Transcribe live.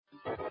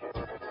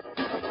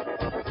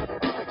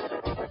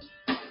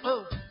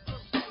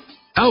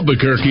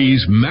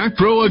Albuquerque's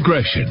macro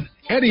aggression.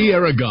 Eddie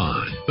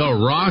Aragon, the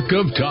Rock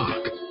of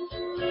Talk.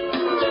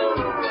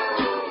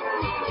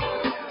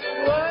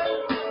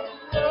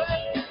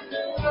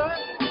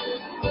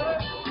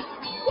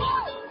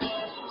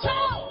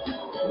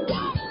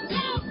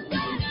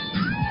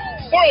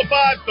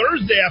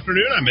 Thursday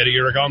afternoon. I'm Eddie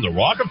Aragon, the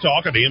Rock of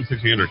Talk at AM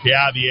 1600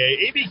 KIVA,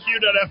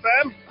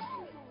 ABQ.FM,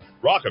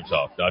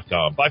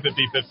 rockoftalk.com.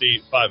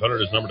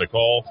 550-500 is the number to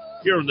call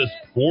here on this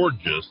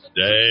gorgeous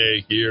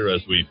day here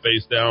as we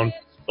face down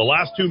the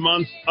last 2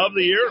 months of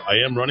the year. I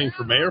am running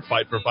for mayor,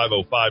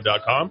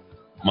 fightfor505.com.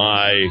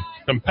 My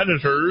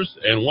competitors,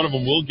 and one of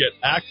them will get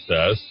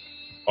access,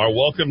 are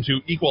welcome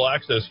to equal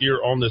access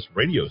here on this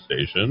radio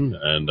station,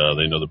 and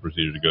they know the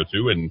procedure to go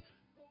to, and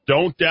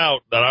don't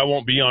doubt that I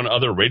won't be on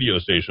other radio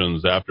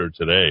stations after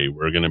today.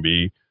 We're going to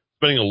be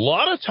spending a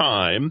lot of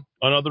time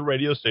on other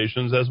radio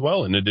stations as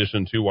well, in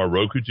addition to our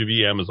Roku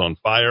TV, Amazon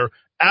Fire,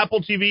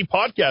 Apple TV,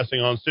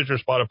 podcasting on Stitcher,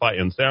 Spotify,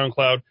 and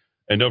SoundCloud.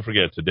 And don't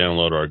forget to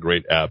download our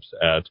great apps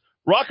at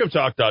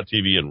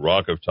rockoftalk.tv and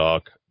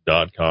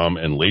rockoftalk.com.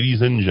 And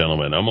ladies and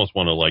gentlemen, I almost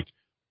want to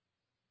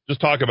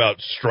just talk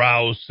about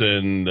Strauss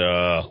and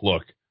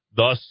look,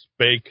 thus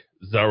spake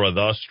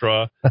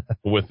Zarathustra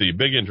with the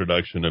big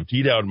introduction of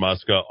T. Dowd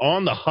Muska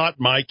on the hot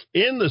mic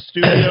in the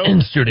studio.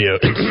 In studio.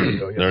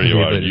 There you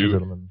are.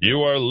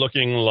 You are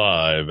looking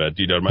live at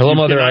T. Dowd Muska. Hello,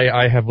 Mother.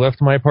 I have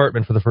left my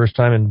apartment for the first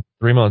time in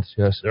 3 months,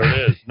 yes. There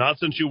it is. Not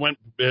since you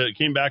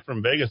came back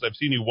from Vegas. I've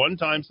seen you one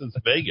time since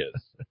Vegas.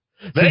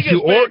 Vegas,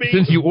 baby!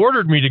 Since you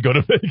ordered me to go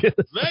to Vegas.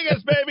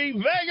 Vegas, baby!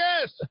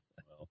 Vegas!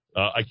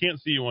 Well, I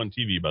can't see you on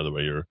TV, by the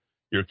way.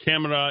 Your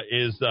camera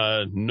is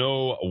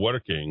no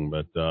working,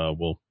 but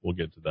we'll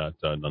get to that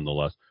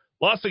nonetheless.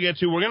 Lots to get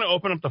to. We're going to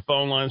open up the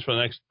phone lines for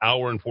the next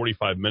hour and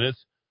 45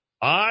 minutes.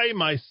 I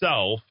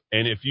myself,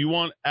 and if you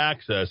want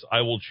access,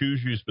 I will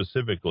choose you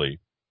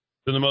specifically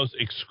to the most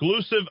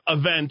exclusive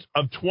event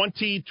of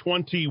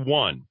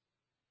 2021.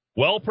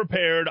 Well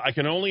prepared. I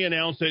can only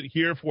announce it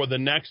here for the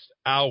next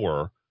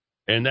hour,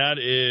 and that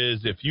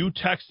is if you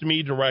text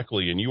me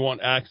directly and you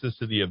want access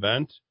to the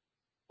event,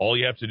 all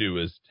you have to do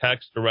is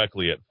text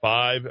directly at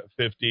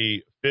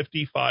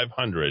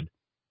 550-5500,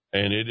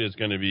 and it is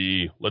going to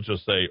be, let's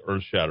just say,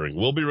 earth-shattering.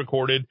 We'll be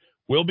recorded.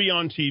 We'll be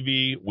on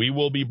TV. We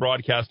will be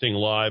broadcasting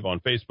live on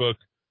Facebook,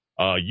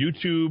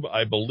 YouTube,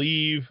 I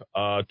believe.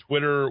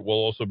 Twitter will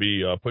also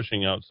be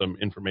pushing out some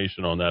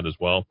information on that as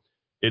well.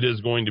 It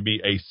is going to be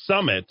a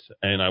summit,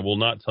 and I will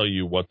not tell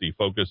you what the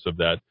focus of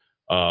that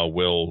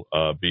will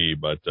be,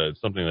 but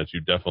it's something that you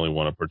definitely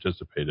want to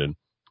participate in.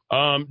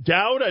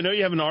 Dowd, I know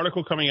you have an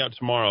article coming out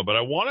tomorrow, but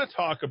I want to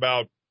talk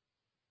about,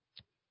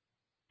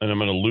 and I'm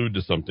going to allude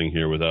to something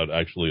here without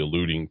actually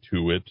alluding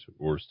to it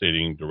or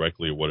stating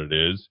directly what it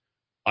is.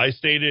 I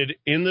stated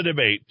in the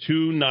debate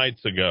 2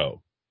 nights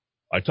ago,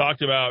 I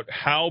talked about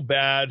how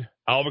bad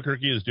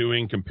Albuquerque is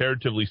doing,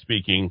 comparatively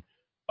speaking,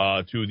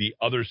 to the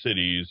other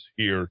cities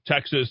here,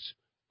 Texas,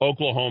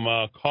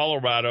 Oklahoma,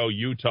 Colorado,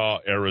 Utah,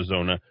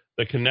 Arizona,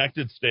 the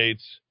connected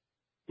states.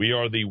 We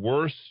are the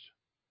worst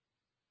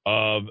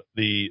of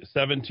the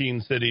 17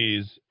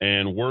 cities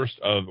and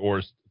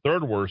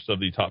third worst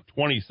of the top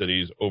 20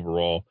 cities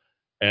overall.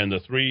 And the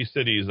 3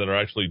 cities that are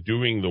actually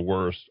doing the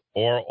worst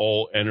are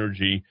all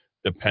energy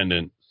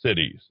dependent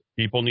cities.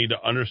 People need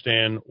to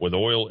understand with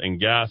oil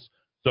and gas,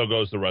 so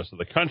goes the rest of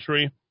the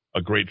country.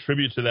 A great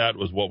tribute to that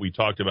was what we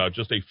talked about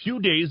just a few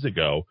days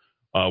ago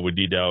with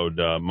D. Dowd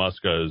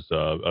Muska's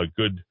a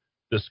good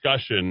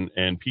discussion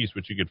and piece,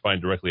 which you can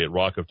find directly at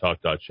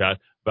rockoftalk.chat,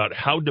 about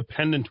how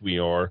dependent we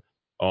are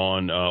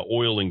on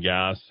oil and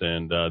gas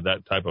and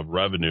that type of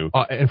revenue.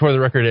 And for the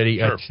record, Eddie,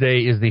 sure.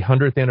 Today is the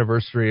 100th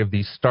anniversary of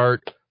the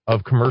start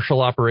of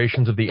commercial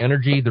operations of the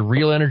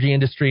real energy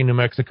industry in New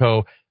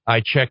Mexico. I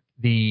checked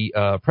the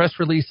press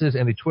releases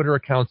and the Twitter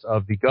accounts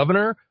of the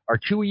governor, our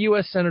 2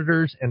 U.S.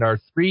 senators, and our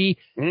 3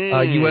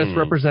 U.S.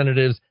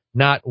 representatives.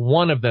 Not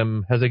one of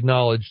them has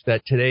acknowledged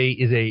that today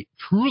is a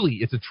truly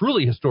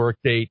historic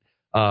date.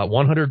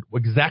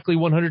 exactly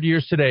 100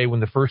 years today, when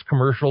the first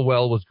commercial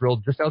well was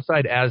drilled just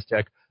outside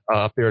Aztec,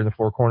 up there in the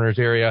Four Corners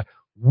area.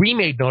 We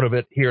made note of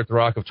it here at the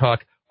Rock of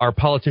Talk. Our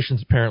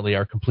politicians apparently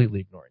are completely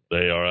ignoring it.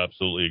 They are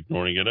absolutely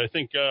ignoring it. I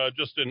think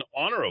just in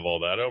honor of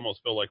all that, I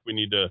almost feel like we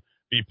need to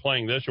be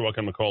playing this. You're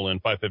welcome to call in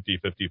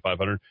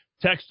 550-5500.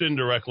 Text in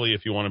directly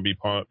if you want to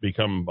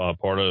become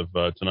part of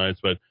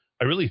tonight's. But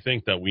I really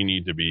think that we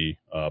need to be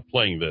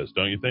playing this,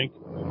 don't you think?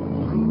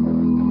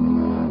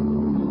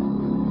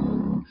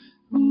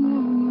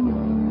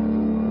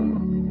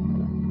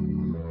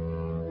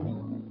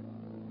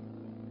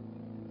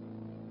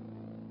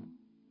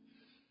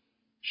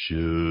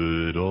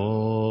 Should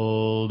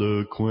old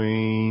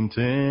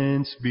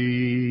acquaintance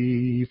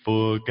be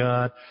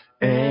forgot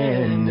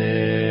and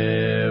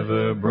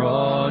never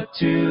brought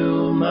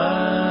to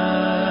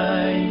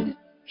mind?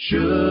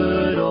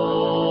 Should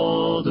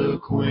old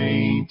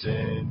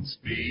acquaintance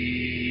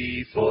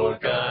be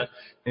forgot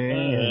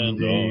and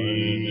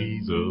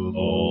days of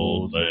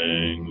old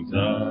lang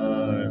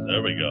syne?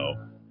 There we go.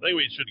 I think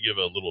we should give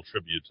a little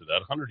tribute to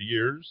that. 100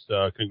 years.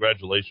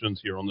 Congratulations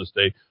here on this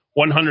day.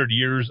 100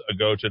 years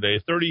ago today.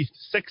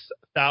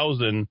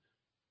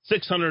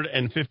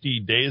 36,650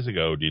 days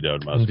ago,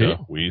 D-Dowd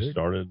Muska. We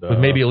started... with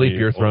maybe a leap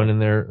year thrown in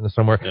there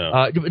somewhere.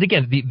 Yeah. But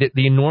again,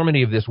 the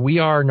enormity of this, we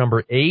are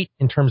number 8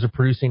 in terms of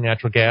producing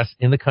natural gas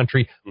in the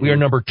country. We are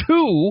number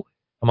 2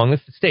 among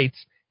the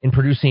states in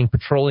producing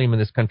petroleum in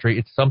this country.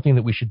 It's something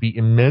that we should be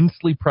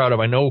immensely proud of.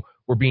 I know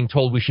we're being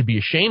told we should be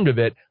ashamed of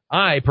it.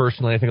 I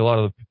personally, I think a lot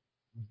of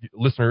the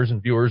listeners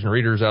and viewers and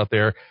readers out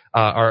there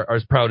are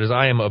as proud as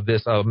I am of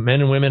this.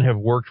 Men and women have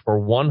worked for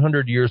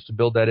 100 years to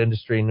build that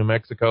industry in New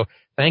Mexico.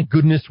 Thank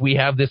goodness we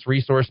have this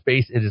resource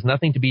base. It is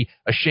nothing to be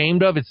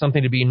ashamed of. It's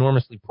something to be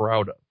enormously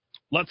proud of.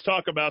 Let's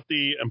talk about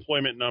the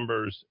employment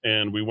numbers,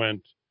 and we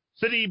went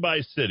city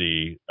by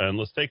city, and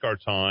let's take our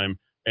time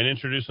and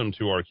introduce them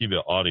to our Kiva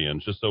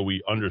audience just so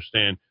we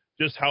understand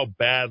just how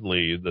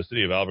badly the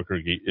city of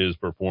Albuquerque is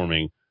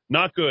performing.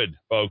 Not good,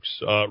 folks.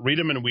 Read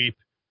them and weep.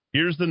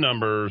 Here's the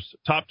numbers,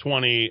 top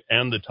 20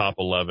 and the top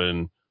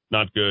 11.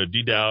 Not good.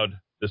 D-Dowd,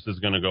 this is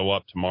going to go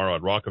up tomorrow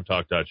at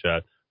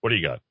rockoftalk.chat. What do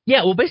you got?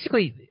 Yeah, well,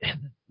 basically,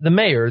 the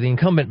mayor, the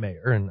incumbent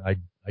mayor, and I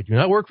do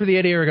not work for the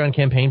Eddie Aragon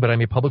campaign, but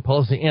I'm a public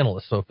policy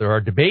analyst. So if there are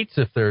debates,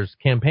 if there's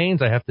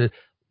campaigns, I have to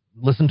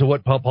listen to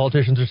what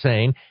politicians are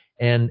saying.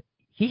 And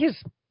he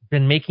has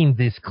been making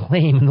this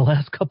claim in the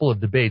last couple of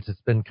debates.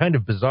 It's been kind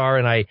of bizarre,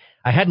 and I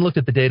hadn't looked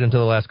at the data until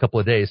the last couple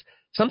of days.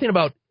 Something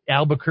about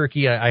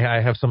Albuquerque,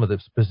 I have some of the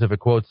specific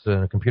quotes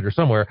in a computer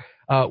somewhere.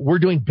 We're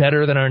doing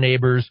better than our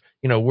neighbors.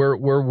 You know,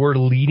 we're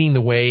leading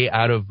the way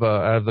out of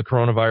the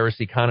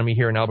coronavirus economy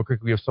here in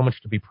Albuquerque. We have so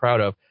much to be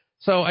proud of.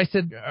 So I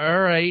said,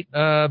 all right,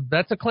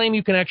 that's a claim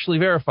you can actually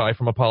verify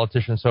from a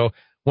politician. So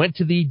went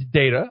to the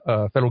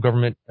data, federal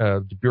government,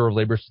 Bureau of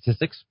Labor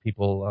Statistics,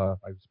 people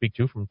I speak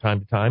to from time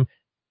to time.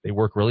 They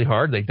work really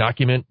hard. They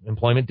document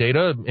employment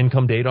data,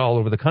 income data all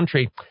over the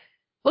country.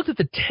 Looked at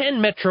the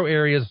 10 metro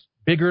areas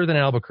bigger than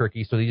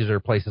Albuquerque. So these are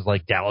places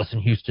like Dallas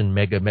and Houston,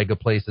 mega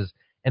places,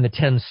 and the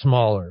 10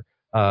 smaller.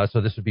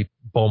 So this would be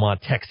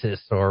Beaumont,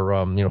 Texas,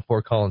 or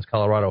Fort Collins,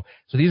 Colorado.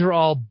 So these are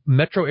all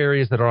metro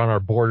areas that are on our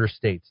border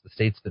states, the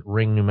states that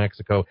ring New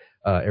Mexico,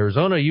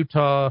 Arizona,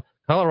 Utah,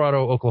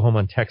 Colorado, Oklahoma,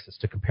 and Texas,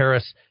 to compare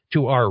us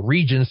to our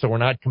region. So we're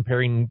not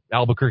comparing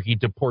Albuquerque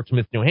to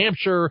Portsmouth, New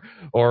Hampshire,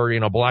 or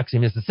Biloxi,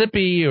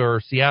 Mississippi,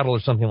 or Seattle, or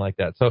something like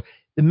that. So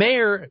the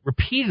mayor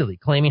repeatedly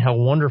claiming how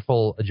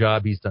wonderful a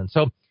job he's done.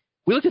 So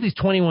we looked at these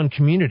 21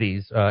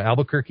 communities,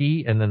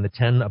 Albuquerque, and then the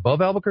 10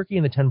 above Albuquerque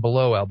and the 10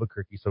 below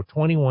Albuquerque, so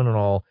 21 in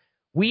all.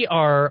 We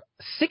are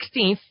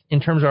 16th in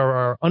terms of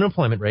our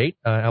unemployment rate.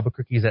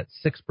 Albuquerque is at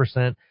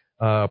 6%.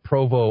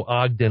 Provo,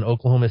 Ogden,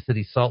 Oklahoma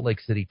City, Salt Lake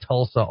City,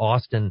 Tulsa,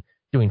 Austin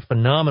doing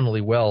phenomenally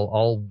well,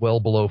 all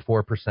well below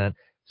 4%.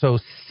 So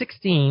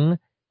 16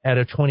 out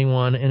of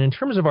 21. And in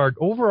terms of our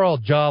overall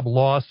job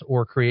loss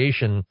or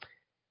creation,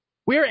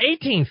 we are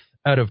 18th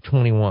out of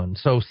 21.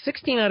 So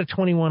 16 out of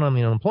 21 on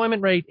the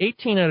unemployment rate,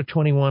 18 out of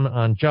 21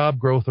 on job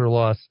growth or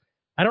loss.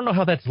 I don't know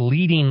how that's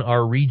leading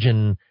our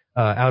region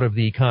out of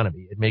the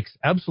economy. It makes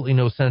absolutely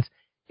no sense.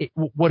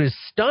 What has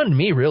stunned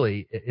me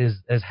really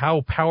is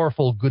how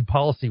powerful good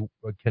policy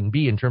can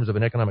be in terms of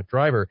an economic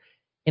driver.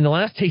 In the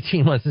last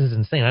 18 months, this is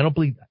insane.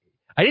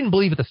 I didn't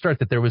believe at the start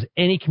that there was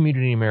any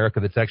community in America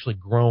that's actually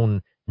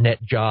grown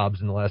net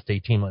jobs in the last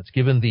 18 months.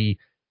 Given the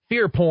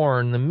fear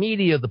porn, the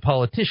media, the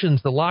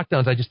politicians, the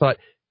lockdowns, I just thought,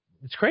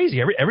 it's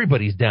crazy.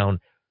 Everybody's down.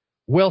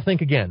 Well,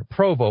 think again.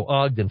 Provo,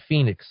 Ogden,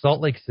 Phoenix, Salt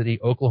Lake City,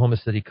 Oklahoma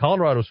City,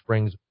 Colorado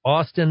Springs,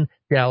 Austin,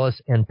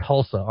 Dallas, and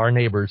Tulsa, our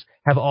neighbors,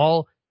 have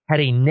all had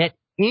a net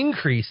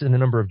increase in the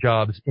number of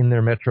jobs in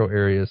their metro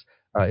areas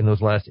in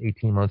those last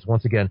 18 months.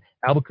 Once again,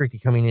 Albuquerque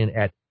coming in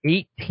at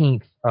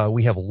 18th.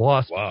 We have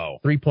lost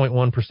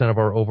 3.1% of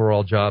our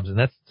overall jobs. And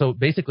that's so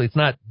basically it's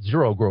not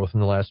zero growth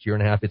in the last year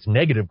and a half. It's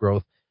negative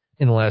growth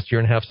in the last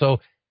year and a half. So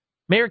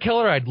Mayor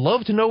Keller, I'd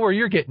love to know where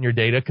you're getting your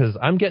data because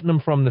I'm getting them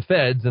from the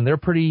feds, and they're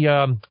pretty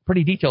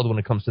detailed when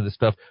it comes to this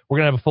stuff. We're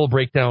going to have a full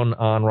breakdown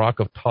on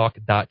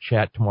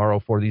rockoftalk.chat tomorrow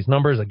for these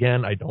numbers.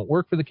 Again, I don't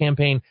work for the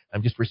campaign.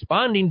 I'm just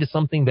responding to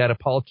something that a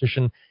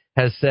politician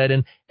has said.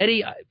 And,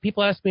 Eddie,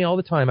 people ask me all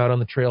the time out on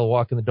the trail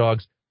walking the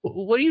dogs,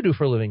 what do you do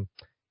for a living?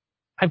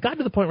 I've gotten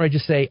to the point where I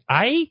just say,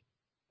 I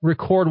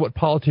record what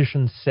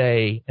politicians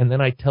say, and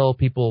then I tell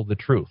people the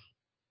truth.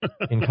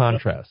 In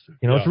contrast,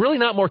 It's really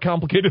not more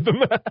complicated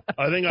than that.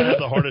 I think I have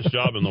the hardest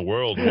job in the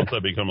world once I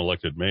become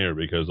elected mayor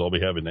because I'll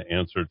be having to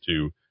answer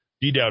to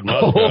D-Dowd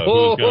Muska,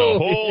 who's going to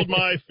hold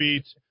my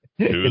feet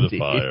to the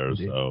fire.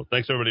 So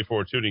thanks, everybody,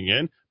 for tuning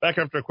in. Back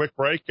after a quick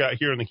break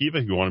here in the Kiva.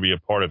 If you want to be a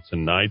part of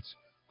tonight's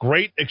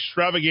great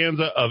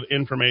extravaganza of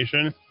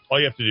information, all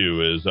you have to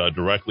do is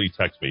directly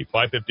text me,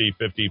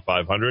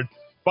 550-500.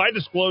 By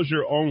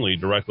disclosure only,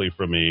 directly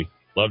from me.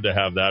 Love to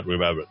have that. We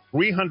have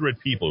 300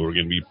 people who are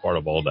going to be part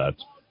of all that.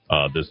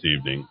 This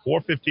evening.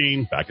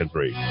 4:15, back at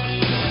 3. The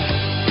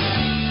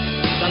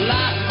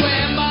last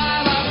square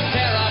mile of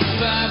terra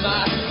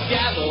firma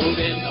gathered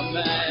in the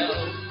mail.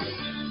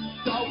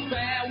 So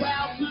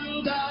farewell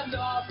to the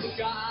Norfolk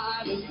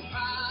Island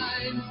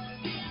pines.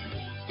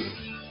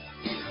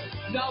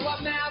 No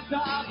amount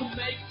of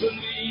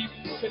make-believe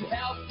can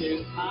help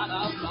this heart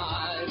of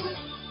mine.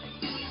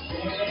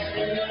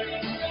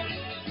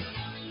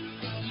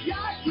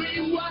 Your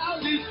dream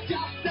world is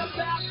just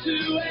about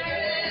to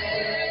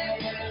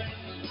end.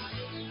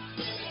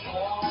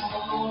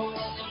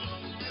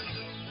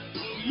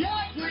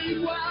 Your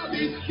dream world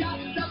is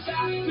just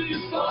about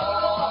to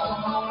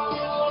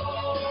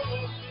fall.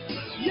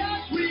 Your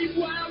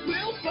dream world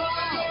will fall.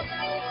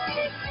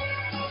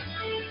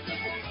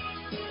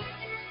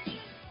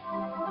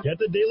 Get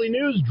the daily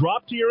news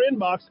dropped to your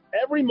inbox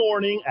every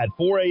morning at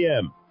 4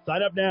 a.m.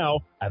 Sign up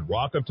now at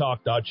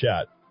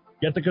rockoftalk.chat.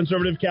 Get the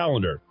conservative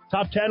calendar,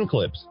 top 10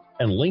 clips,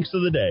 and links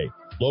of the day,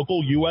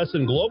 local, U.S.,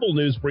 and global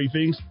news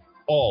briefings,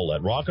 all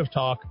at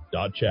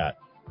rockoftalk.chat.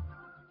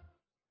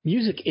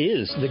 Music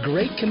is the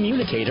great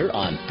communicator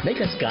on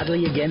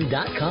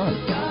MakeUsGodlyAgain.com.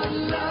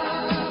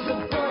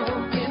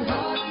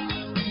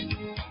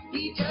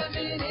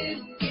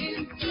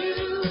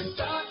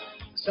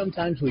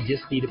 Sometimes we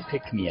just need a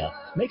pick-me-up.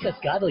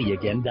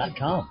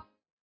 MakeUsGodlyAgain.com.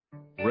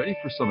 Ready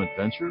for some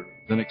adventure?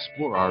 Then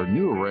explore our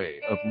new array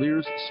of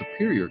Lear's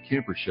superior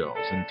camper shells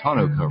and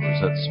tonneau covers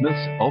at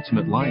Smith's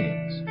Ultimate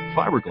Linings.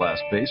 Fiberglass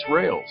base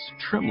rails,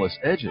 trimless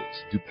edges,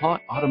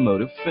 DuPont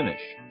automotive finish.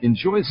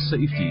 Enjoy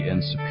safety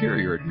and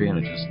superior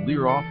advantages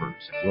Lear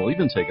offers. We'll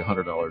even take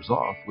 $100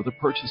 off with a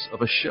purchase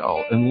of a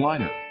shell and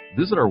liner.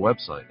 Visit our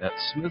website at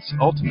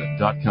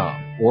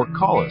smithsultimate.com or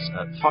call us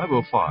at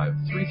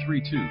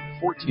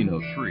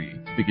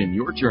 505-332-1403 to begin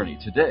your journey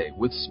today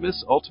with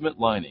Smith's Ultimate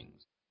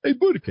Linings. Hey,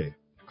 Boudica,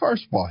 Car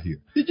Spa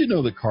here. Did you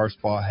know that Car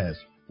Spa has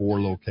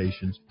 4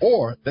 locations,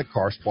 or that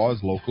Car Spa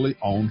is locally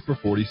owned for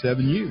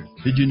 47 years?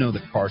 Did you know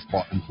that Car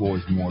Spa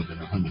employs more than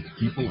 100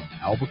 people in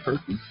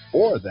Albuquerque,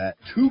 or that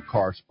 2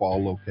 Car Spa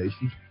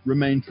locations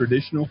remain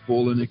traditional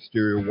full and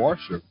exterior wash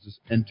services,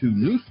 and 2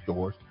 new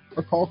stores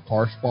are called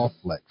Car Spa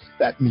Flex?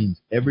 That means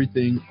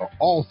everything or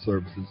all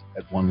services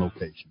at one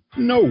location.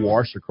 No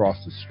wash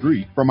across the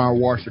street from our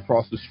wash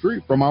across the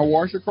street from our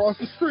wash across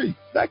the street.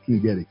 That can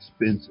get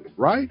expensive,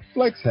 right?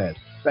 Flex has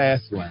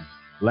fast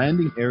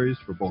landing areas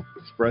for both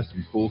express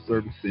and full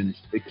service finish,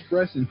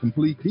 express and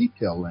complete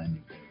detail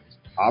landing areas,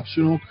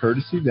 optional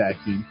courtesy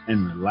vacuum,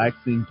 and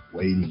relaxing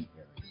waiting areas.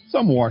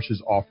 Some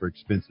washes offer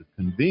expensive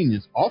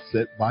convenience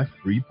offset by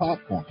free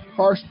popcorn.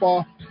 Car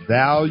Spa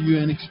value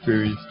and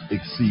experience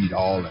exceed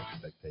all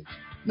expectations.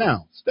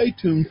 Now, stay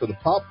tuned for the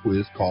pop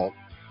quiz called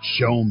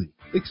Show Me.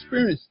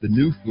 Experience the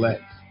new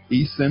Flex,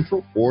 East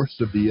Central or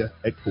Sevilla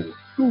at Coors.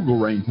 Google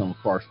Raintown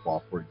Car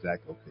Spa for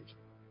exact location.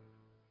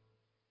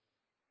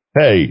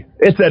 Hey,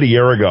 it's Eddie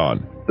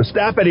Aragon. The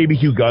staff at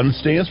ABQ Guns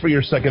stands for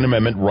your Second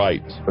Amendment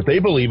rights, but they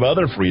believe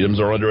other freedoms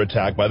are under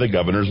attack by the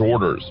governor's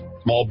orders.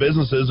 Small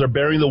businesses are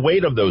bearing the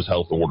weight of those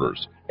health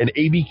orders, and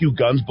ABQ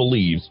Guns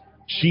believes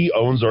she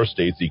owns our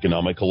state's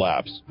economic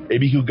collapse.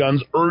 ABQ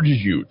Guns urges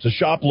you to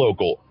shop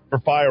local for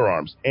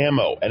firearms,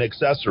 ammo, and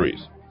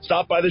accessories.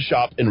 Stop by the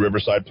shop in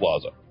Riverside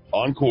Plaza,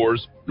 on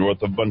Coors,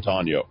 north of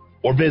Montano,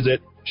 or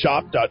visit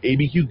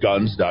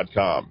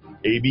shop.abqguns.com.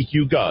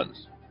 ABQ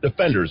Guns,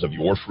 defenders of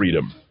your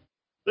freedom.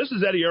 This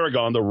is Eddie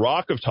Aragon, the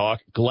Rock of Talk.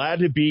 Glad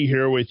to be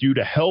here with you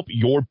to help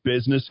your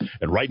business.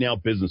 And right now,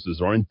 businesses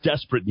are in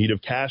desperate need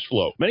of cash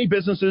flow. Many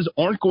businesses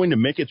aren't going to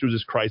make it through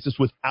this crisis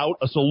without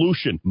a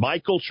solution.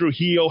 Michael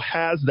Trujillo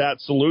has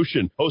that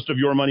solution. Host of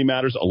Your Money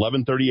Matters,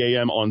 11:30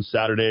 a.m. on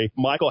Saturday.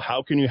 Michael,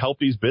 how can you help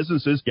these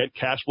businesses get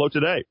cash flow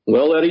today?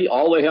 Well, Eddie,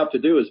 all they have to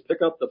do is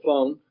pick up the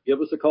phone, give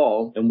us a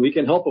call, and we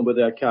can help them with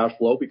that cash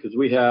flow because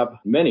we have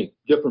many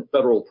different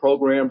federal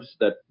programs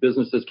that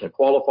businesses can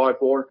qualify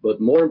for.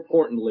 But more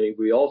importantly,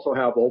 we also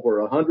have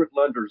over 100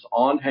 lenders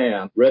on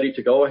hand ready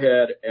to go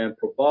ahead and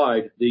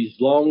provide these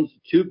loans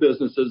to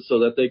businesses so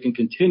that they can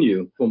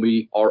continue when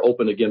we are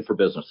open again for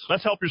business.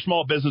 Let's help your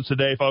small business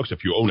today, folks.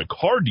 If you own a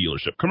car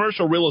dealership,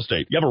 commercial real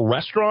estate, you have a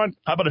restaurant,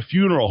 how about a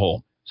funeral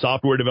home,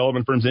 software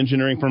development firms,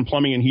 engineering firm,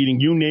 plumbing and heating,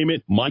 you name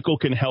it, Michael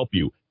can help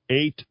you.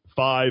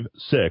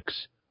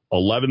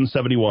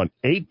 856-1171,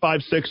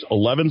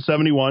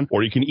 856-1171,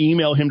 or you can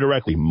email him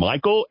directly,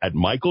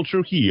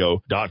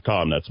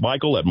 michael@michaeltrujillo.com. That's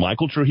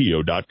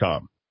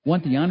michael@michaeltrujillo.com.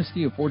 Want the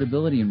honesty,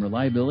 affordability, and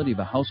reliability of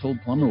a household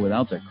plumber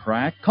without the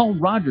crack? Call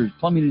Rogers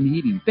Plumbing and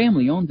Heating,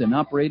 family owned and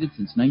operated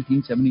since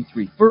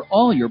 1973, for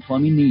all your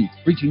plumbing needs.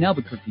 Reaching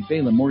Albuquerque,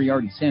 Balen,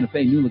 Moriarty, Santa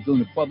Fe, New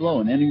Laguna, Pueblo,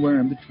 and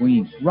anywhere in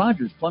between.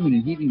 Rogers Plumbing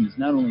and Heating is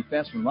not only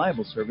fast and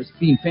reliable service,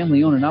 being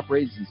family owned and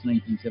operated since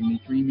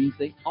 1973 means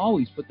they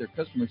always put their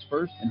customers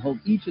first and hold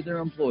each of their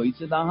employees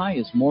to the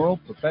highest moral,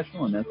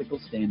 professional, and ethical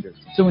standards.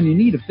 So when you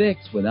need a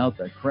fix without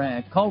the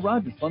crack, call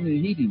Rogers Plumbing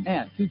and Heating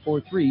at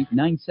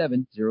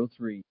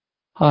 243-9703.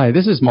 Hi,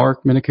 this is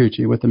Mark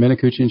Minicucci with the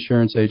Minicucci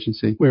Insurance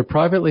Agency. We are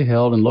privately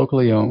held and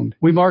locally owned.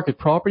 We market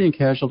property and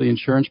casualty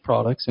insurance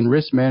products and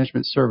risk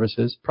management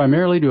services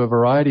primarily to a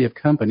variety of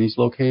companies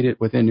located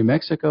within New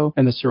Mexico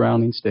and the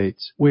surrounding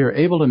states. We are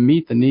able to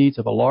meet the needs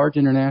of a large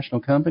international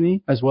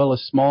company as well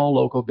as small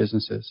local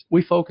businesses.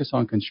 We focus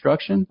on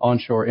construction,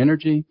 onshore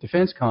energy,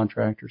 defense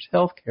contractors,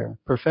 healthcare,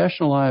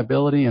 professional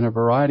liability, and a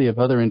variety of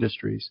other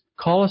industries.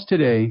 Call us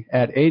today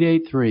at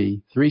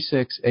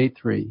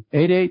 883-3683,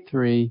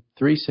 883-3683.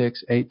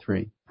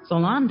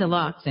 Salon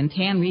Deluxe and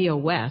Tan Rio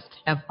West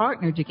have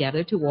partnered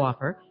together to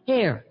offer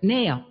hair,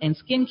 nail, and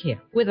skincare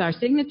with our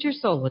signature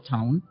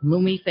Solatone,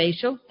 Lumi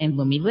Facial, and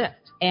Lumi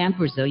Lift, and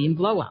Brazilian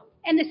Blowout.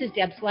 And this is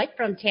Deb Slight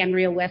from Tan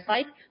Rio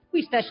Westside.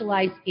 We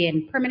specialize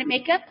in permanent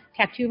makeup,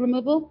 tattoo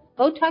removal,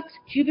 Botox,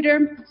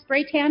 Juvederm,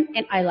 spray tan,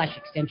 and eyelash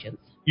extensions.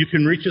 You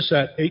can reach us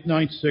at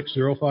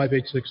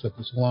 896-0586 at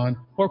the salon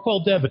or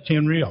call Deb at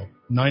Tan Rio,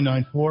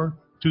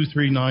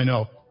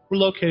 994-2390. We're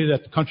located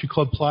at the Country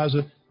Club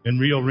Plaza in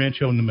Rio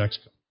Rancho, New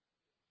Mexico.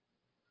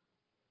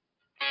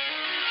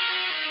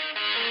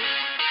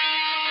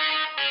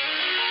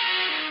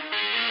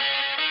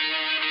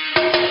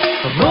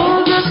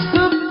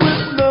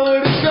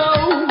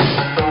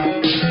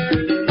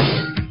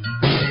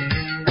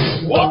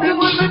 Walking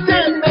with a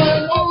dead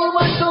man over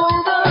my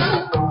shoulder.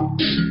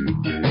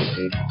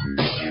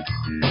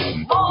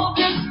 All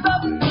this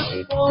stuff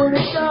before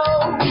they go.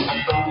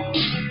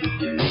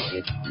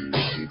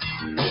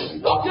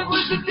 Walking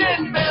with a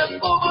dead man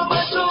over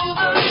my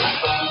shoulder.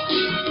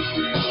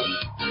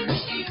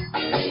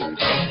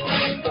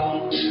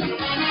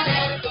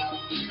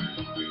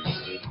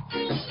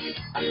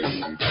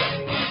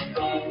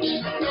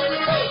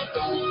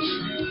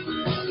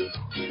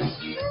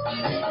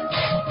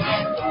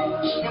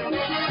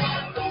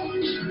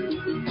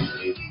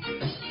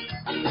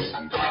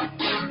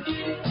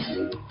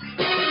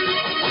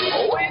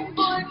 Waiting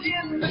for an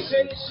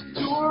invitation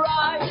to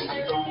arrive.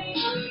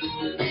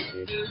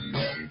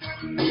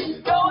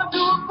 Going to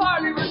a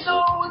party with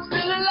no one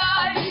still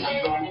alive.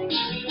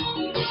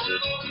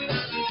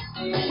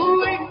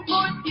 Waiting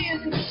for an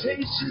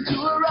invitation to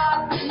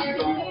arrive.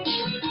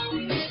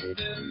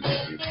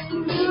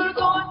 We're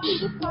going to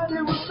the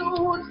party with no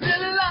one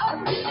still alive.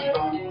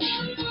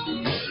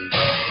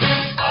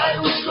 I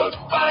was struck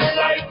by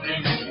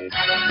lightning,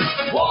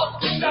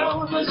 walking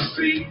down the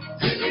street.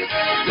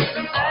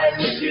 I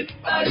was hit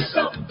by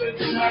something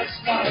and I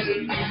started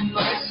in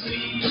my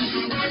sleep.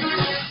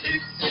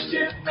 It's a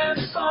dead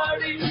man's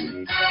party.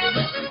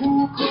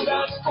 Who could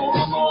ask for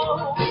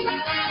more?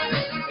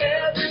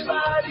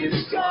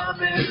 Everybody's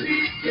coming,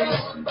 meet your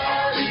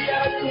body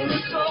at the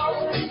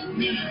door.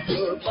 Meet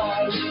your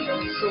body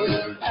and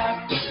soul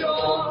at the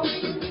door.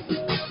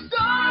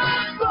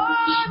 Don't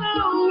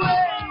run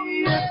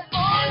away, it's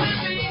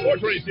only me.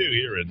 422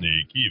 here in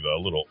the Kiva.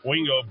 A little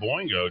Oingo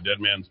Boingo, Dead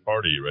Man's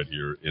Party right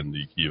here in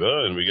the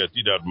Kiva. And we got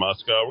D-Dot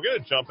Moscow. We're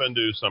going to jump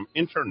into some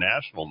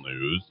international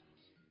news.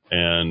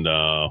 And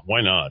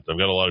why not? I've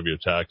got a lot of your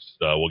texts.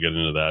 We'll get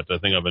into that. I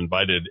think I've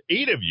invited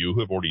 8 of you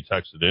who have already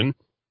texted in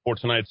for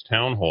tonight's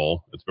town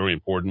hall. It's very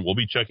important. We'll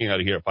be checking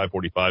out of here at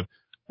 5:45.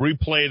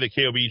 Replay the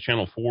KOB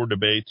Channel 4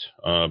 debate,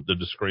 the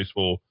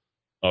disgraceful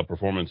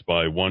performance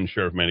by one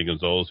Sheriff Manny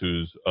Gonzalez,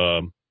 who's,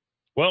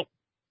 well,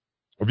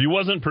 if he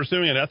wasn't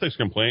pursuing an ethics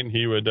complaint,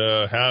 he would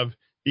have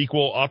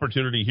equal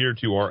opportunity here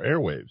to our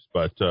airwaves.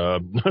 But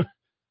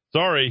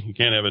sorry, you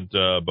can't have it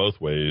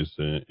both ways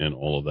and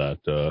all of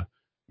that,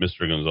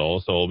 Mr.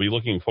 Gonzalez. So I'll be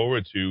looking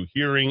forward to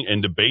hearing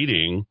and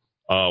debating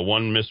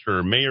one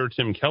Mr. Mayor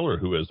Tim Keller,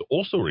 who has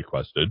also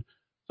requested.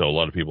 So a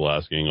lot of people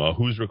asking,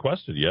 who's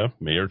requested? Yeah,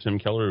 Mayor Tim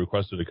Keller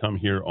requested to come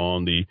here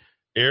on the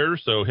air.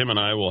 So him and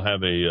I will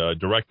have a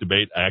direct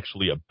debate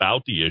actually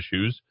about the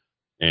issues.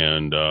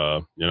 And,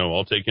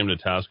 I'll take him to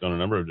task on a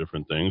number of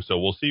different things. So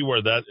we'll see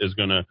where that is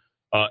going to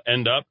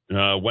end up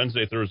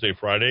Wednesday, Thursday,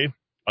 Friday.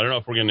 I don't know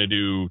if we're going to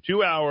do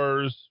 2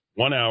 hours,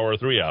 1 hour,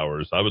 3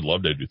 hours. I would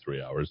love to do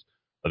 3 hours.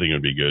 I think it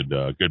would be good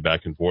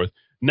back and forth.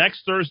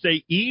 Next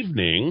Thursday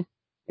evening,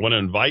 I want to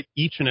invite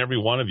each and every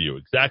one of you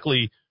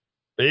exactly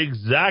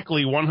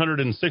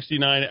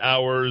 169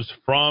 hours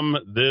from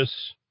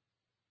this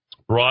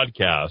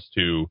broadcast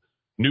to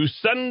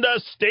Nusenda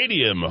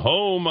Stadium,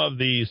 home of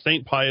the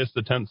St. Pius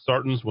X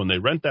Spartans. When they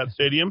rent that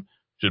stadium,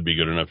 should be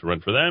good enough to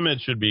rent for them.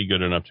 It should be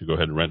good enough to go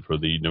ahead and rent for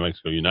the New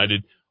Mexico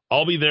United.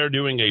 I'll be there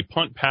doing a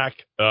punt pass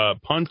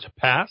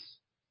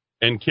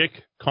and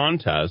kick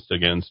contest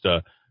against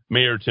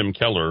Mayor Tim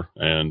Keller,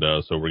 and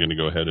so we're going to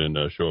go ahead and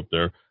show up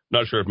there.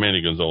 Not sure if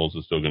Manny Gonzalez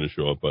is still going to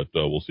show up, but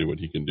we'll see what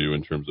he can do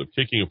in terms of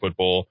kicking a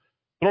football,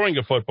 throwing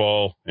a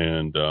football,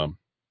 and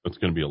it's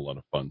going to be a lot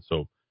of fun.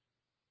 So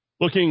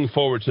looking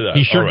forward to that.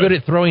 He's sure good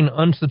at throwing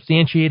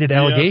unsubstantiated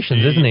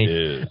allegations, isn't he?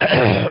 Is.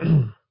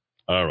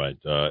 All right.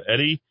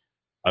 Eddie,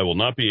 I will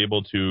not be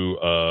able to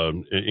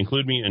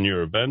include me in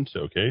your event.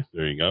 Okay,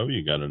 there you go.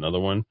 You got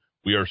another one.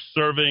 We are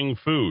serving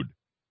food,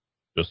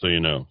 just so you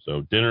know.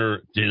 So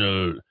dinner.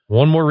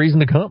 One more reason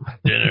to come.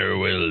 Dinner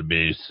will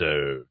be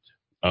served.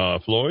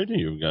 Floyd,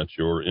 you've got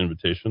your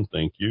invitation.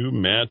 Thank you.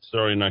 Matt,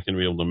 sorry, not going to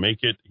be able to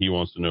make it. He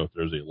wants to know if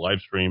there's a live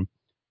stream.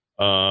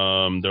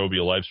 There will be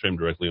a live stream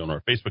directly on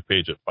our Facebook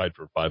page at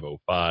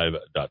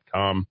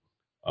fightfor505.com.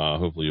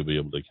 Hopefully you'll be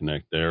able to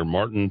connect there.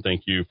 Martin,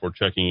 thank you for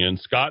checking in.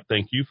 Scott,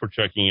 thank you for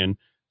checking in.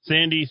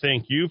 Sandy,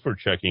 thank you for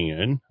checking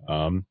in.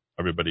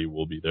 Everybody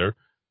will be there.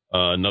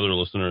 Another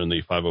listener in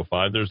the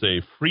 505. There's a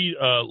free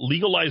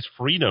Legalize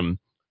Freedom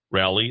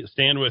rally.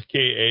 Stand with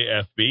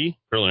KAFB,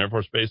 Pearland Air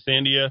Force Base,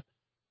 Sandia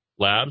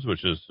Labs,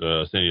 which is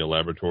Sandia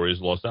Laboratories,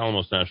 Los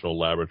Alamos National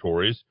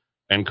Laboratories,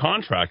 and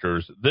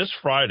contractors this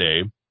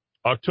Friday,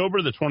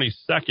 October the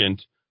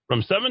 22nd,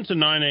 from 7 to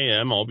 9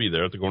 a.m. I'll be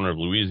there at the corner of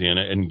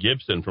Louisiana and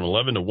Gibson from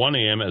 11 to 1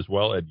 a.m. as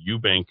well at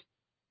Eubank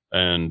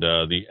and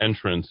the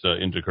entrance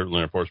into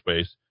Kirtland Air Force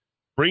Base.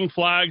 Bring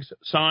flags,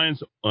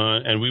 signs,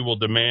 and we will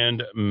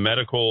demand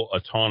medical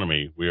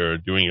autonomy. We are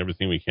doing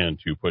everything we can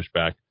to push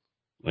back,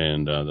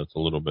 and that's a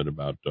little bit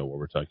about what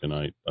we're talking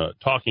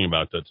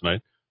about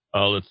tonight.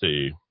 Let's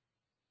see.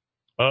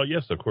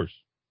 Yes, of course.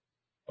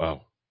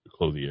 Wow,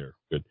 close the air.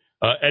 Good.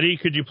 Eddie,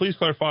 could you please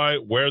clarify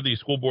where the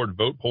school board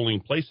vote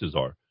polling places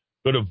are?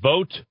 Go to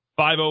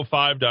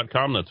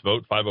vote505.com. That's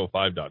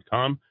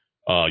vote505.com.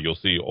 You'll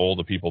see all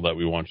the people that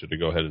we want you to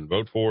go ahead and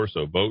vote for.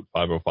 So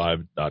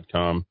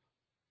vote505.com.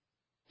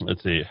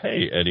 Let's see.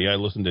 Hey, Eddie, I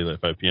listened to the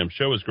 5 p.m.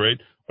 show. Is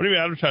great. One of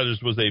your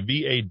advertisers was a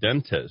VA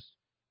dentist.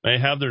 May I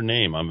have their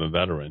name? I'm a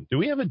veteran. Do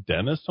we have a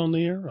dentist on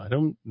the air? I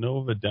don't know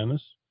of a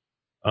dentist.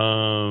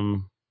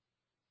 The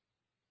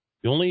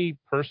only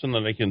person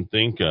that I can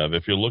think of,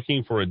 if you're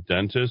looking for a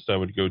dentist, I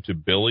would go to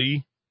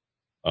Billy.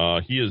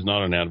 He is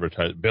not an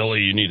advertiser. Billy,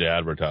 you need to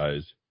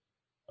advertise.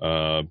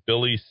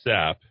 Billy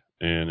Sapp.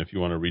 And if you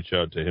want to reach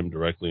out to him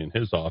directly in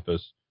his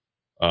office,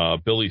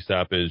 Billy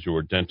Sapp is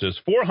your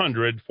dentist.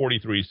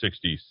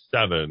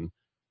 400-4367.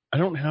 I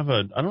don't have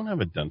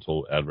a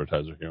dental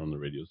advertiser here on the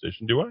radio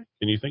station. Do I?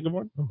 Can you think of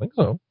one? I don't think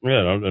so.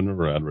 Yeah, I've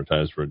never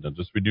advertised for a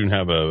dentist. We do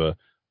have a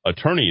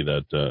attorney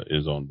that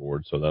is on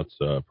board, so that's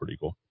pretty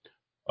cool.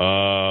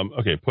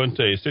 Okay, put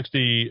a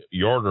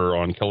 60-yarder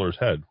on Keller's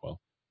head. Well,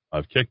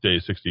 I've kicked a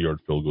 60-yard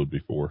field goal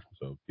before,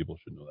 so people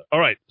should know that. All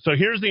right, so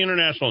here's the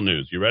international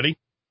news. You ready?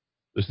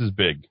 This is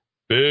big.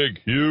 Big,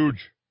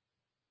 huge.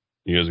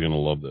 You guys are going to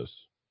love this.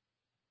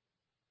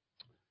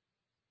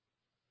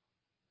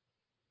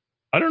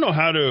 I don't know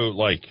how to,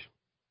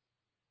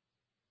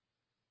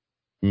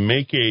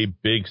 make a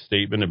big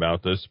statement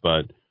about this,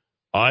 but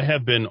I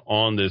have been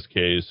on this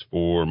case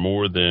for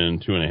more than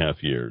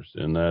 2.5 years,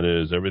 and that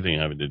is everything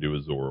having to do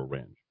with Zorro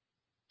Ranch.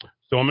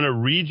 So I'm going to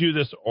read you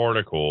this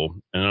article,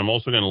 and I'm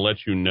also going to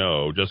let you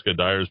know, Jessica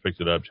Dyer's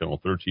picked it up,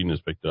 Channel 13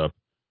 has picked it up,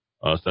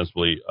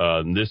 ostensibly.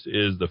 This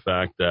is the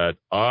fact that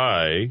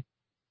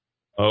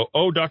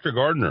Dr.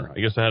 Gardner. I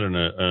guess I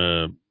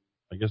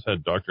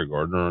had Dr.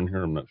 Gardner on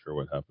here. I'm not sure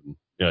what happened.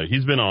 Yeah,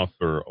 he's been off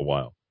for a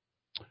while.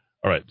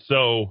 All right,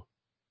 so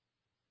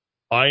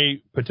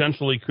I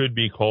potentially could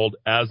be called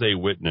as a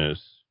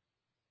witness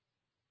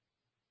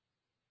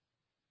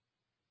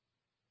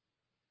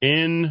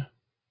in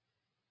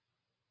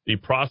the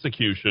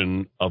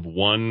prosecution of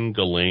one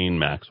Ghislaine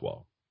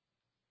Maxwell,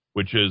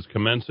 which is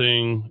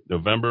commencing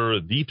November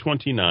the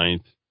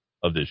 29th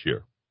of this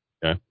year.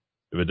 Okay,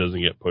 if it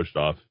doesn't get pushed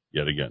off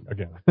yet again.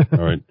 All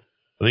right.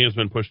 I think it's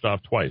been pushed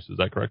off twice. Is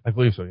that correct? I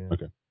believe so, yeah.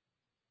 Okay.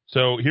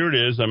 So here it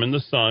is. I'm in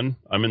the Sun.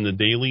 I'm in the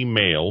Daily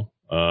Mail.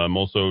 I'm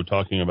also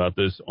talking about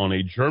this on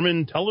a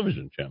German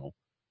television channel,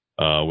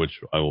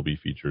 which I will be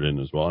featured in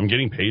as well. I'm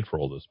getting paid for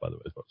all this, by the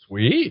way, folks.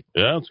 Sweet.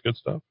 Yeah, it's good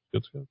stuff.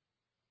 Good stuff.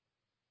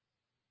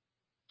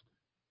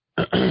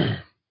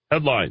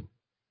 Headline: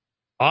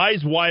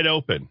 Eyes Wide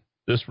Open.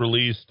 This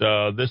released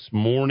this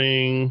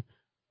morning,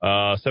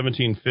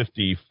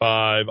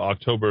 17:55,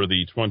 October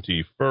the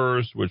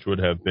 21st, which would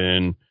have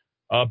been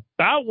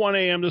about 1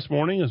 a.m. this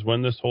morning is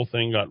when this whole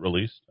thing got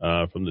released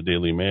from the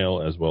Daily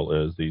Mail as well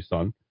as the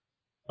Sun,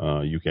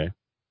 UK.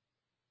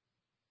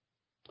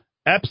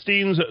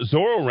 Epstein's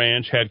Zorro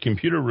Ranch had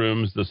computer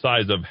rooms the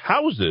size of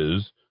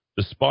houses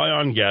to spy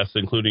on guests,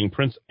 including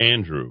Prince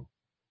Andrew,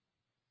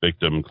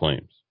 victim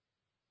claims.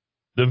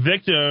 The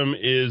victim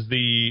is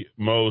the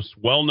most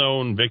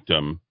well-known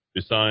victim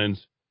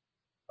besides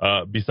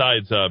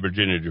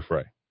Virginia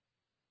Giuffre.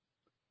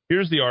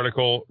 Here's the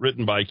article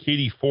written by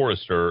Katie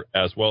Forrester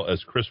as well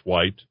as Chris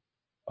White.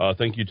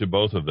 Thank you to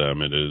both of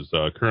them. It is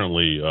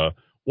currently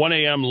 1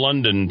 a.m.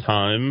 London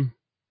time.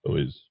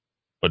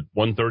 But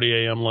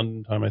 1:30 a.m.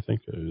 London time, I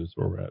think, is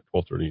where we're at,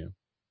 12:30 a.m.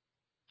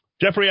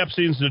 Jeffrey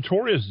Epstein's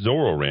notorious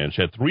Zorro Ranch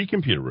had 3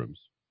 computer rooms,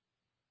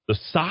 the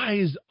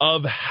size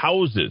of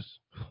houses,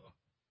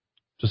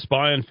 to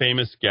spy on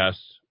famous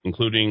guests,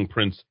 including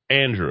Prince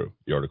Andrew,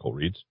 the article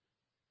reads.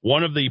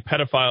 One of the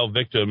pedophile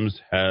victims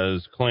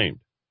has claimed.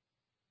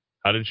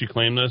 How did she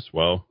claim this?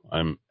 Well,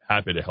 I'm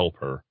happy to help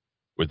her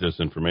with this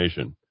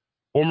information.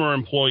 Former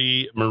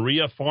employee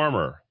Maria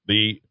Farmer,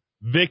 the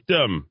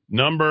victim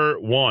number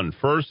 1,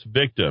 first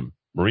victim,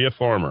 Maria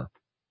Farmer,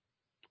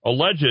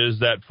 alleges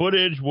that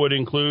footage would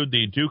include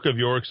the Duke of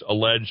York's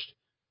alleged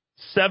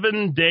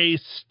 7-day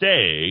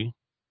stay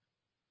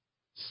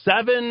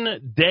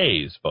 7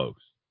 days,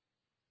 folks,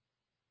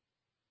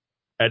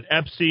 at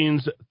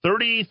Epstein's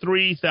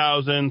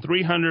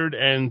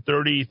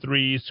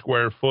 33,333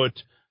 square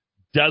foot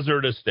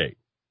desert estate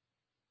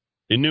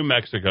in New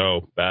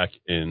Mexico back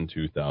in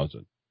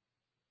 2000.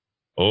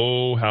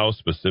 Oh, how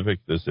specific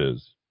this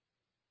is.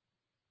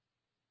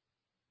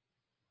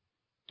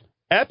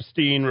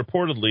 Epstein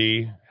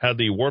reportedly had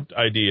the warped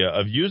idea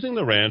of using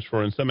the ranch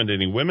for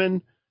inseminating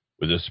women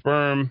with his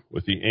sperm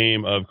with the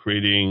aim of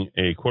creating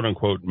a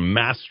quote-unquote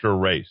master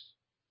race.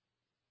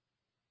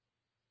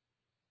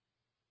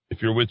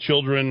 If you're with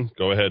children,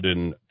 go ahead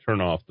and turn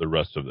off the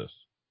rest of this.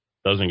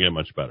 Doesn't get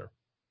much better.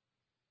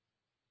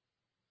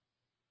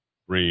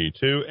 3,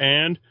 2,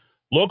 and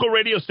local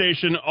radio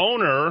station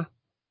owner,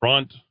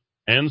 front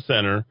and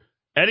center,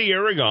 Eddie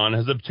Aragon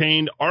has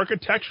obtained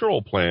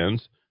architectural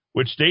plans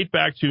which date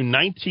back to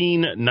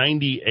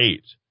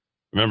 1998.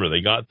 Remember,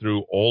 they got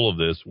through all of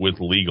this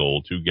with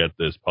legal to get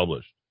this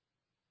published.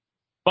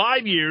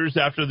 5 years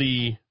after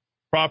the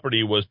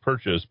property was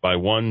purchased by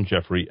one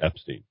Jeffrey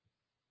Epstein.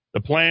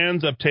 The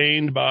plans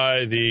obtained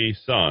by the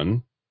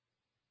Sun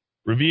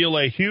reveal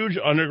a huge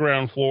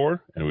underground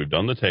floor, and we've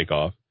done the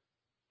takeoff,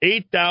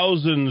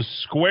 8,000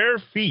 square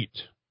feet,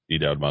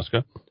 Dowd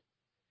Muska,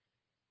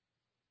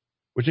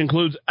 which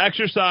includes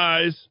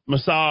exercise,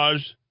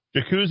 massage,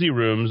 jacuzzi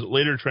rooms,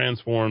 later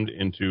transformed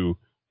into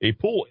a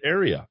pool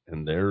area.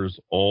 And there's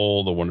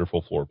all the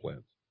wonderful floor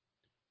plans.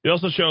 They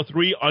also show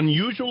 3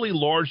 unusually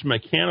large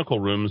mechanical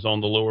rooms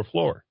on the lower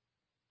floor.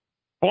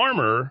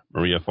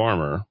 Maria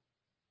Farmer,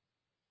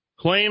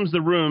 claims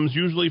the rooms,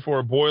 usually for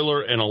a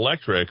boiler and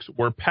electrics,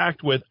 were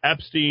packed with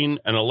Epstein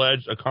and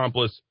alleged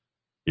accomplice,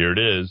 here it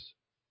is,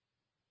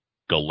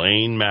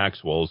 Ghislaine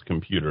Maxwell's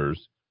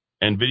computers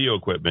and video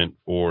equipment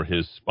for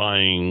his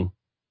spying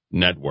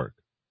network.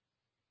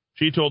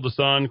 She told The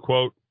Sun,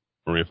 quote,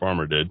 Maria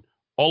Farmer did,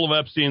 all of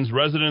Epstein's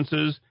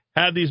residences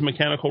had these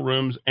mechanical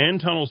rooms and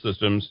tunnel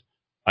systems.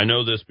 I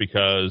know this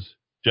because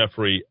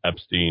Jeffrey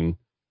Epstein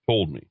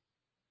told me.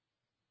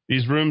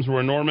 These rooms were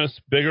enormous,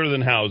 bigger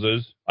than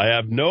houses. I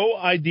have no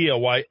idea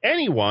why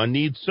anyone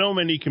needs so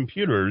many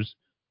computers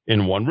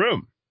in one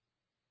room.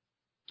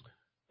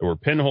 There were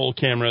pinhole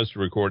cameras to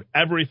record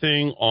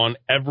everything on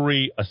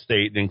every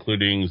estate,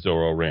 including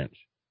Zorro Ranch.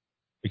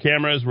 The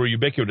cameras were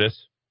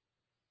ubiquitous.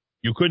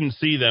 You couldn't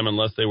see them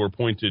unless they were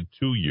pointed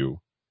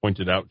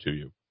out to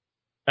you.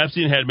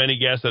 Epstein had many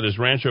guests at his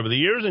ranch over the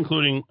years,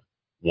 including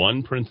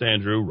one Prince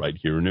Andrew right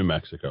here in New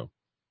Mexico,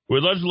 who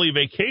allegedly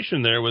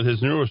vacationed there with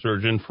his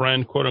neurosurgeon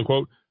friend,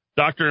 quote-unquote,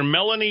 Dr.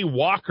 Melanie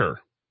Walker.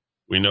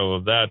 We know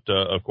of that,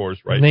 of course,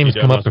 right? Name's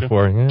come up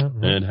before, yeah.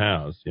 It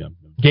has, yeah.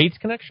 Gates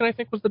Connection, I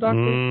think, was the doctor.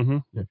 Mm-hmm.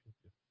 Yeah.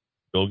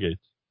 Bill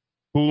Gates.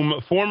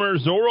 Whom former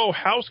Zorro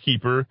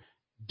housekeeper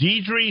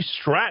Deidre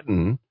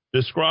Stratton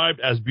described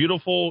as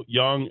beautiful,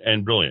 young,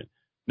 and brilliant.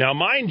 Now,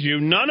 mind you,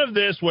 none of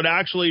this would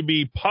actually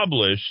be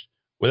published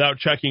without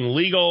checking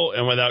legal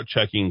and without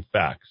checking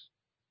facts.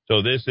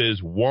 So this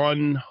is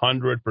 100%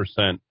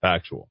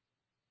 factual.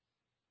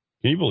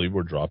 Can you believe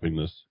we're dropping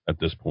this at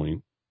this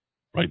point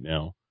right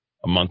now,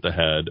 a month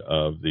ahead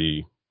of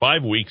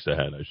 5 weeks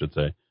ahead, I should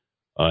say,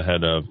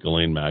 ahead of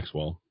Ghislaine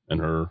Maxwell and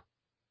her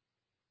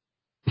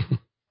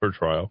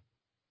trial.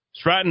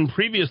 Stratton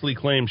previously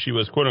claimed she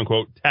was,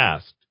 quote-unquote,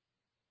 tasked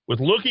with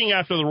looking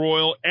after the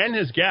royal and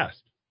his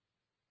guest,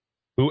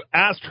 who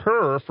asked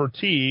her for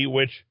tea,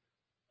 which,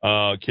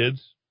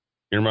 kids,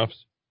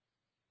 earmuffs,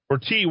 for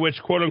tea, which,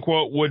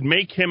 quote-unquote, would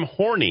make him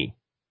horny.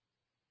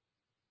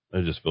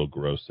 I just feel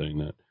gross saying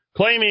that.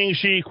 Claiming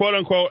she,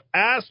 quote-unquote,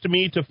 asked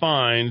me to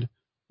find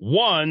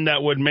one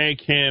that would make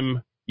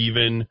him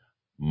even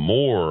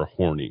more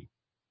horny.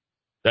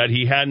 That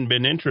he hadn't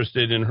been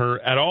interested in her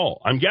at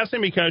all. I'm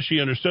guessing because she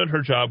understood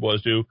her job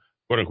was to,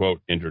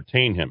 quote-unquote,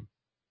 entertain him.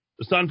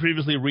 The Sun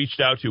previously reached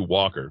out to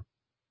Walker.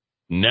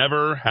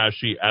 Never has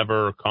she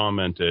ever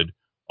commented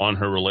on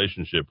her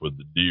relationship with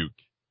the Duke,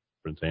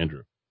 Prince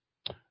Andrew.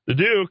 The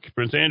Duke,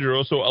 Prince Andrew,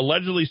 also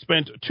allegedly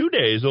spent 2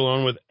 days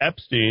alone at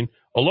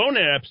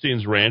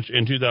Epstein's ranch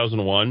in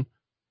 2001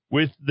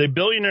 with the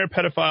billionaire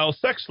pedophile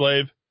sex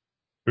slave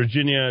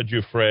Virginia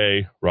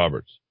Giuffre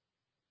Roberts,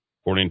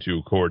 according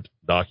to court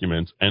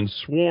documents and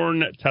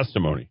sworn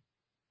testimony.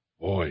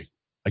 Boy,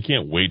 I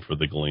can't wait for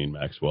the Ghislaine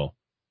Maxwell.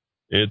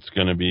 The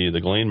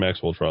Ghislaine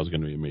Maxwell trial is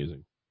going to be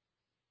amazing.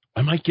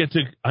 I might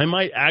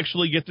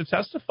actually get to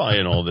testify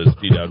in all this,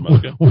 Dowd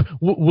Muska.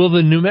 Will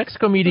the New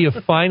Mexico media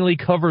finally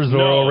cover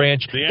Zorro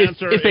Ranch the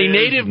answer if a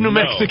native New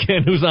no.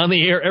 Mexican who's on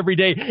the air every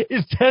day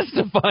is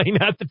testifying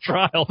at the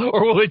trial,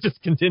 or will it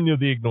just continue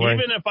the ignoring?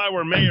 Even if I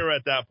were mayor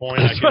at that point,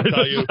 I can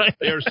tell you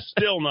they're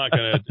still not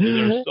going to.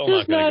 They're still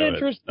not going to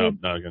go ahead. No,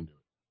 not going to do it.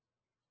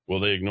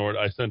 Well, they ignored.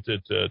 I sent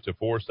it to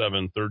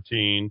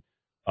 4713,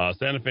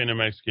 Santa Fe, New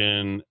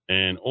Mexican,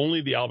 and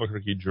only the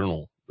Albuquerque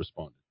Journal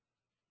responded.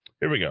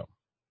 Here we go.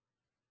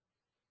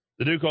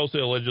 The Duke also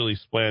allegedly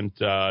spent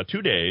 2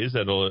 days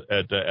at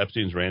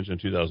Epstein's ranch in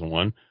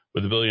 2001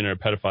 with the billionaire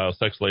pedophile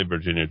sex slave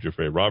Virginia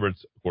Giuffre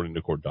Roberts, according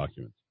to court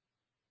documents.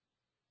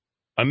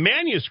 A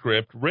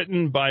manuscript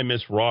written by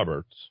Miss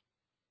Roberts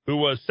who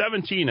was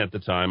 17 at the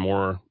time,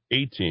 or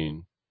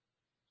 18,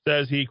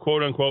 says he,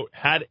 quote unquote,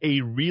 had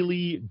a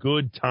really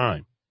good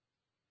time.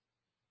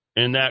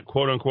 And that,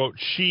 quote unquote,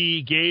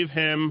 she gave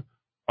him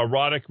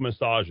erotic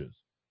massages.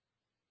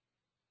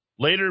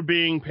 Later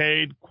being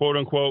paid, quote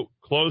unquote,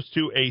 close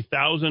to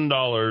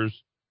 $1,000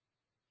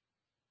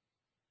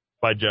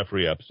 by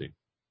Jeffrey Epstein.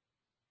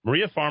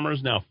 Maria Farmer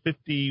is now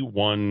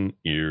 51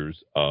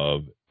 years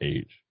of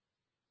age.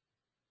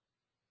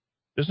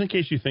 Just in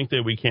case you think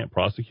that we can't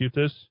prosecute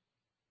this,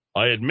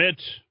 I admit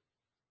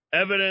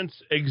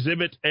evidence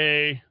Exhibit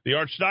A, the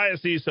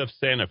Archdiocese of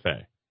Santa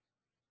Fe.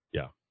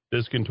 Yeah,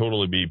 this can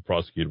totally be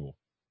prosecutable.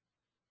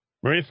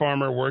 Maria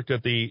Farmer worked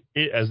as the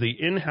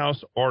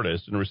in-house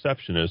artist and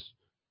receptionist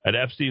at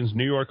Epstein's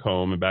New York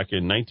home back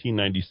in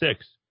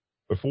 1996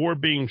 before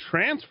being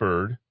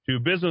transferred to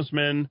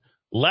businessman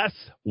Les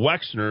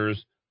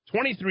Wexner's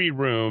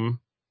 23-room,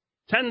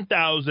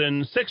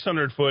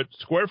 10,600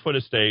 square foot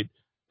estate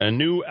in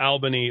New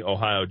Albany,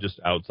 Ohio, just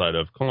outside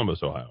of Columbus,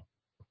 Ohio,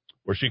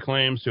 where she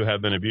claims to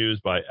have been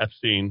abused by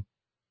Epstein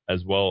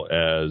as well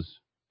as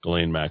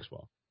Ghislaine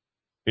Maxwell.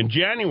 In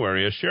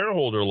January, a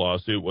shareholder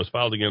lawsuit was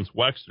filed against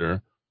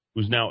Wexner,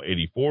 who's now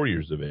 84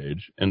 years of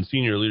age, and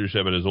senior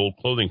leadership at his old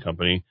clothing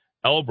company,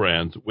 L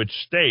Brands, which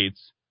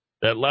states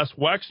that Les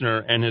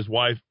Wexner and his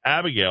wife,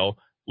 Abigail,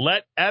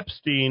 let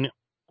Epstein,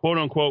 quote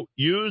unquote,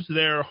 use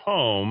their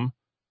home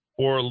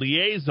for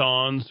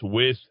liaisons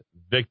with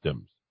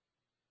victims.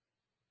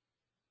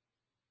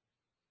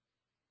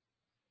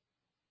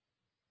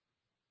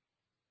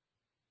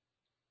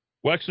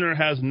 Wexner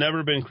has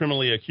never been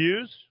criminally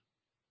accused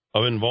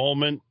of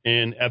involvement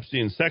in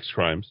Epstein's sex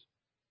crimes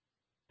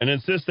and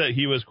insists that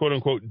he was, quote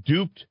unquote,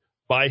 duped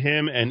by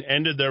him and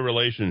ended their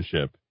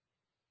relationship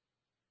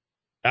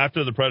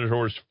after the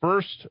predator's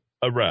first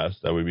arrest,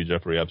 that would be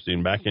Jeffrey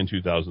Epstein, back in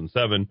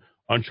 2007,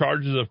 on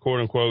charges of, quote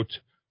unquote,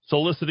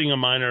 soliciting a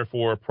minor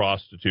for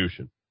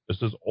prostitution.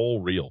 This is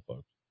all real,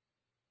 folks.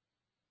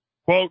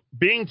 Quote,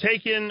 being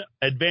taken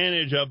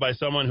advantage of by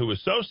someone who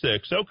was so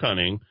sick, so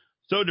cunning,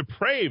 so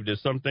depraved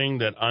is something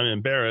that I'm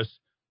embarrassed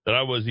that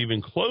I was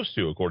even close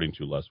to, according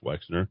to Les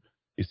Wexner,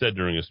 he said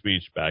during a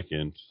speech back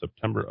in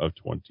September of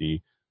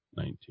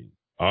 2019.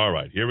 All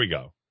right, here we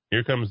go.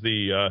 Here comes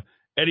the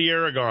Eddie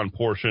Aragon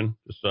portion.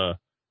 This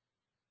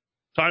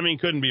timing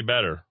couldn't be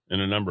better in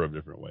a number of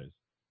different ways.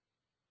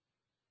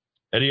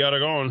 Eddie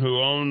Aragon, who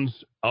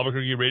owns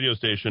Albuquerque radio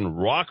station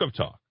Rock of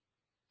Talk,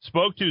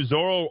 spoke to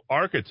Zorro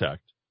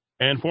Architect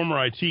and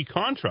former IT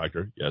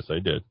contractor, yes, I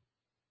did,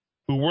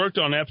 who worked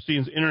on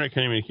Epstein's internet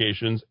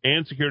communications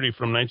and security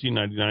from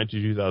 1999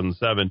 to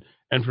 2007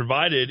 and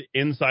provided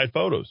inside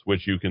photos,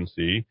 which you can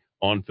see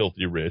on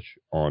Filthy Rich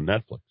on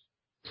Netflix.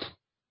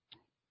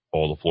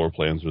 All the floor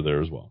plans are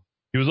there as well.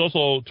 He was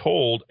also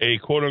told a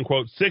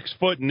quote-unquote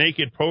 6-foot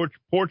naked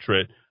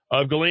portrait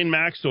of Ghislaine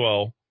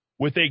Maxwell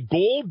with a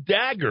gold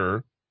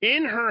dagger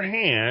in her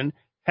hand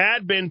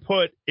had been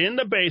put in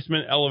the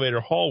basement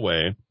elevator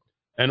hallway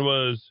and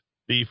was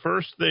the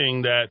first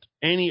thing that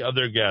any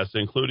other guests,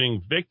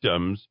 including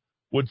victims,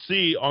 would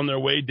see on their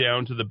way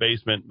down to the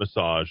basement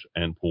massage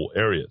and pool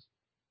areas.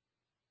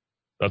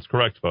 That's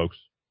correct, folks.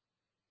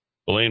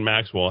 Ghislaine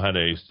Maxwell had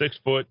a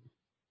 6-foot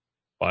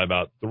by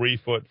about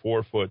 3-foot,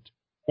 4-foot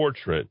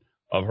portrait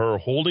of her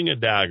holding a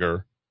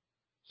dagger,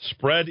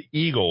 spread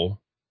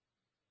eagle,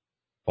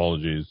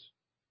 apologies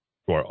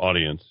to our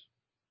audience,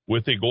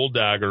 with a gold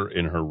dagger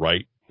in her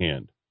right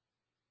hand.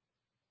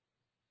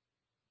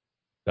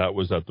 That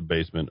was at the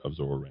basement of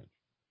Zorro Ranch.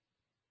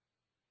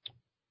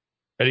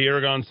 Eddie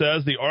Aragon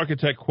says the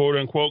architect, quote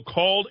unquote,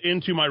 called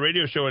into my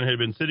radio show and had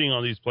been sitting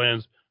on these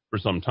plans for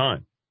some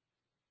time.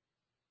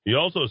 He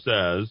also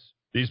says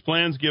these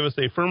plans give us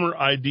a firmer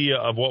idea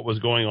of what was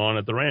going on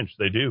at the ranch.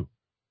 They do.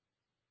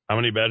 How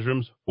many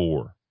bedrooms?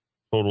 4.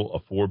 Total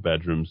of 4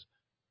 bedrooms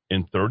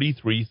in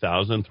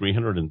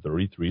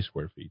 33,333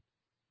 square feet.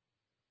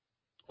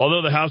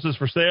 Although the house is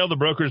for sale, the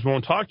brokers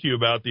won't talk to you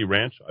about the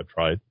ranch. I've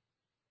tried.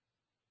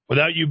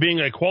 Without you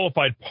being a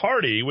qualified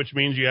party, which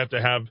means you have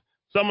to have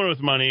someone with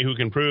money who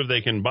can prove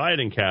they can buy it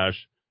in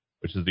cash,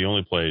 which is the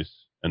only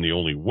place and the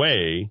only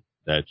way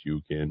that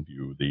you can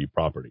view the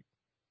property.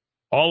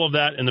 All of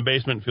that in the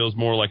basement feels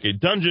more like a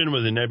dungeon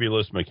with a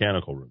nebulous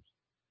mechanical rooms.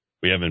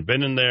 We haven't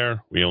been in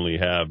there. We only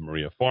have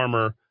Maria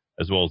Farmer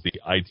as well as the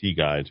IT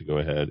guy to go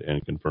ahead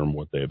and confirm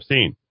what they have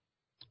seen.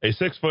 A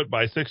 6-foot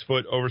by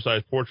 6-foot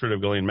oversized portrait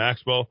of Ghislaine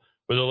Maxwell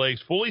with her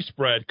legs fully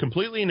spread,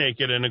 completely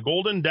naked, and a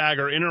golden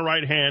dagger in her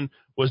right hand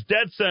was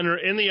dead center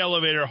in the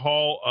elevator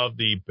hall of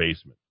the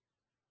basement.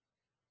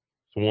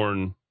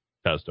 Sworn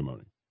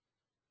testimony.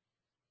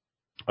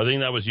 I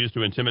think that was used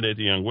to intimidate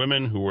the young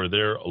women who were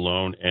there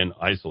alone and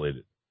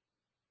isolated.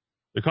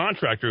 The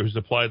contractor who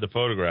supplied the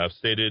photograph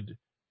stated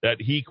that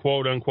he,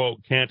 quote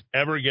unquote, can't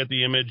ever get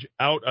the image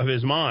out of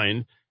his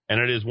mind, and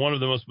it is one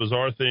of the most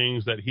bizarre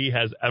things that he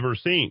has ever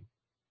seen.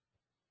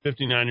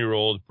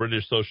 59-year-old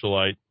British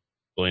socialite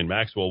Ghislaine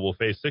Maxwell will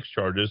face 6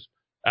 charges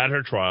at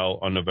her trial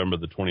on November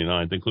the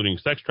 29th, including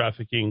sex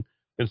trafficking,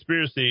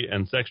 conspiracy,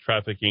 and sex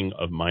trafficking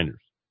of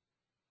minors.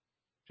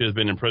 She has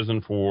been in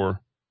prison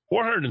for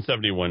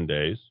 471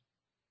 days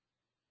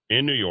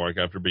in New York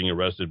after being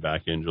arrested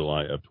back in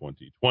July of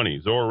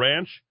 2020. Zorro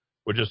Ranch,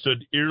 which has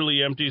stood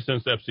eerily empty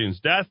since Epstein's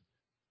death,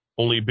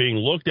 only being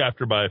looked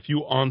after by a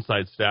few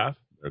on-site staff,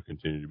 there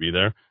continue to be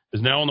there,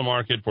 is now on the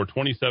market for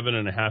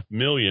 $27.5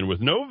 million with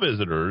no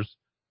visitors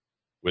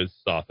with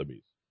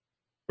Sotheby's.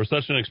 For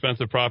such an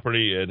expensive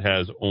property, it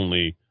has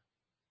only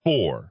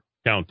 4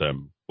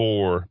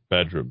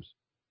 bedrooms.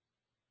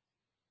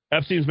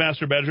 Epstein's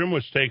master bedroom,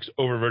 which takes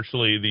over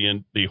virtually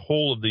the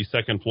whole of the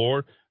second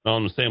floor, and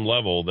on the same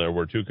level, there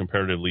were 2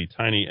 comparatively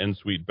tiny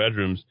en-suite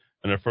bedrooms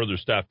and a further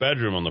staff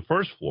bedroom on the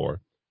first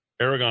floor.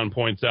 Aragon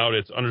points out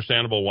it's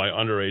understandable why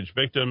underage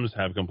victims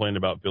have complained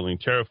about feeling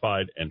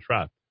terrified and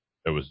trapped.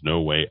 There was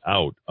no way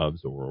out of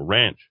Zorro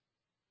Ranch.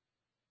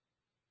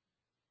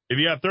 If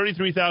you have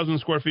 33,000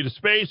 square feet of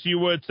space, you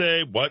would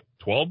say, what,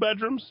 12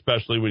 bedrooms?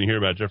 Especially when you hear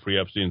about Jeffrey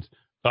Epstein's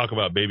talk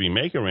about Baby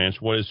Maker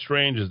Ranch. What is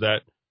strange is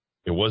that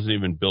it wasn't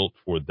even built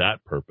for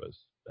that purpose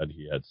that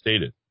he had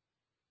stated.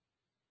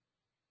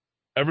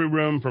 Every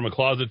room, from a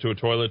closet to a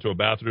toilet to a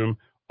bathroom,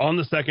 on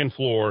the second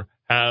floor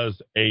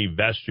has a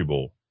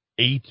vestibule.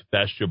 8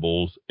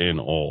 vestibules in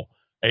all.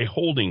 A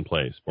holding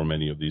place for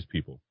many of these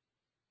people.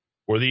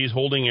 Were these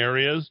holding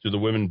areas? Do the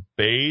women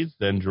bathe,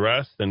 then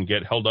dress, then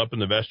get held up in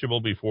the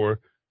vestibule before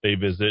they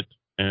visit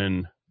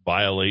and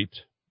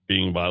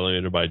being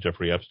violated by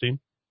Jeffrey Epstein?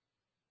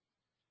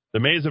 The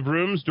maze of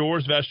rooms,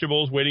 doors,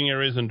 vestibules, waiting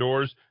areas, and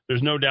doors,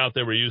 there's no doubt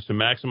they were used to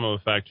maximum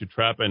effect to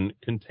trap and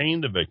contain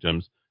the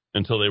victims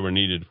until they were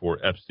needed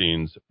for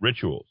Epstein's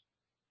rituals.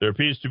 There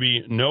appears to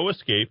be no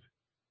escape.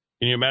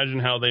 Can you imagine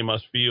how they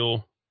must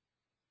feel,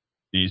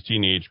 these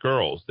teenage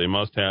girls? They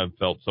must have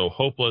felt so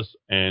hopeless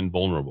and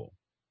vulnerable,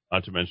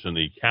 not to mention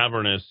the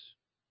cavernous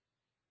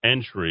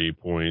entry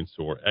points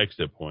or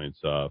exit points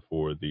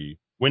for the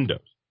windows.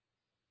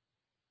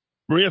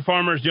 Maria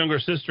Farmer's younger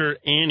sister,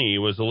 Annie,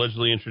 was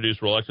allegedly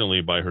introduced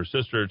reluctantly by her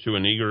sister to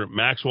an eager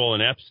Maxwell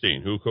and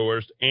Epstein, who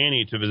coerced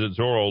Annie to visit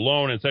Zorro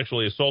alone and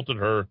sexually assaulted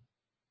her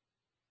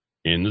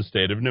in the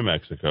state of New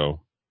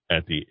Mexico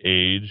at the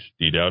age,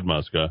 D. Dowd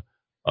Muska,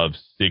 of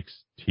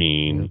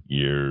 16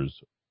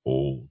 years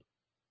old.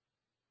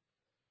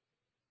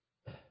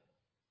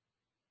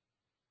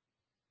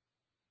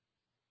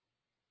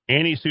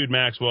 Annie sued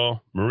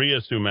Maxwell,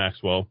 Maria sued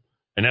Maxwell,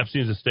 and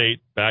Epstein's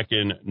estate back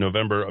in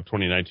November of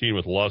 2019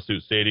 with a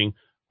lawsuit stating,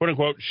 quote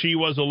unquote, she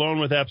was alone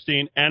with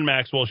Epstein and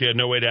Maxwell. She had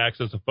no way to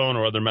access a phone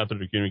or other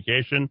method of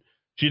communication.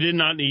 She did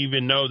not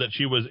even know that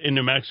she was in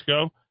New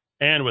Mexico.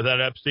 And without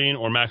Epstein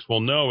or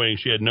Maxwell knowing,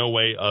 she had no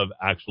way of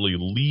actually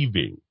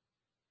leaving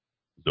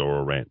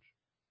Zorro Ranch.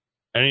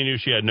 Annie knew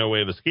she had no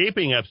way of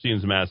escaping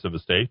Epstein's massive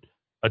estate.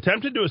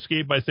 Attempted to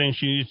escape by saying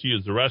she needed to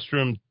use the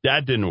restroom.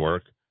 That didn't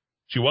work.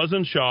 She was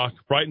in shock,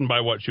 frightened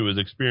by what she was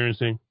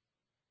experiencing.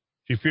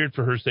 She feared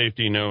for her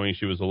safety, knowing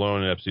she was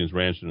alone at Epstein's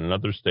ranch in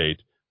another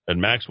state, that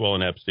Maxwell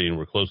and Epstein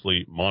were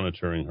closely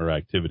monitoring her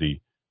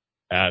activity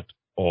at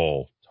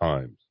all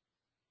times.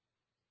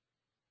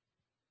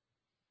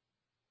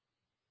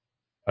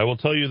 I will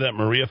tell you that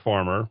Maria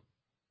Farmer,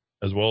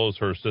 as well as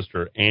her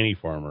sister Annie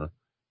Farmer,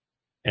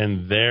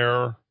 and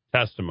their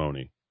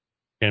testimony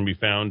can be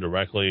found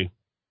directly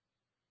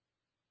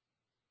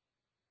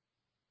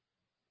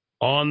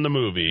on the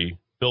movie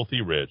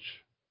Filthy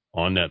Rich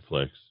on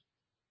Netflix,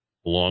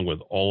 along with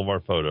all of our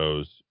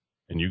photos.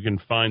 And you can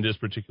find this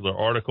particular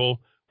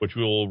article, which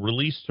we will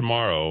release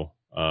tomorrow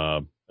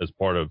as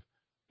part of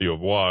the au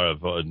revoir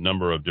of a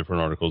number of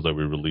different articles that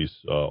we release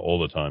all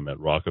the time at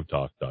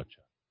rockoftalk.chat.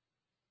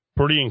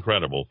 Pretty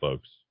incredible,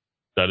 folks.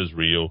 That is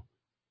real.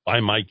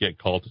 I might get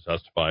called to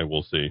testify.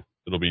 We'll see.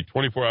 It'll be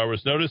 24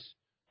 hours notice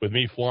with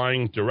me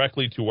flying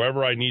directly to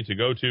wherever I need to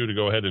go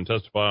ahead and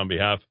testify on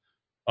behalf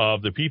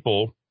of the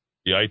people,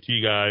 the IT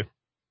guy,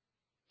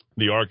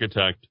 the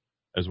architect,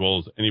 as well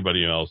as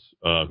anybody else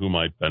who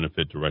might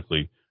benefit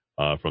directly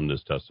from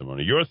this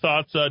testimony. Your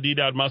thoughts, D.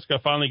 Dowd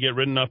Muska, finally get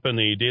written up in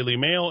the Daily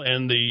Mail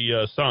and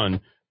the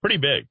Sun. Pretty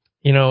big.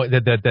 You know,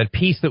 that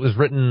piece that was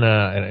written,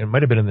 and it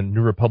might have been in the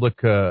New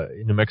Republic,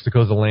 New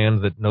Mexico's a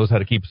land that knows how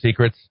to keep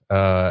secrets.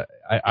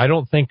 I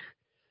don't think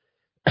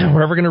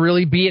we're ever going to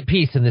really be at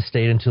peace in this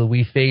state until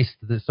we face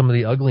some of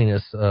the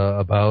ugliness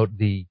about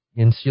the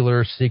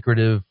insular,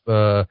 secretive,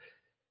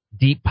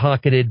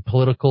 deep-pocketed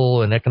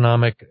political and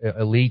economic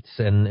elites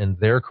and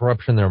their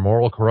corruption, their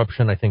moral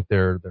corruption, I think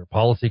their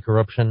policy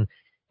corruption,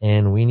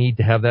 and we need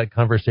to have that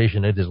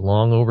conversation. It is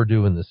long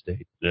overdue in this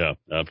state. Yeah,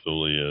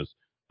 absolutely is.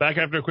 Back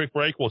after a quick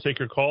break, we'll take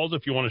your calls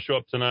if you want to show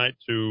up tonight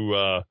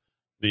to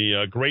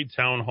the Great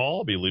Town Hall.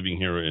 I'll be leaving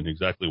here in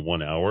exactly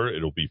 1 hour.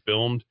 It'll be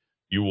filmed.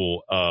 You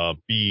will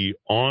be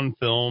on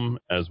film,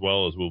 as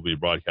well as we'll be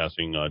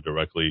broadcasting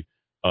directly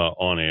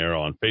on air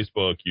on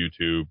Facebook,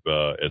 YouTube,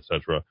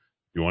 etc.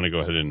 If you want to go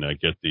ahead and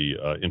get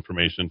the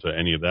information to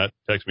any of that,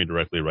 text me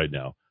directly right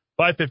now.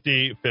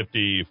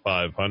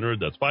 550-5500.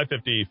 That's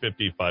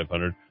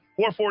 550-5500.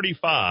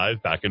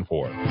 445 back and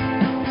forth.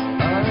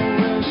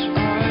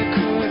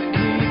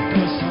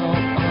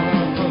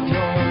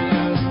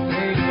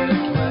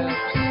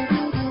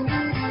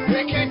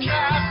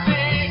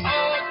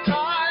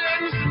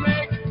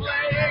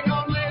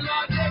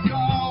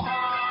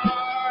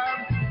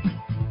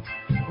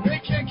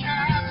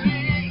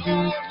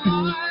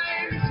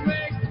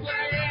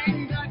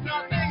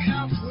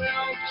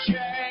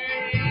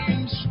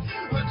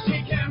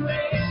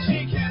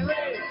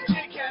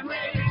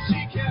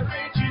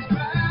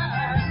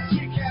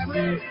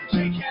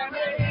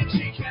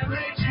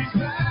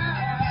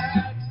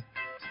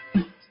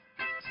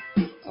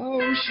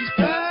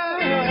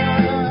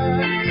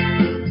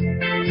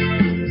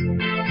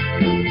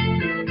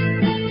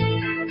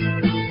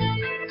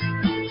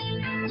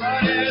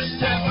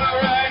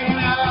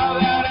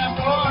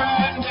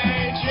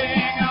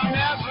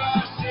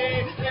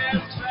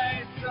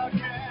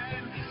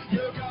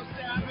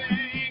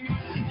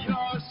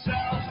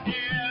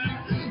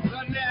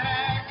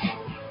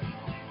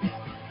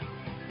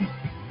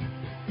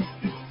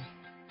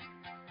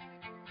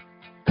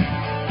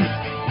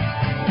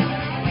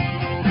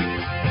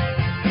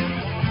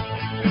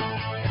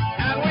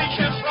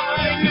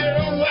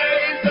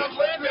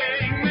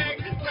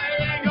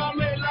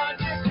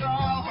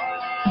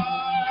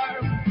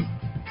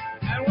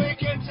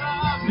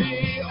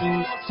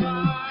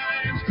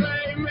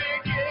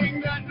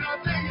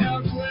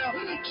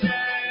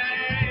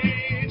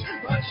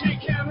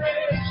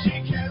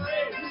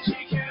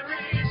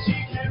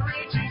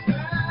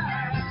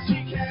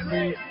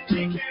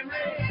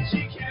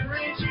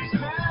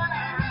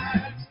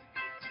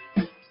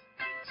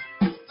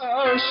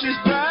 precious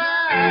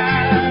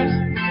prize.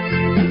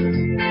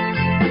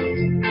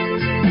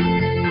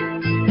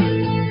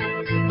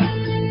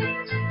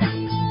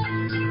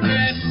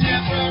 It's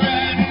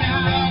different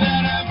now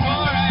that I'm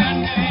poor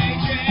and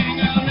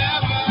aging. I'll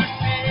never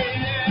see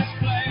this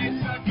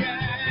place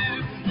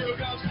again. You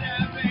go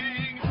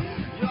stabbing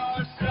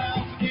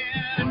yourself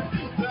in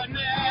the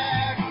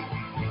neck.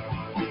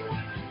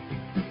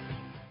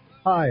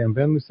 Hi, I'm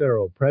Ben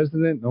Lucero,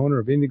 President and owner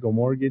of Indigo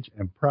Mortgage,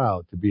 and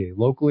proud to be a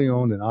locally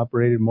owned and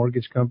operated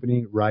mortgage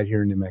company right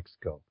here in New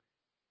Mexico.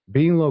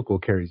 Being local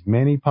carries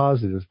many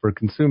positives for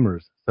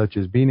consumers, such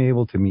as being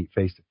able to meet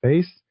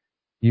face-to-face.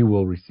 You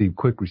will receive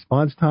quick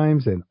response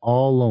times, and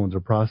all loans are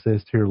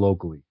processed here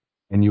locally.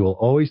 And you will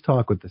always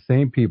talk with the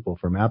same people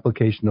from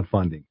application to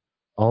funding.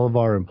 All of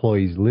our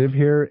employees live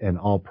here, and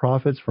all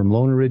profits from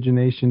loan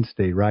origination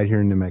stay right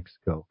here in New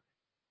Mexico.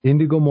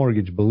 Indigo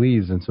Mortgage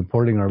believes in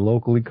supporting our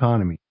local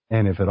economy,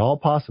 and if at all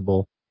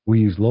possible, we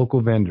use local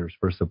vendors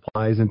for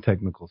supplies and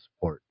technical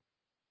support.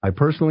 I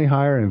personally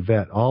hire and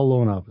vet all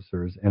loan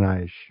officers, and I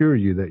assure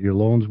you that your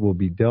loans will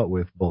be dealt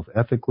with both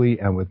ethically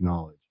and with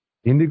knowledge.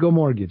 Indigo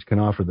Mortgage can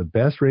offer the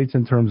best rates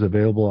and terms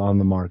available on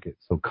the market,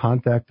 so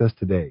contact us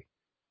today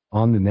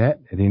on the net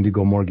at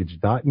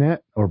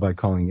indigomortgage.net or by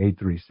calling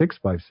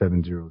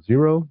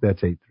 836-5700.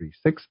 That's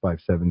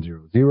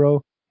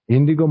 836-5700.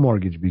 Indigo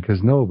Mortgage,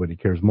 because nobody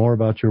cares more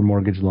about your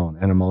mortgage loan.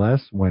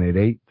 NMLS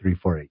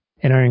 188348.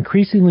 In our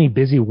increasingly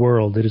busy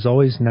world, it is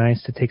always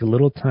nice to take a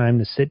little time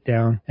to sit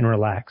down and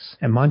relax.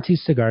 At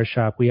Monty's Cigar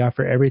Shop, we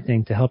offer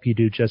everything to help you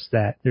do just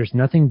that. There's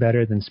nothing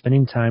better than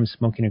spending time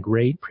smoking a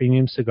great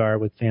premium cigar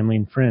with family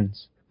and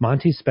friends.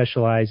 Monty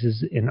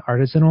specializes in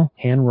artisanal,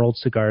 hand-rolled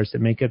cigars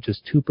that make up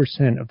just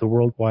 2% of the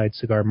worldwide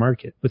cigar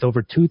market. With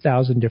over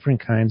 2,000 different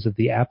kinds of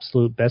the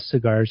absolute best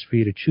cigars for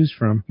you to choose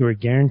from, you are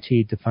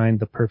guaranteed to find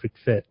the perfect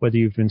fit. Whether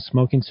you've been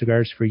smoking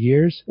cigars for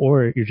years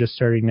or you're just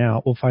starting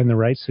out, we'll find the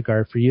right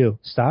cigar for you.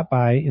 Stop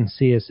by and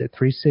see us at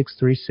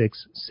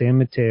 3636 San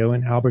Mateo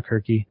in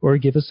Albuquerque, or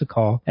give us a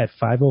call at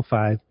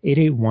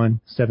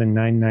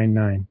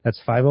 505-881-7999.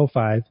 That's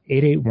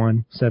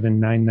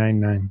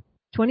 505-881-7999.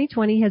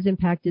 2020 has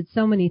impacted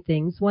so many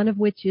things, one of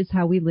which is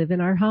how we live in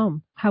our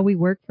home, how we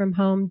work from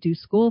home, do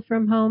school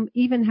from home,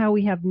 even how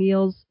we have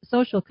meals,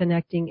 social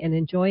connecting, and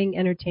enjoying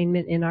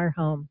entertainment in our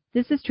home.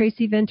 This is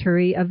Tracy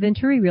Venturi of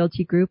Venturi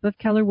Realty Group of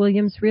Keller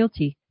Williams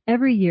Realty.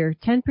 Every year,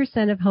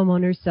 10% of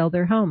homeowners sell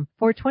their home.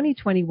 For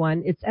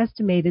 2021, it's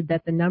estimated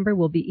that the number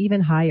will be even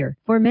higher.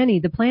 For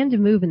many, the plan to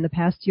move in the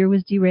past year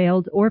was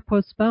derailed or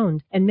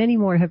postponed, and many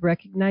more have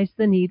recognized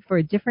the need for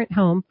a different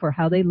home for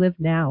how they live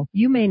now.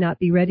 You may not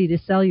be ready to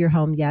sell your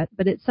home yet,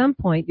 but at some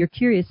point, you're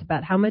curious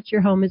about how much your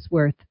home is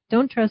worth.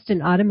 Don't trust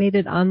an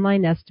automated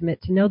online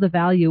estimate to know the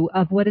value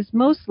of what is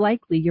most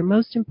likely your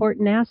most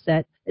important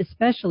asset,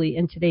 especially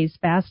in today's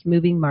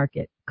fast-moving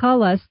market.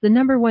 Call us, the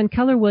 #1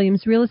 Keller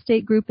Williams Real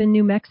Estate Group in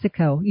New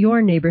Mexico,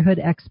 your neighborhood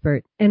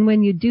expert. And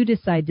when you do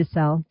decide to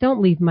sell,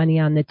 don't leave money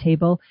on the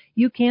table.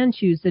 You can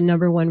choose the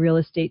 #1 real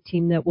estate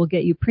team that will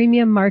get you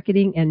premium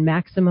marketing and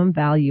maximum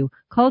value.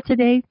 Call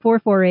today,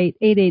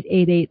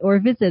 448-8888, or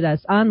visit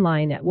us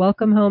online at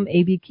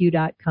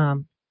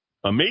welcomehomeabq.com.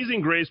 Amazing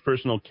Grace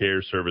Personal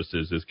Care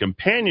Services is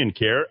companion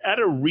care at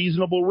a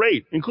reasonable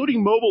rate,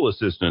 including mobile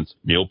assistance,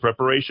 meal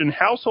preparation,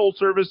 household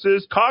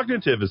services,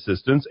 cognitive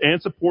assistance,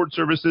 and support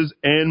services,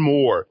 and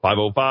more.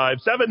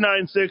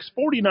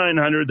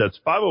 505-796-4900. That's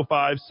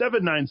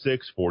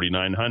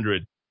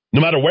 505-796-4900. No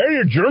matter where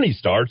your journey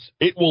starts,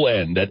 it will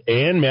end at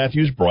Ann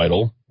Matthews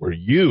Bridal, where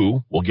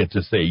you will get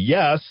to say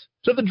yes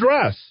to the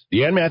dress.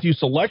 The Ann Matthews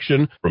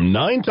selection from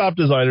 9 top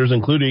designers,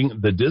 including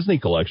the Disney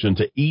collection,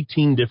 to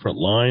 18 different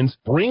lines,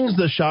 brings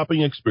the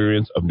shopping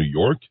experience of New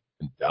York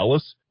and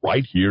Dallas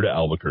right here to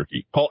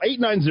Albuquerque. Call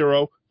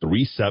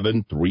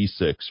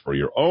 890-3736 for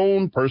your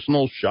own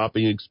personal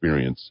shopping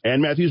experience. Ann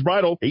Matthews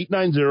Bridal,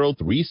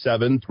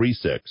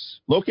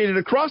 890-3736. Located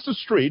across the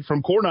street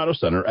from Coronado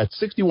Center at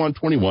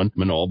 6121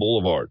 Manal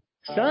Boulevard.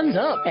 Sun's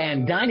up,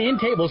 and dine-in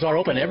tables are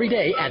open every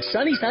day at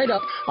Sunny Side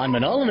Up on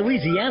Manola,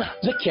 Louisiana.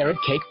 The carrot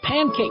cake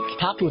pancake,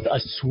 topped with a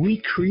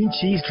sweet cream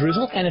cheese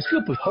drizzle and a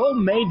scoop of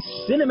homemade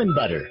cinnamon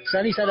butter.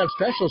 Sunny Side Up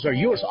specials are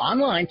yours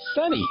online.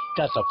 Sunny,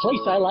 that's a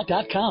place I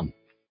like.com.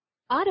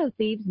 Auto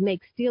thieves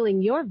make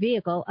stealing your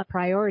vehicle a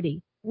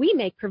priority. We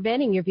make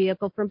preventing your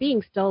vehicle from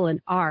being stolen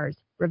ours.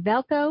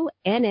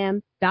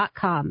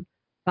 RevelcoNM.com.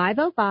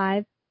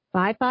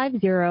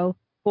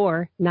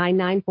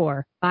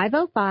 505-550-4994.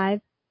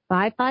 505-550-4994.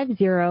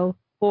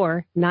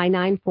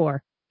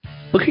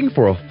 Looking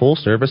for a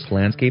full-service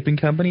landscaping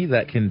company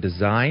that can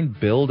design,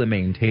 build, and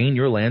maintain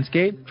your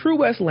landscape? True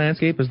West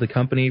Landscape is the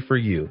company for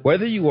you.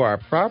 Whether you are a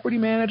property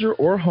manager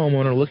or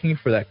homeowner looking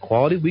for that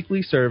quality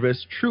weekly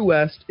service, True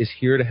West is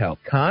here to help.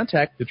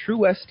 Contact the True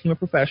West team of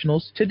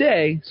professionals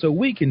today so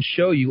we can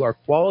show you our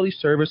quality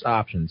service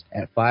options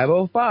at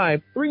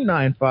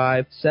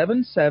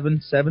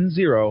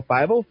 505-395-7770,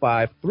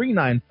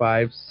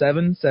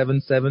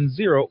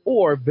 505-395-7770,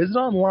 or visit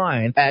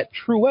online at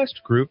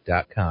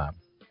truewestgroup.com.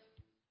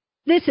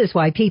 This is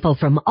why people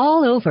from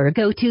all over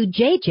go to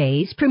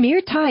JJ's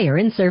Premier Tire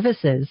and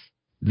Services.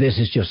 This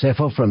is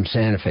Josefo from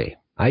Santa Fe.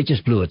 I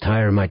just blew a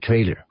tire in my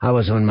trailer. I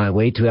was on my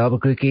way to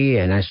Albuquerque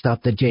and I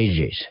stopped at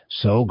JJ's.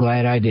 So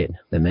glad I did.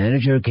 The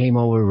manager came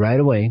over right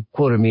away,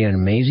 quoted me an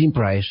amazing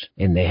price,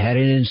 and they had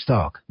it in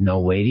stock. No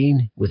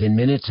waiting. Within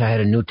minutes, I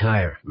had a new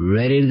tire,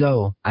 ready to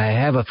go. I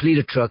have a fleet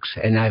of trucks,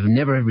 and I've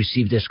never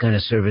received this kind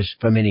of service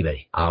from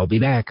anybody. I'll be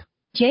back.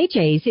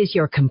 JJ's is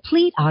your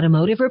complete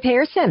automotive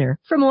repair center.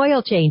 From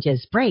oil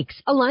changes,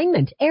 brakes,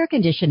 alignment, air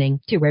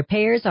conditioning, to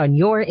repairs on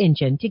your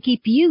engine to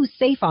keep you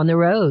safe on the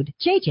road.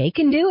 JJ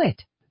can do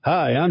it.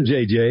 Hi, I'm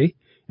JJ,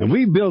 and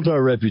we built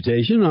our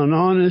reputation on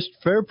honest,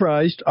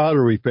 fair-priced auto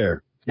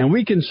repair. And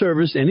we can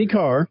service any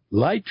car,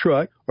 light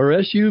truck, or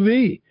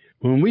SUV.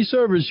 When we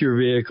service your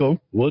vehicle,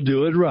 we'll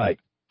do it right.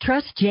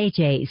 Trust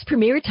JJ's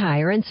Premier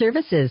Tire and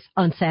Services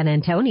on San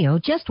Antonio,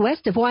 just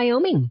west of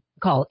Wyoming.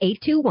 Call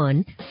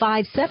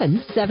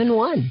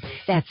 821-5771.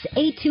 That's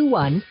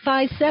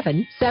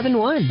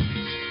 821-5771.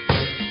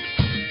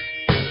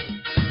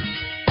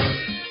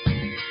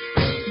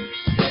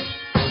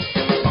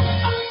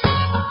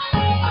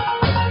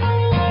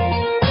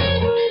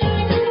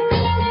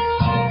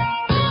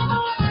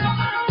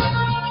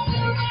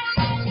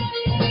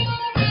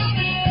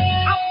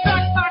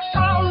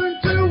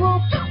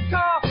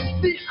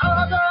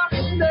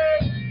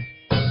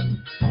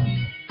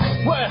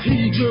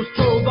 Just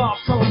drove off,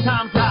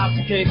 sometimes I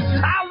was kicked.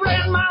 I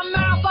ran my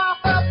mouth off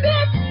a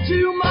bit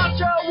too much.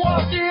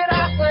 What did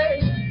I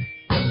say?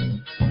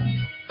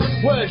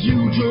 Well,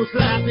 you just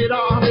laughed it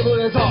off. It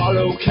was all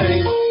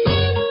okay.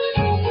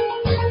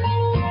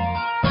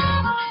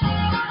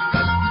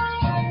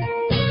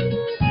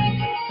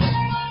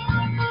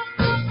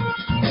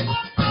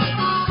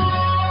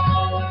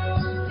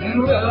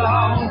 And we'll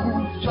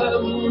all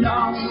float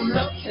on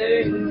the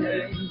king.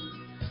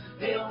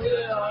 And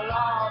we'll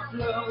all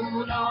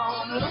float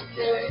on the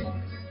king.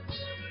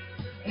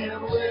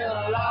 And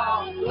we'll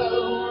all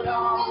float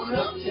on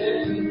the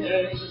king.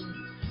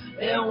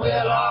 And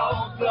we'll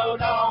all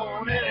float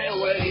on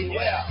anyway.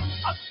 Well,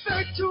 I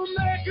think to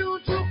make you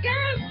took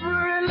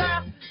every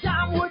last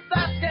time with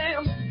that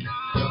scam.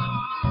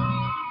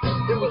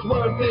 It was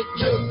worth it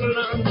just to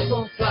learn to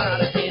go fly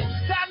again.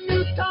 That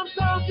new Tom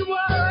Sawyer you were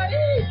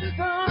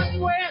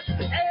unwet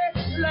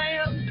and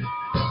land.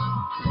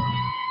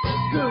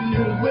 Good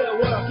news will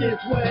work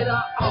its way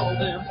to all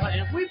them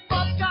plans. We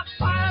both got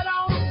fired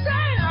on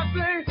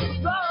exactly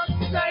the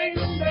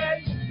same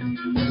day.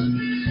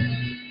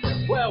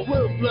 Well,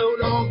 we'll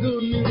float on.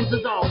 Good news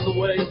is on the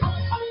way.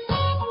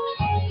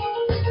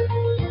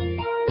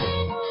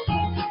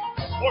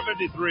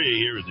 4:53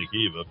 here is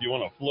Akiva. If you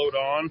want to float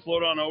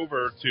on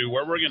over to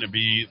where we're going to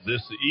be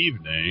this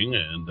evening,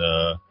 and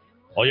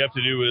all you have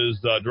to do is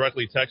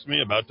directly text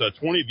me. About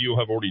 20 of you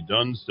have already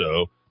done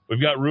so.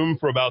 We've got room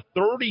for about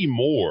 30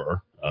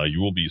 more.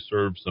 You will be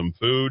served some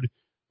food.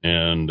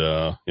 And,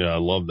 I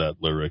love that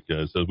lyric.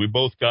 It says, we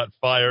both got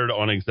fired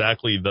on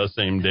exactly the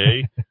same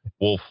day.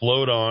 We'll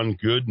float on.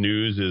 Good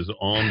news is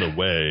on the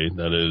way.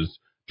 That is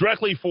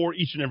directly for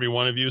each and every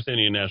one of you. San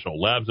Diego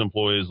National Labs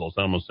employees, Los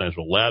Alamos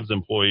National Labs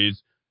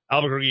employees,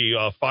 Albuquerque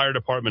Fire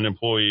Department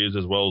employees,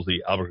 as well as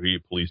the Albuquerque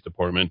Police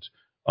Department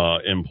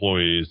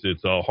employees.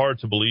 It's hard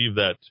to believe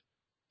that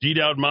D.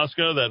 Dowd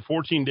Muska, that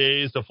 14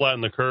 days to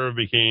flatten the curve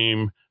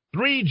became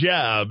 3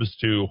 jabs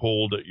to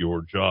hold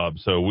your job.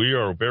 So we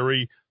are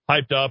very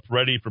hyped up,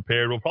 ready,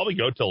 prepared. We'll probably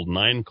go till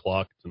 9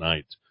 o'clock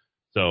tonight.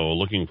 So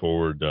looking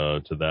forward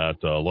to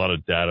that. A lot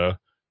of data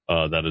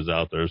that is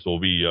out there. So we'll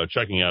be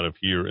checking out of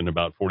here in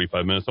about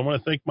 45 minutes. I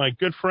want to thank my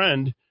good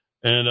friend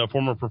and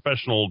former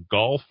professional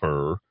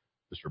golfer,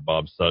 Mr.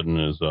 Bob Sutton,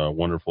 his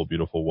wonderful,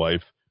 beautiful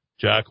wife,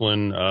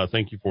 Jacqueline.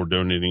 Thank you for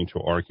donating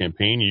to our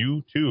campaign.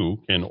 You, too,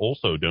 can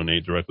also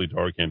donate directly to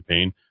our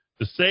campaign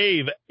to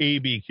save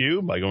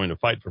ABQ by going to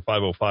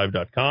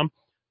fightfor505.com.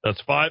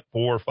 That's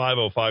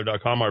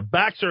fightfor505.com. Our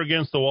backs are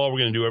against the wall. We're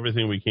going to do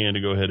everything we can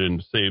to go ahead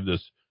and save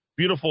this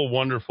beautiful,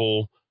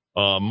 wonderful,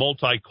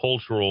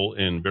 multicultural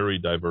and very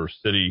diverse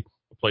city.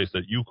 A place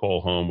that you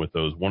call home with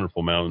those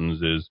wonderful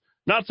mountains is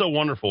not so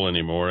wonderful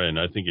anymore, and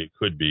I think it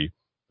could be,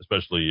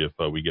 especially if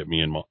we get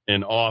me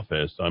in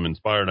office. I'm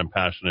inspired, I'm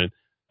passionate,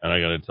 and I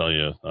got to tell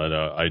you,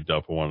 I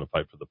definitely want to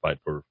fight for the fight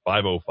for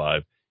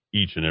 505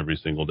 each and every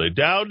single day.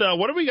 Dowd,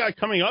 what have we got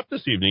coming up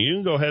this evening? You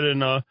can go ahead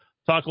and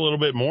talk a little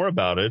bit more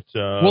about it.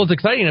 Well, it's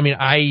exciting. I mean,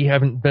 I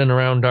haven't been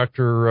around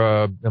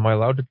Dr. Am I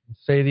allowed to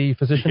say the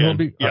physician will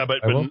be? Yeah,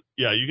 but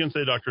you can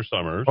say Dr.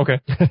 Summers.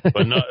 Okay.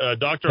 But not,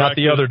 Dr. Not X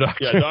the other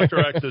doctor. Yeah, Dr.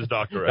 X is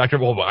Dr. X.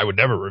 Well, I would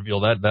never reveal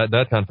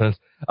that confidence.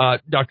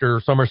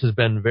 Dr. Summers has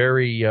been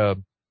very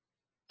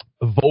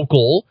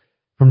vocal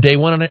from day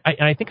one, and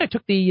I think I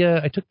took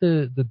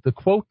the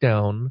quote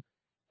down,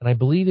 and I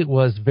believe it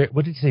was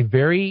what did he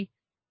say?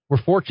 We're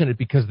fortunate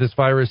because this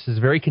virus is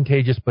very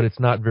contagious, but it's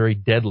not very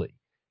deadly.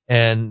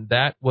 And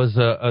that was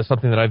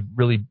something that I've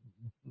really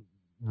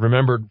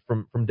remembered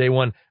from day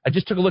one. I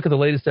just took a look at the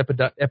latest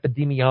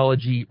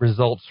epidemiology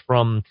results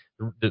from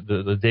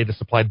the data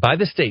supplied by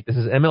the state. This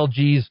is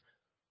MLG's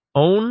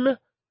own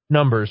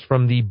numbers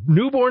from the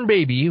newborn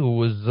baby who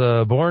was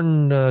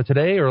born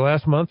today or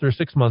last month or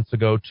 6 months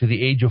ago to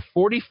the age of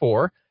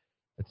 44.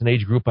 That's an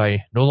age group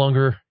I no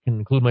longer can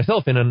include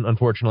myself in,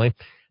 unfortunately.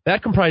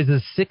 That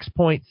comprises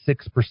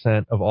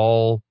 6.6% of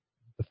all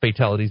the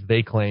fatalities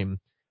they claim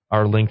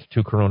are linked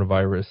to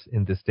coronavirus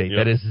in this state.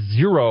 That is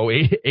zero,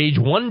 age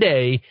 1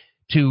 day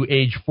to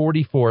age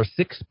 44,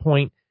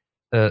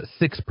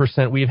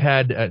 6.6%. We've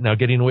had, now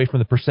getting away from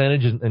the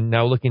percentage and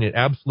now looking at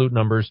absolute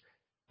numbers,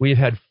 we've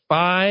had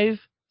 5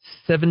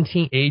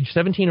 age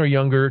 17 or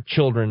younger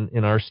children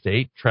in our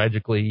state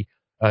tragically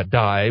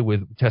die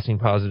with testing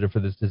positive for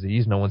this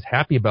disease. No one's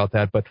happy about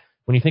that. But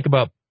when you think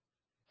about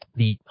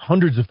the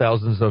hundreds of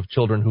thousands of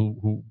children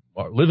who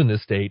live in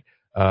this state,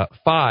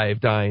 5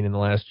 dying in the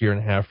last year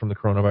and a half from the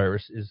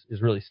coronavirus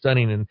is really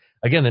stunning. And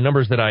again, the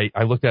numbers that I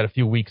looked at a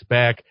few weeks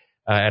back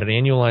at an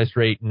annualized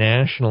rate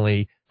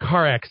nationally,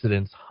 car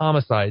accidents,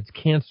 homicides,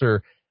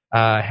 cancer,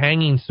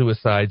 hanging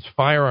suicides,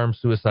 firearm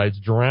suicides,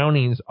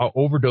 drownings,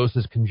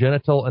 overdoses,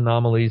 congenital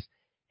anomalies,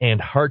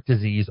 and heart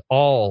disease,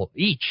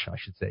 each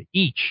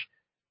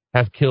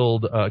have kill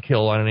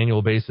on an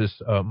annual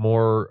basis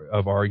more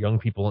of our young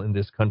people in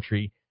this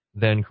country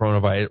than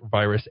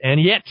coronavirus.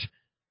 And yet,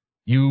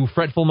 you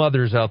fretful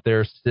mothers out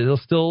there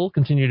still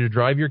continue to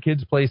drive your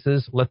kids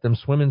places, let them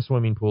swim in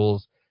swimming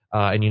pools,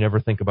 and you never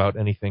think about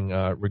anything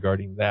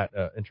regarding that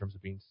in terms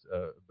of being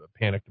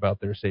panicked about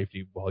their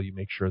safety while you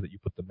make sure that you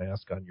put the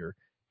mask on your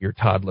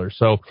toddler.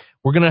 So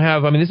we're going to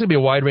have, this is going to be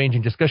a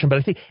wide-ranging discussion, but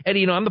I think,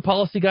 Eddie, I'm the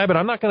policy guy, but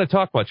I'm not going to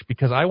talk much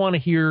because I want to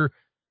hear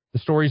the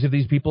stories of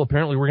these people.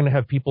 Apparently, we're going to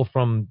have people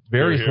from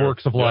various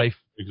walks of life,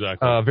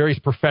 exactly, various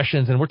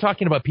professions, and we're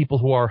talking about people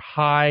who are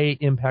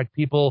high-impact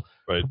people,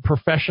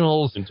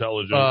 professionals,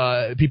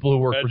 intelligent, people who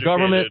work educated, for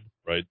government,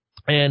 right?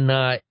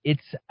 And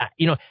it's,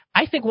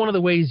 I think one of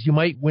the ways you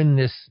might win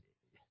this,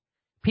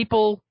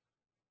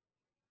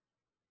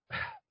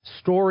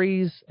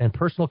 stories and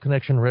personal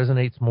connection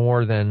resonates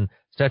more than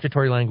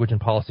statutory language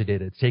and policy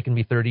data. It's taken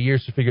me 30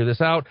 years to figure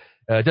this out.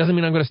 It doesn't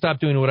mean I'm going to stop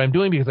doing what I'm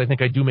doing because I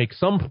think I do make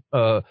some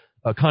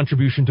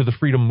contribution to the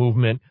freedom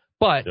movement.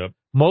 But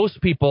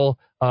most people,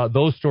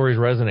 those stories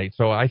resonate.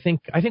 So I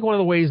think one of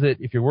the ways that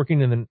if you're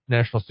working in the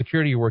national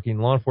security, you're working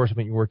in law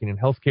enforcement, you're working in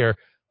healthcare,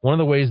 one of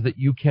the ways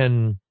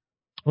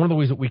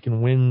that we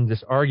can win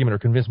this argument or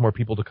convince more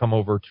people to come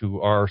over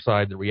to our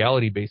side, the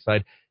reality-based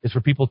side, is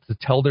for people to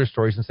tell their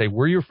stories and say,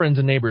 we're your friends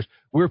and neighbors.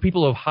 We're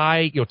people of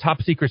high,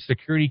 top secret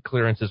security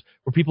clearances.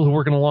 We're people who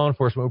work in law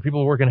enforcement. We're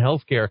people who work in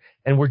healthcare.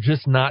 And we're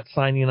just not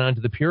signing on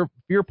to the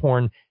fear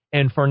porn.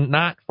 And for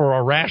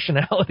our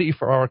rationality,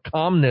 for our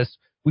calmness,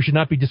 we should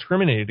not be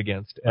discriminated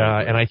against.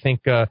 And I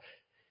think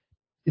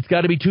it's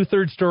got to be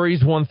 2/3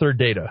 stories, 1/3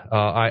 data.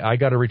 I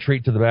got to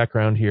retreat to the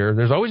background here.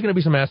 There's always going to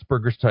be some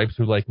Asperger's types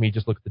who, like me,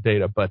 just look at the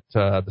data, but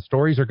the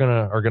stories are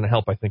gonna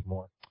help, I think,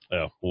 more.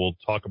 Yeah, we'll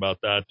talk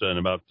about that in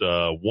about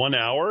 1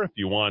 hour. If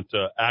you want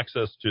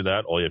access to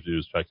that, all you have to do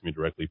is text me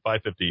directly,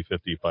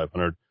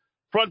 550-500.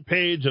 Front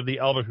page of the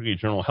Albuquerque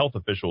Journal, health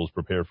officials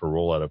prepare for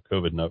rollout of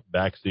COVID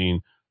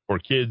vaccine for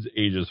kids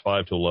ages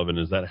 5 to 11.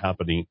 Is that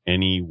happening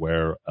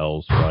anywhere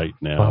else right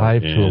now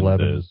 5 to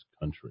 11. In this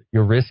country?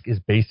 Your risk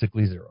is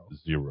basically zero.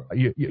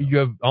 You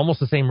have almost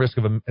the same risk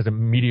as a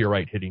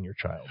meteorite hitting your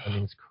child.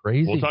 It's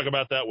crazy. We'll talk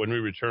about that when we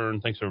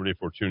return. Thanks, everybody,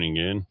 for tuning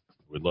in.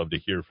 We'd love to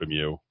hear from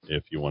you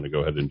if you want to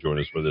go ahead and join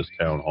us for this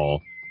town hall.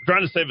 We're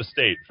trying to save a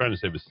state, trying to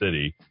save a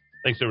city.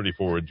 Thanks, everybody,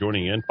 for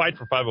joining in.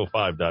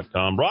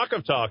 Fightfor505.com,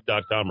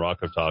 rockoftalk.com,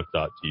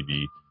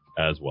 rockoftalk.tv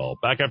as well.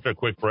 Back after a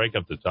quick break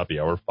up to the top of the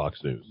hour,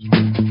 Fox News.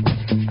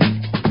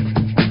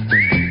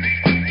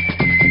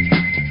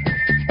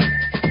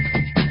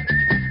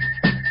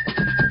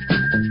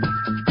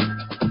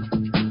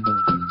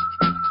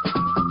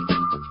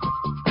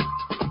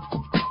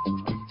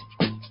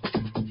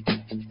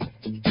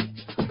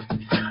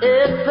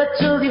 If I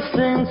told you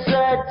things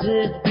I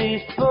did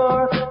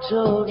before,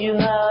 told you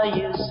how I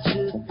used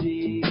to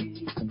be,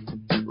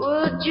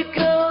 would you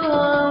go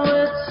along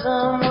with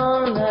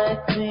someone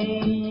like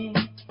me?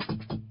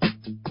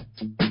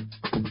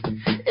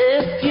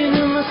 If you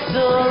knew my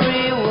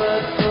story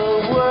word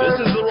for word. This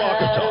is the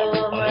Rock of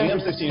Talk on AM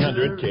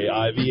 1600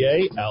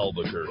 KIVA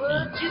Albuquerque.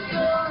 Would you go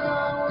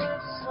along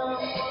with someone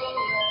like me?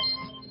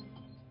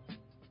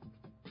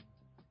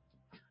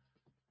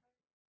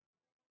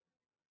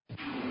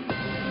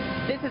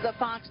 This is a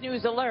Fox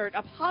News alert,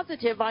 a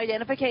positive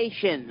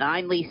identification.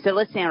 I'm Lisa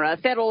Lacera.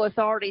 Federal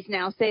authorities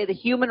now say the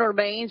human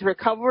remains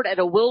recovered at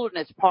a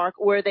wilderness park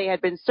where they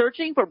had been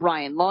searching for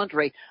Brian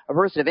Laundrie, a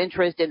person of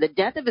interest in the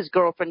death of his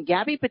girlfriend,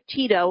 Gabby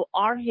Petito,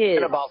 are his.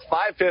 At about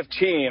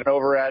 5:15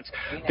 over at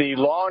the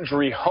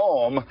Laundrie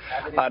home,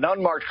 an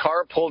unmarked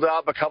car pulled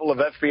up. A couple of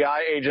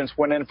FBI agents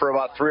went in for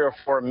about 3 or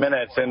 4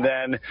 minutes, and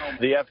then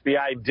the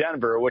FBI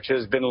Denver, which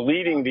has been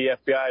leading the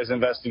FBI's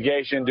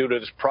investigation due to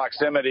its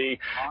proximity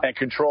and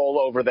control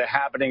over the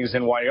happenings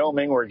in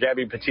Wyoming where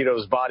Gabby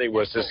Petito's body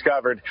was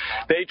discovered.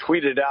 They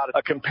tweeted out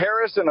a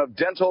comparison of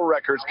dental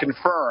records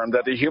confirmed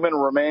that the human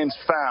remains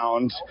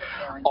found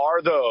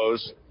are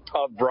those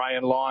of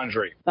Brian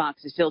Laundrie.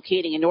 Fox's Phil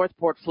Keating in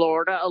Northport,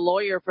 Florida. A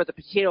lawyer for the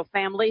Petito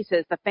family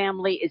says the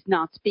family is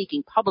not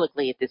speaking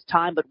publicly at this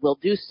time, but will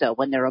do so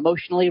when they're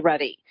emotionally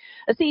ready.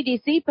 A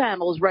CDC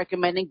panel is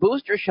recommending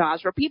booster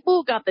shots for people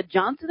who got the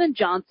Johnson &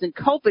 Johnson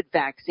COVID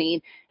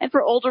vaccine and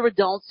for older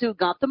adults who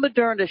got the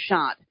Moderna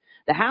shot.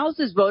 The House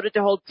has voted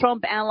to hold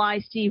Trump ally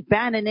Steve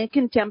Bannon in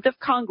contempt of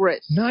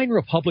Congress. 9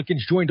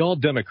 Republicans joined all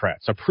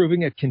Democrats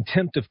approving a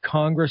contempt of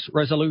Congress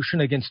resolution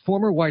against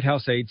former White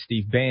House aide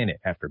Steve Bannon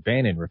after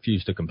Bannon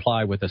refused to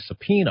comply with a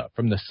subpoena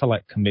from the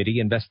Select Committee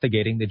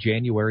investigating the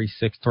January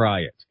 6th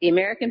riot. The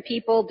American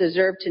people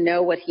deserve to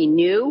know what he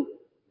knew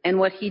and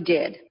what he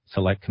did.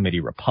 Select Committee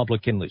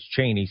Republican Liz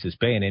Cheney says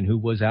Bannon, who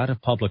was out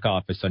of public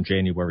office on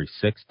January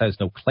 6th, has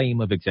no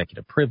claim of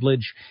executive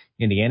privilege.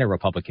 Indiana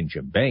Republican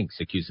Jim Banks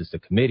accuses the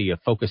committee of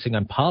focusing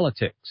on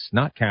politics,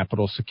 not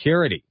Capitol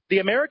security. The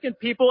American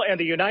people and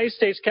the United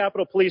States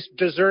Capitol Police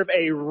deserve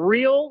a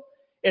real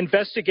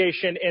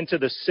investigation into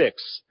the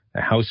 6th.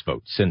 The House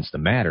vote sends the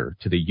matter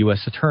to the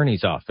U.S.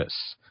 Attorney's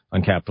Office.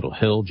 On Capitol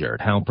Hill,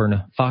 Jared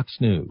Halpern, Fox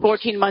News.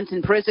 14 months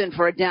in prison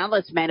for a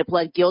Dallas man who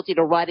pled guilty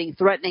to writing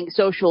threatening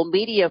social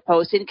media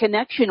posts in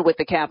connection with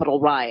the Capitol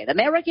riot.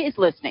 America is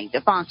listening to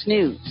Fox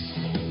News.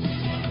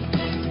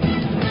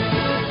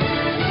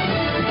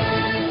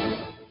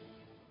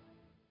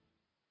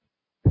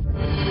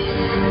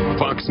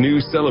 Fox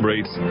News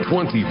celebrates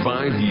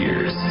 25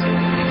 years.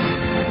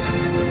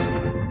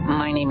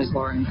 My name is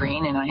Lauren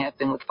Green, and I have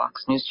been with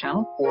Fox News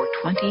Channel for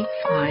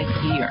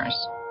 25 years.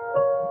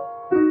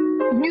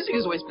 Music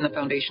has always been the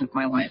foundation of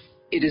my life.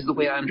 It is the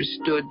way I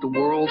understood the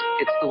world.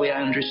 It's the way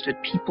I understood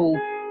people.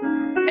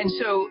 And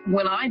so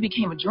when I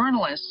became a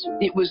journalist,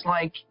 it was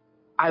like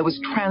I was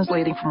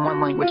translating from one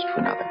language to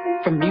another,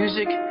 from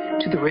music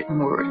to the written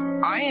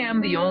word. I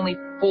am the only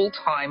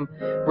full-time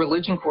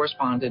religion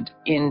correspondent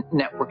in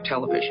network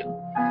television,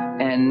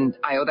 and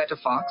I owe that to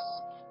Fox.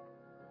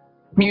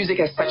 Music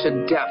has such a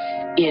depth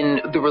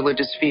in the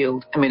religious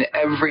field. I mean,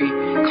 every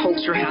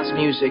culture has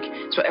music,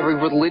 so every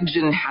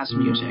religion has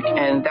music,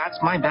 and that's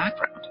my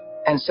background.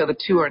 And so the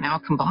two are now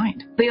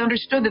combined. They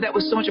understood that that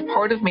was so much a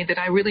part of me that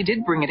I really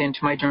did bring it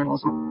into my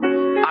journalism.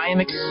 I am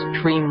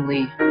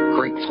extremely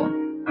grateful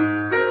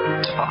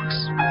to Fox.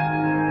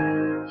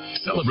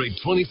 Celebrate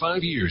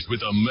 25 years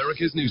with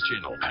America's News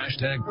Channel.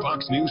 Hashtag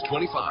Fox News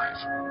 25.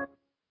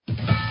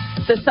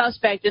 The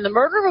suspect in the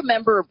murder of a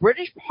member of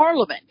British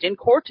Parliament in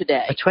court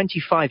today. A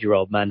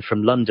 25-year-old man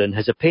from London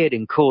has appeared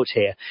in court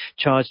here,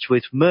 charged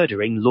with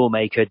murdering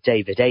lawmaker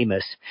David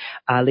Amos.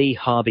 Ali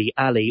Harbi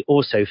Ali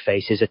also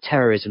faces a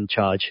terrorism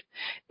charge.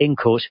 In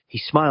court, he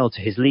smiled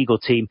to his legal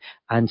team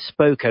and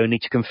spoke only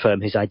to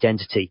confirm his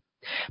identity.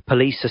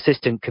 Police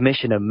Assistant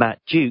Commissioner Matt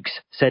Dukes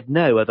said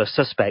no other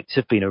suspects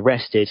have been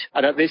arrested.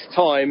 And at this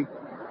time,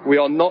 we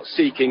are not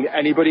seeking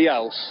anybody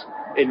else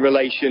in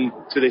relation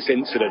to this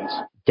incident.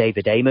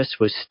 David Amos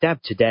was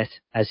stabbed to death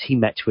as he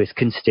met with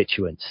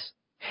constituents.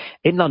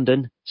 In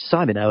London,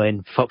 Simon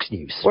Owen, Fox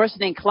News.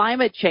 Worsening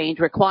climate change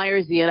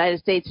requires the United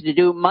States to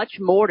do much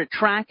more to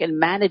track and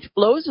manage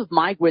flows of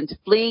migrants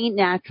fleeing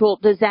natural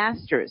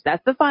disasters.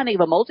 That's the finding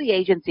of a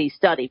multi-agency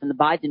study from the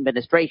Biden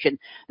administration.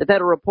 The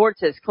federal report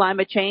says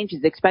climate change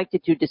is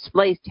expected to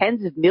displace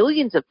tens of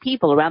millions of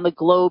people around the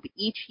globe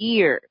each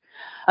year.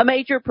 A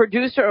major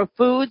producer of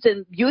foods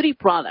and beauty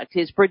products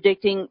is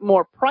predicting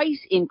more price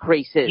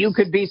increases. You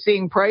could be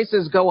seeing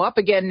prices go up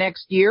again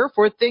next year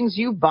for things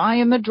you buy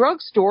in the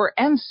drugstore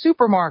and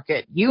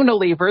supermarket.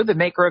 Unilever, the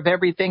maker of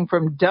everything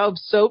from Dove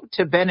soap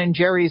to Ben &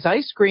 Jerry's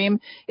ice cream,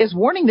 is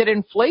warning that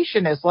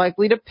inflation is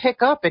likely to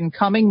pick up in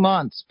coming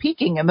months,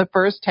 peaking in the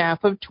first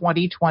half of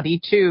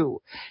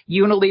 2022.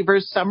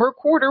 Unilever's summer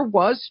quarter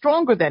was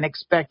stronger than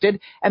expected,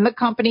 and the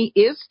company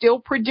is still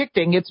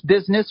predicting its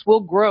business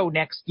will grow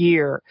next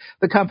year.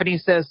 The company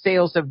says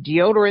sales of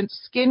deodorant,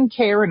 skin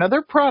care, and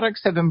other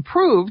products have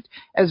improved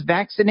as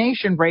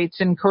vaccination rates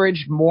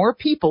encouraged more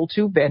people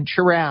to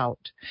venture out.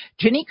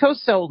 Ginny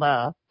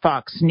Cosola,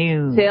 Fox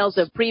News. Sales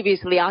of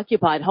previously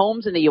occupied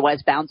homes in the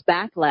U.S. bounced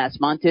back last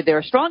month to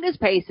their strongest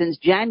pace since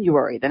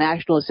January. The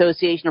National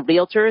Association of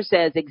Realtors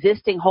says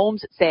existing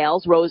homes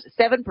sales rose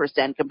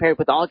 7% compared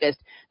with August.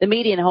 The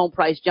median home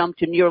price jumped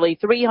to nearly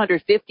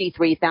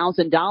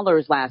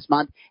 $353,000 last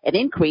month, an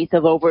increase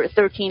of over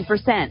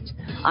 13%.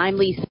 I'm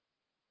Lisa.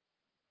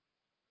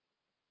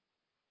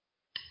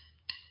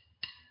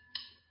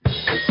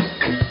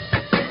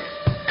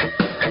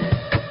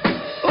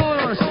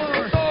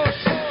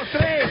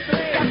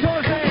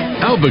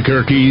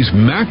 Albuquerque's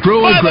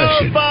macro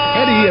aggression.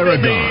 Eddie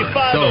Aragon,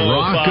 the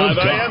Rock of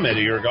Talk. I am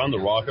Eddie Aragon, the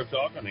Rock of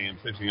Talk on AM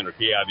 1600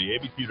 KIV,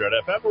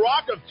 ABQ.FM,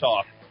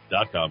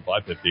 rockoftalk.com,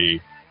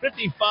 550,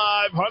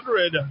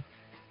 5500.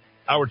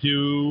 Hour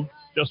 2,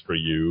 just for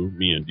you,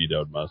 me and D.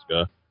 Dowd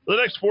Muska. For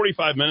the next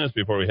 45 minutes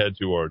before we head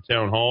to our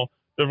town hall,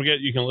 don't forget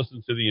you can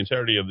listen to the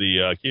entirety of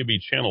the KB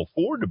Channel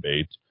 4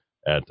 debate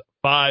at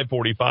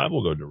 5:45.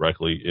 We'll go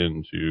directly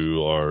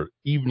into our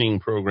evening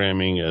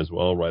programming as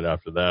well right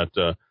after that.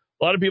 A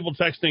lot of people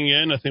texting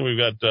in. I think we've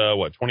got,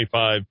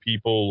 25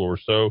 people or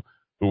so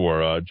who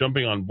are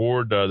jumping on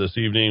board this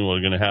evening.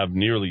 We're going to have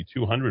nearly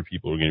 200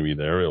 people who are going to be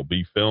there. It'll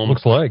be filmed.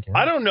 Looks like. Yeah.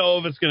 I don't know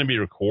if it's going to be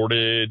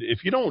recorded.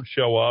 If you don't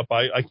show up,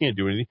 I can't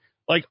do anything.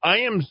 Like, I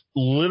am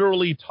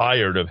literally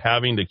tired of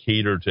having to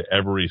cater to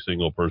every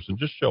single person.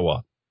 Just show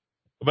up.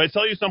 If I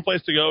tell you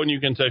someplace to go and you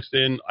can text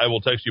in, I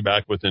will text you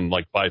back within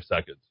like 5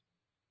 seconds.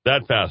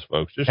 That fast,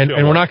 folks. Just and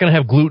we're not going to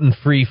have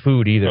gluten-free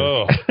food either.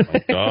 Oh,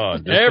 my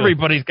God.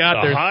 Everybody's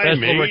got their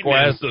special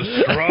requests.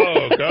 The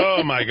stroke.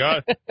 Oh, my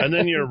God. And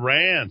then your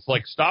rants.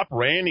 Like, stop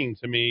ranting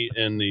to me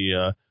in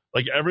the,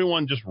 like,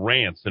 everyone just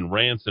rants and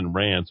rants and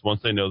rants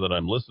once they know that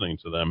I'm listening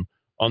to them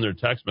on their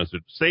text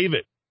message. Save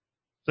it.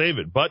 Save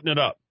it. Button it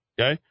up.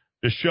 Okay?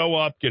 Just show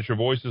up. Get your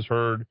voices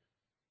heard.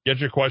 Get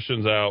your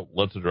questions out.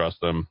 Let's address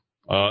them.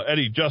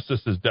 Eddie,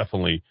 justice is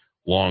definitely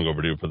long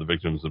overdue for the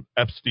victims of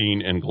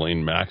Epstein and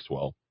Ghislaine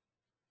Maxwell,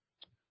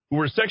 who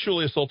were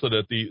sexually assaulted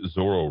at the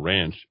Zorro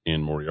Ranch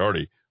in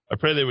Moriarty. I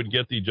pray they would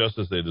get the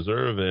justice they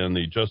deserve, and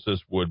the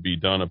justice would be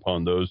done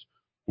upon those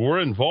who were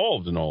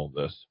involved in all of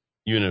this,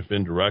 even if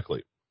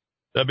indirectly.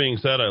 That being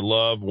said, I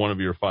love one of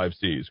your 5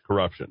 C's,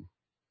 corruption,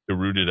 to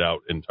root it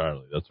out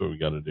entirely. That's what we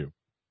got to do.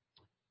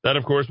 That,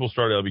 of course, will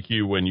start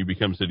LBQ when you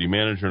become city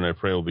manager, and I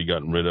pray will be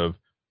gotten rid of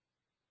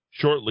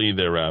shortly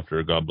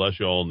thereafter. God bless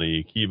you all in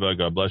the Kiva.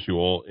 God bless you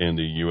all in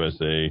the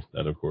USA.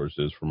 That, of course,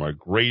 is from our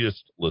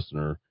greatest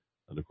listener.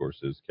 That, of course,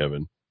 is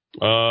Kevin.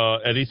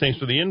 Eddie, thanks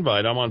for the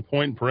invite. I'm on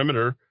point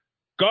perimeter.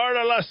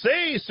 Garda la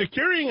Se,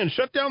 securing and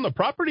shut down the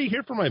property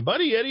here for my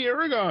buddy, Eddie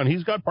Aragon.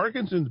 He's got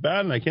Parkinson's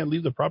bad, and I can't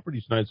leave the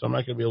property tonight, so I'm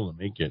not going to be able to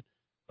make it.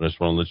 But I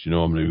just want to let you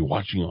know I'm going to be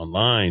watching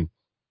online.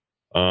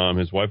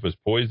 His wife was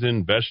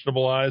poisoned,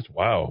 vegetabilized.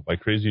 Wow, by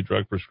crazy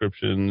drug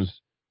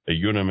prescriptions at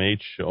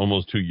UNMH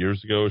almost 2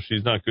 years ago.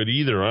 She's not good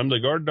either. I'm the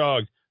guard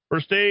dog.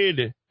 First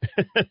aid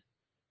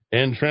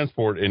and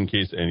transport in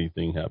case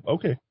anything happens.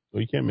 Okay,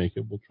 well, you can't make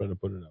it. We'll try to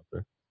put it out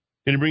there.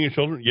 Can you bring your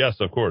children? Yes,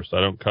 of course. I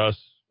don't cuss.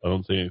 I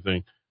don't say anything.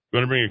 If you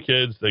want to bring your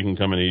kids, they can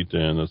come and eat,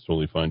 and that's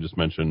totally fine. Just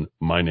mention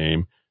my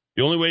name.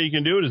 The only way you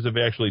can do it is if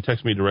you actually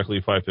text me directly,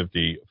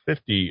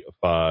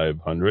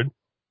 550-5500.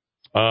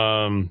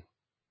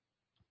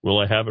 Will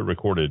I have it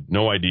recorded?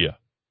 No idea.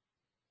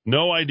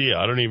 No idea.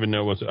 I don't even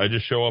know I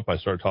just show up, I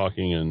start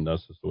talking, and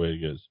that's just the way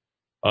it is.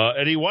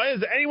 Eddie, why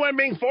is anyone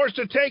being forced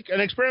to take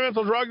an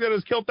experimental drug that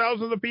has killed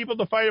thousands of people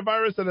to fight a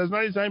virus that has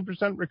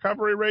 99%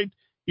 recovery rate?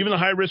 Even the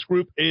high-risk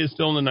group is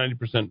still in the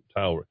 90%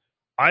 percentile rate.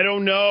 I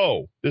don't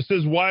know. This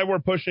is why we're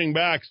pushing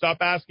back. Stop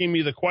asking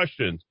me the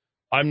questions.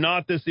 I'm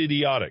not this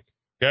idiotic,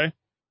 okay?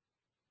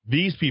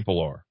 These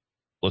people are.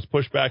 Let's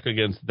push back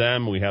against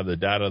them. We have the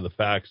data, the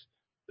facts.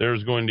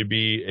 There's going to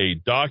be a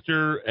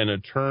doctor, an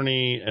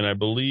attorney, and I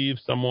believe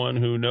someone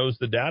who knows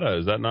the data.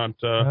 Is that not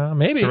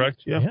maybe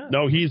correct? Yeah.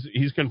 No, he's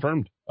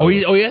confirmed.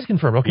 He has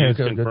confirmed. Okay, he's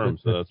confirmed.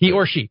 So that's he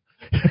or she.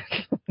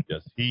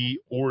 Yes, he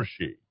or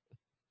she.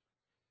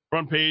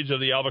 Front page of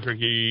the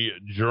Albuquerque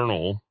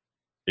Journal,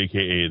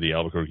 a.k.a. the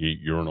Albuquerque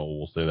Urinal.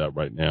 We'll say that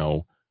right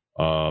now.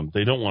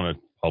 They don't want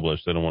to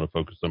publish. They don't want to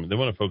focus on. They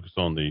want to focus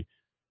on the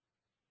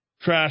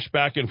trash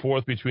back and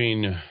forth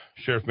between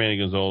Sheriff Manny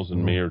Gonzalez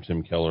and Mayor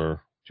Tim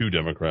Keller. 2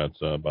 Democrats,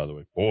 by the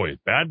way. Boy,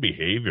 bad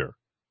behavior.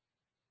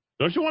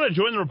 Don't you want to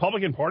join the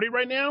Republican Party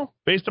right now,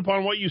 based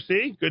upon what you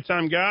see? Good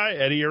time guy,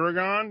 Eddie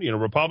Aragon,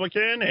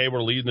 Republican. Hey,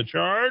 we're leading the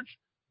charge.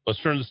 Let's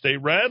turn the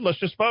state red. Let's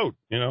just vote,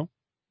 Not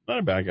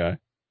a bad guy.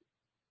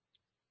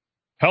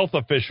 Health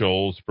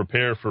officials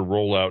prepare for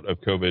rollout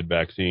of COVID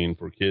vaccine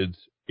for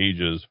kids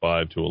ages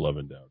 5 to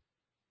 11 down.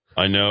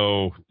 I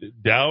know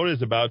Dowd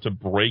is about to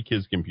break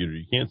his computer.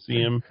 You can't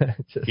see him.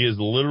 He is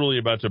literally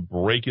about to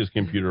break his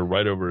computer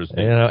right over his head.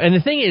 And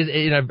the thing is,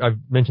 I've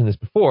mentioned this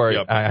before,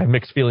 yep. I have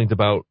mixed feelings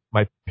about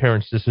my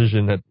parents'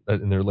 decision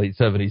in their late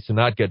 70s to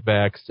not get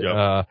vaxxed.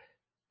 Yep.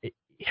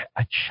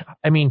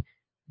 I mean,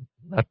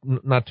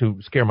 not to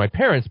scare my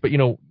parents, but,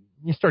 you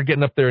start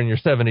getting up there in your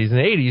 70s and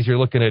 80s, you're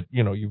looking at,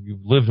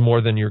 you've lived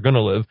more than you're going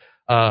to live.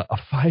 A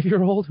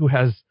 5-year-old who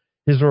has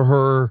his or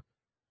her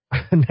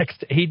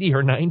next 80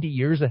 or 90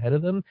 years ahead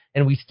of them,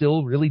 and we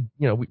still really,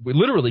 we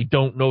literally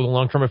don't know the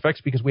long-term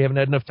effects because we haven't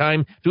had enough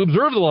time to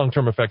observe the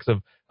long-term effects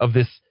of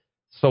this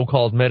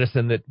so-called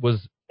medicine that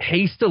was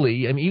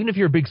hastily, even if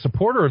you're a big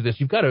supporter of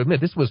this, you've got to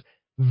admit this was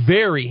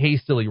very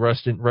hastily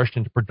rushed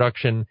into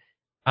production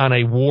on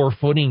a war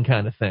footing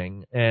kind of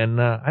thing.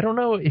 And I don't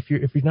know, if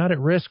you're not at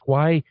risk,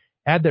 why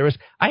add that risk?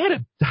 I had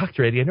a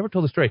doctor, Eddie, I never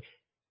told the story.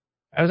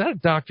 I was at a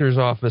doctor's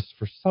office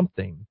for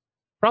something,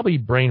 probably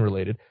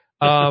brain-related.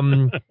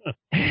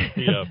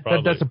 Yeah,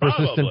 that's a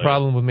persistent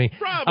problem with me.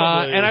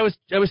 And I was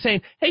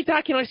saying, hey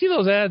doc, I see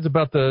those ads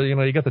about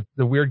you got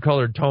the weird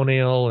colored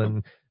toenail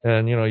and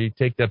you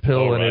take that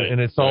pill and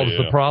it solves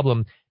the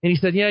problem. And he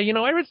said, yeah,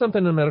 I read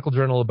something in a medical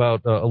journal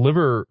about a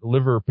liver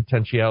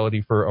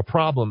potentiality for a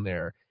problem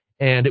there.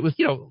 And it was,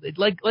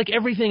 like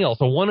everything else,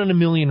 a 1 in a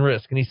million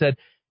risk. And he said,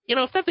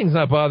 if that thing's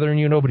not bothering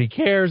you, nobody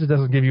cares. It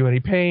doesn't give you any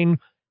pain.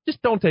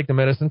 Just don't take the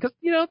medicine because,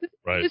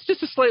 it's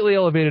just a slightly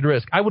elevated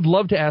risk. I would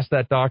love to ask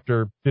that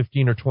doctor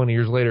 15 or 20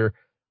 years later,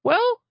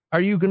 well,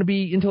 are you going to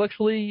be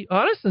intellectually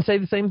honest and say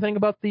the same thing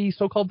about the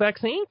so-called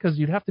vaccine? Because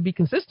you'd have to be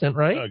consistent,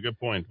 right? Oh, good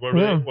point.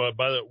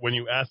 When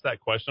you asked that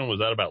question, was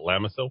that about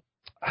Lamisil?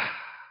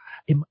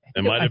 It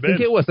might have been. I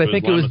think it was. I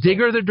think it was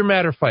Digger the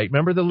Dermatophyte.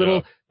 Remember the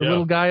little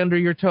little guy under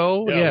your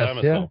toe? Yeah,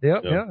 yes.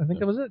 Yeah. I think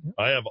that was it.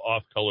 I have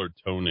off-colored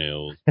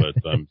toenails, but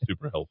I'm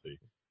super healthy.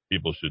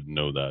 People should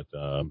know that.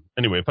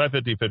 Anyway,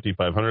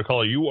 550-5500.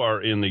 Caller, you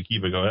are in the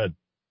Kiva. Go ahead.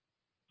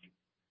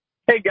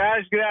 Hey,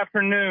 guys. Good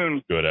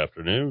afternoon. Good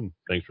afternoon.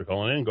 Thanks for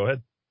calling in. Go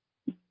ahead.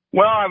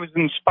 Well, I was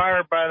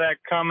inspired by that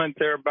comment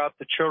there about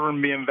the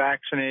children being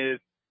vaccinated.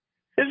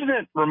 Isn't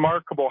it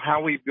remarkable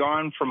how we've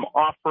gone from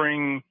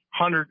offering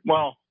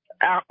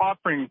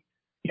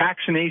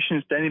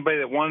vaccinations to anybody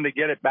that wanted to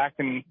get it back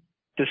in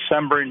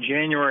December and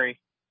January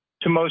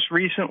to most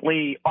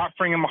recently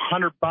offering them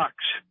 $100.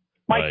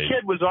 My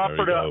kid was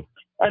offered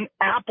an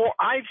Apple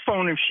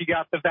iPhone if she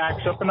got the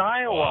vax up in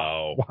Iowa.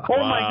 Wow. Oh,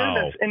 my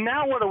goodness. And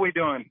now what are we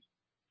doing?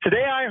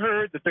 Today I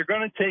heard that they're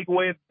going to take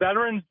away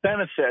veterans'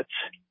 benefits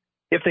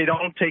if they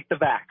don't take the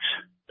vax.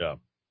 Yeah.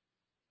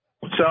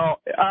 So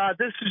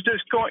this is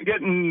just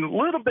getting a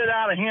little bit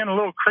out of hand, a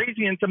little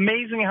crazy, and it's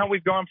amazing how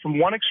we've gone from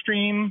one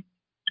extreme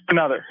to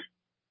another.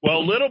 Well,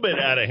 a little bit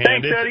out of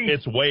hand. Thanks, Eddie.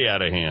 It's way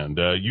out of hand.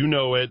 You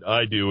know it.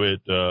 I do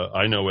it.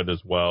 I know it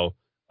as well.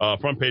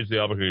 Front page of the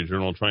Albuquerque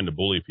Journal trying to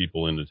bully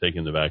people into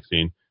taking the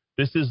vaccine.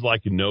 This is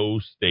like no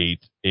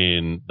state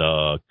in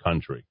the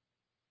country.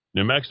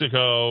 New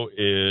Mexico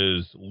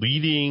is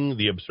leading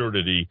the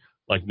absurdity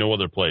like no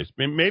other place.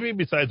 Maybe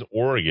besides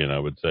Oregon, I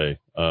would say,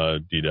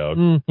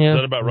 D-Dowd. Yeah. Is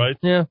that about right?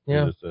 Yeah.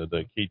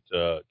 Kate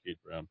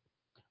Brown.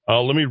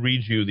 Let me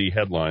read you the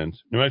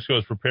headlines. New Mexico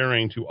is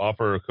preparing to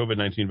offer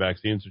COVID-19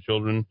 vaccines to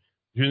children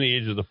between the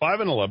ages of 5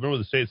 and 11, with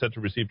the state set to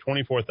receive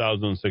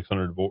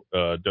 24,600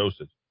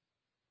 doses.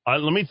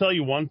 Let me tell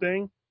you one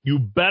thing. You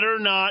better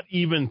not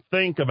even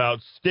think about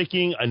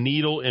sticking a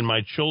needle in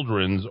my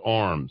children's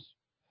arms,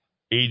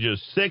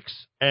 ages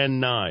 6 and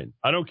 9.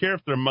 I don't care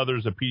if their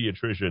mother's a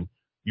pediatrician.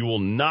 You will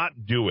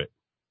not do it.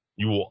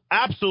 You will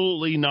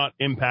absolutely not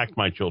impact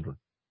my children.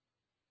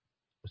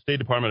 The State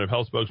Department of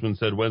Health spokesman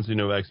said Wednesday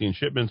no vaccine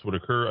shipments would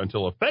occur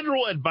until a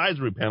federal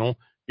advisory panel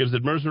gives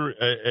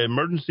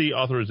emergency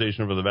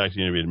authorization for the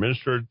vaccine to be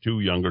administered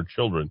to younger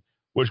children,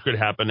 which could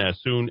happen as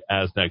soon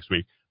as next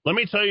week. Let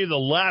me tell you the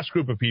last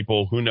group of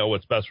people who know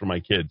what's best for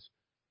my kids.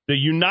 The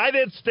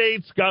United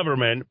States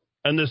government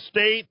and the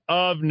state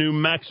of New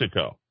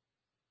Mexico.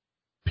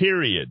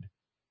 Period.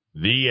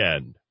 The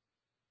end.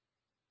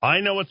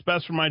 I know what's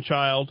best for my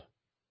child.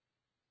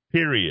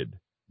 Period.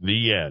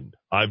 The end.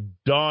 I've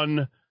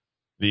done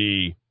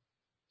the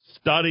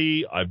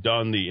study. I've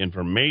done the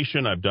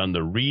information. I've done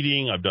the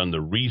reading. I've done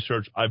the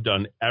research. I've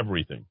done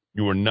everything.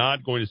 You are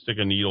not going to stick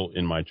a needle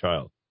in my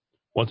child.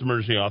 Once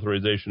emergency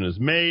authorization is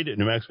made,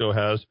 New Mexico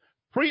has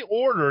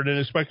pre-ordered and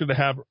expected to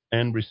have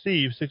and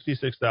receive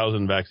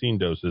 66,000 vaccine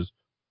doses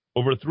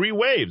over 3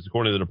 waves,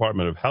 according to the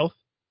Department of Health.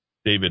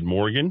 David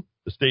Morgan.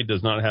 The state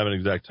does not have an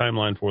exact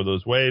timeline for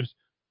those waves.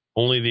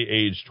 Only the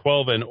age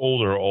 12 and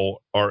older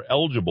are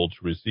eligible to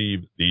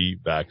receive the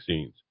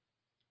vaccines.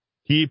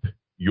 Keep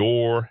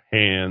your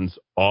hands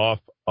off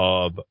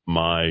of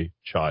my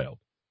child.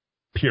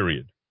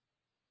 Period.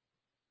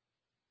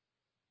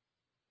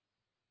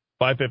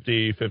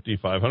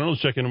 550-5500.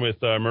 Let's check in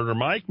with Murder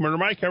Mike. Murder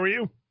Mike, how are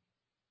you?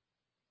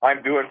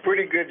 I'm doing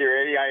pretty good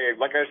there, Eddie.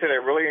 Like I said, I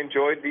really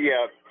enjoyed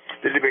the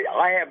debate.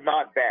 I have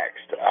not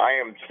vaxxed. I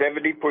am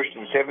 70,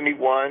 pushing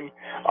 71.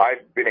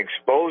 I've been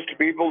exposed to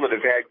people that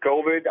have had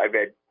COVID. I've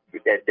had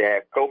to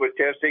have COVID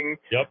testing.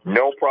 Yep.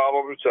 No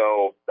problem.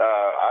 So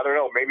I don't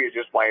know. Maybe it's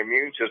just my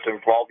immune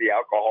system from all the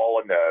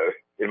alcohol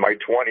in my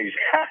 20s.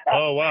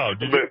 Oh wow!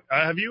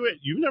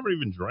 You've never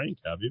even drank,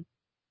 have you?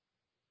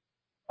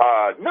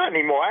 Not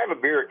anymore. I have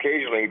a beer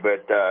occasionally,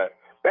 but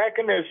back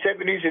in the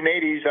 70s and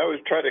 80s, I was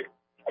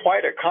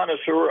quite a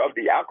connoisseur of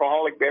the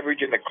alcoholic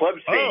beverage in the club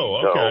scene.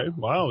 Oh, okay. So,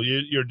 wow.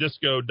 You're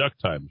disco duck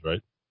times,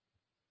 right?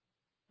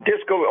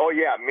 Disco, oh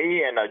yeah,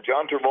 me and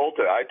John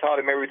Travolta. I taught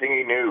him everything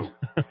he knew.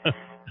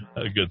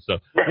 Good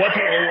stuff.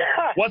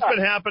 What's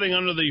been happening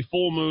under the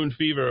full moon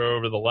fever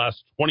over the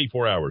last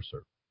 24 hours,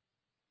 sir?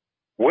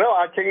 Well,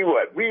 I'll tell you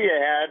what. We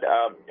had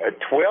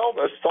 12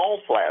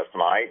 assaults last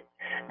night.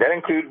 That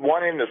included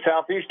one in the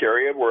southeast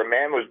area where a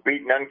man was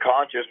beaten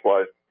unconscious,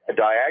 was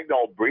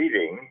diagonal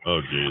breathing.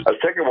 Oh, geez. A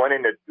second one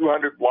in the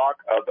 200 block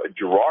of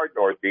Girard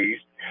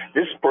Northeast.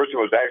 This person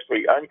was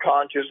actually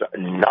unconscious,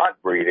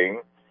 not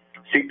breathing,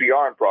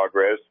 CPR in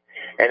progress.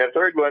 And the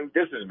third one,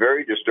 this is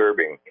very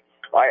disturbing.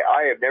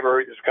 I have never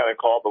heard this kind of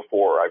call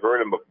before. I've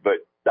heard them, but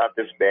not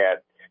this bad.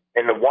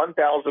 In the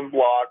 1,000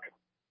 block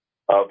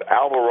of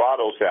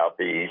Alvarado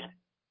Southeast,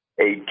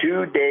 a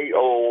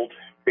 2-day-old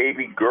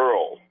baby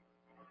girl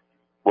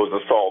was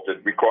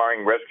assaulted,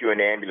 requiring rescue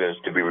and ambulance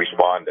to be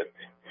responded.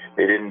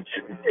 They didn't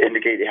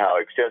indicate how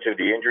extensive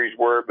the injuries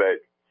were, but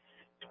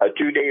a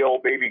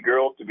 2-day-old baby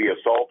girl to be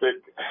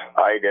assaulted,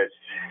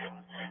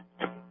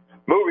 that's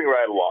moving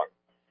right along.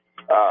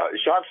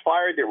 Shots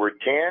fired, there were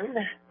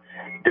 10.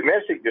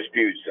 Domestic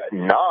disputes,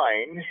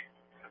 9.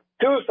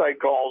 Suicide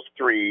calls,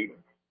 3.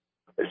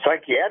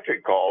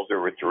 Psychiatric calls, there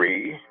were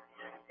 3.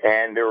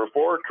 And there were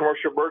 4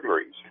 commercial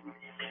burglaries.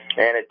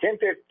 And at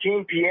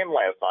 10:15 p.m.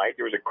 last night,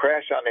 there was a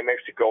crash on New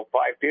Mexico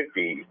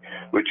 550,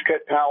 which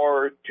cut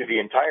power to the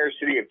entire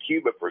city of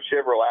Cuba for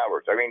several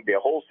hours. I mean, the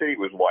whole city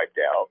was wiped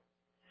out.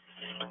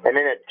 And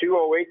then at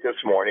 2:08 this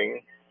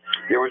morning,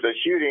 there was a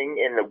shooting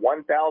in the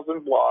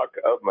 1000 block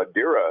of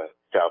Madera,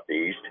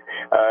 Southeast.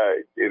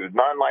 It was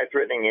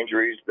non-life-threatening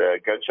injuries. The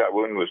gunshot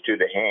wound was to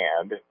the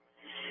hand.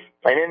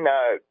 And then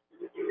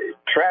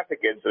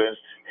traffic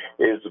incidents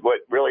is what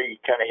really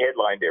kind of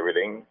headlined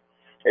everything.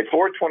 At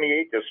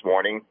 4:28 this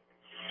morning,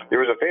 there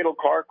was a fatal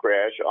car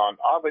crash on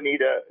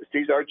Avenida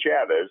Cesar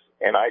Chavez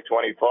and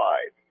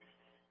I-25.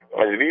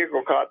 As the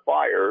vehicle caught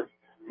fire,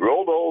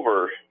 rolled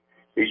over,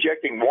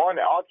 ejecting one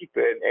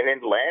occupant and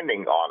then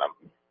landing on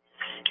him.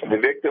 The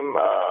victim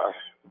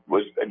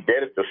was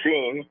dead at the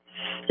scene.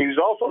 He was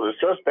also the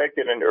suspect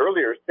in an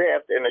earlier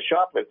theft and a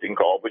shoplifting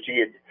call, which he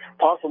had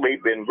possibly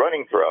been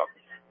running from.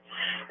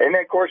 And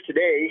then, of course,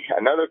 today,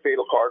 another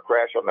fatal car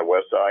crash on the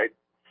west side.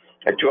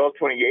 At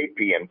 12:28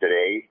 p.m.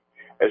 today,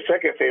 a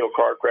second fatal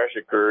car crash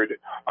occurred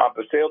on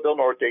Paseo del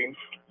Norte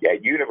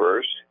at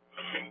Universe.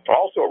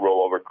 Also a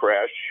rollover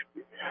crash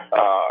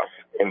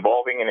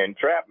involving an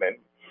entrapment.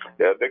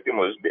 The victim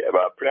was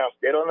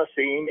pronounced dead on the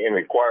scene and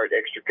required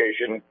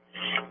extrication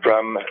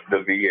from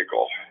the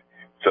vehicle.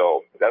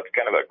 So that's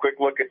kind of a quick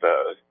look at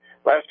the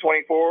last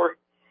 24.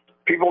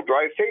 People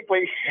drive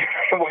safely.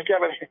 I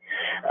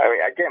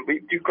mean, I can't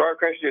believe 2 car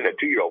crashes and a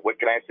 2-year-old. What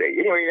can I say?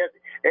 Anyway,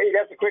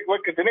 that's a quick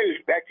look at the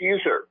news. Back to you,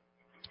 sir.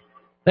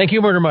 Thank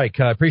you, Murder Mike.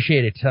 I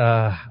appreciate it.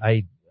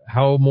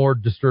 How more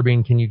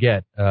disturbing can you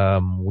get?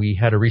 We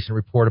had a recent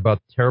report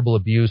about terrible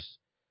abuse.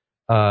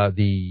 The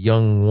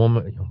young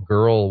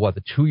girl,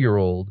 the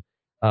 2-year-old,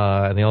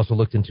 and they also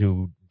looked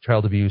into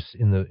child abuse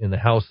in the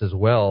house as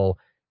well.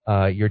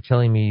 You're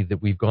telling me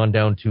that we've gone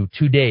down to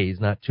 2 days,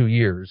 not 2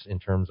 years, in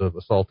terms of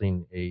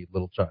assaulting a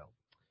little child.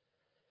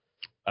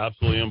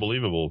 Absolutely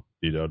unbelievable,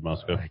 D-Dowd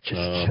Muska.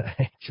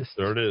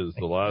 There it is,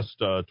 the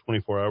last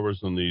 24 hours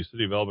in the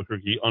city of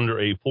Albuquerque under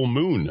a full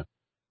moon,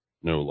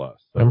 no less.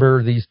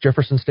 Remember the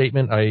Jefferson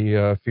statement,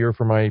 I fear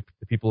for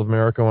the people of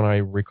America when I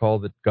recall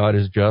that God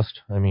is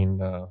just. I mean,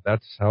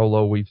 that's how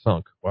low we've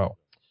sunk. Wow.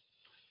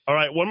 All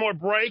right, one more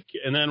break,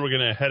 and then we're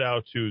going to head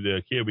out to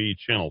the KOB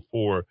Channel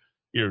 4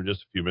 here in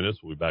just a few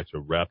minutes. We'll be back to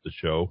wrap the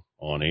show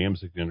on AM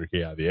 1600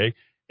 KIVA,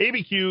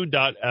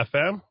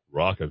 abq.fm,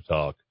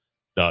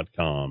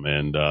 rockoftalk.com.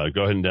 And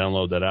go ahead and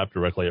download that app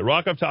directly at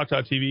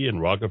rockoftalk.tv and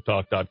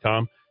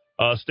rockoftalk.com.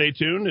 Stay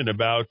tuned. In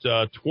about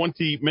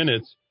 20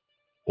 minutes,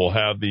 we'll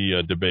have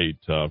the debate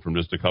from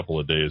just a couple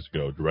of days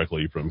ago,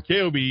 directly from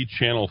KOB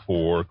Channel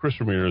 4. Chris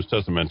Ramirez,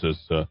 Tessa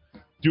Mentis,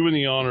 doing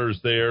the honors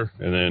there.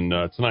 And then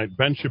tonight,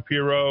 Ben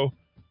Shapiro.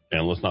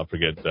 And let's not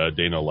forget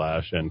Dana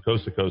Lash and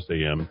Coast to Coast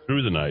AM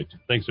through the night.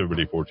 Thanks,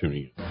 everybody, for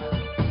tuning in.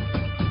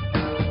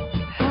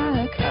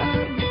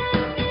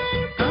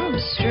 I'm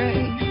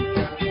straight.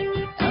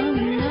 I'm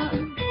not.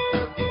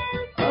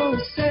 Oh,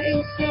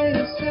 say, say,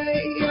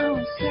 say.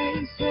 Oh, say,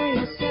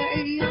 say,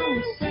 say.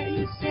 Oh,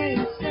 say, say,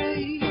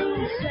 say.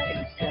 Oh, say,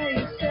 say,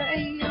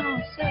 say.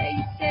 Oh, say,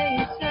 say,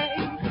 say.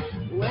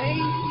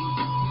 Wait.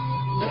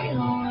 They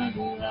don't want to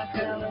be like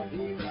I love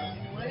you.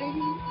 Wait.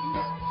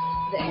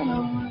 They don't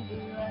want to be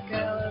like I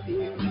love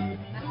you.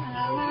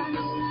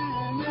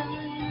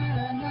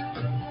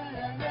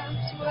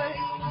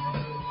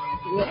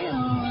 They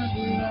don't want to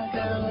be like I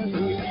love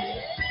you.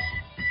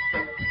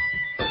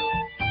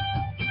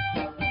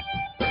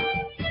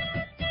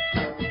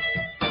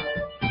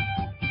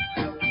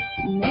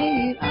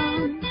 Maybe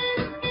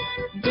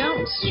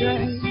don't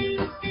stray.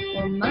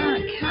 Well, my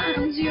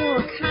kind's your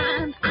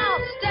kind.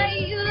 I'll stay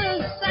the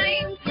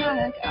same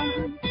like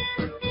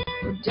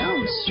well,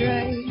 don't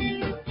stray.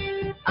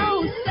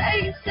 Oh, say,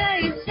 say,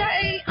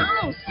 say.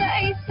 Oh,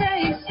 say,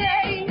 say,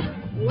 say.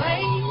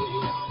 Wait.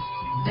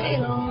 They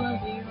don't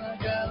love you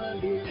like I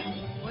love you.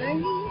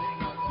 Wait.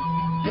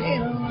 They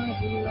don't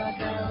love you like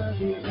I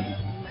love you.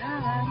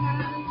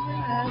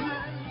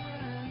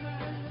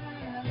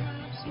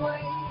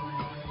 Sway.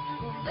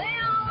 They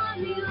don't love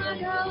me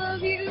like I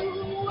love you.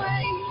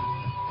 Wait.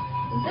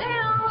 They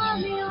don't love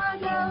me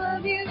like I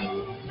love you.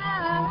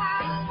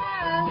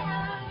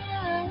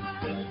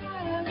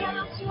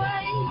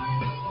 Sway.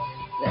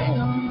 They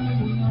don't love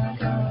me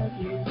like I love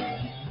you.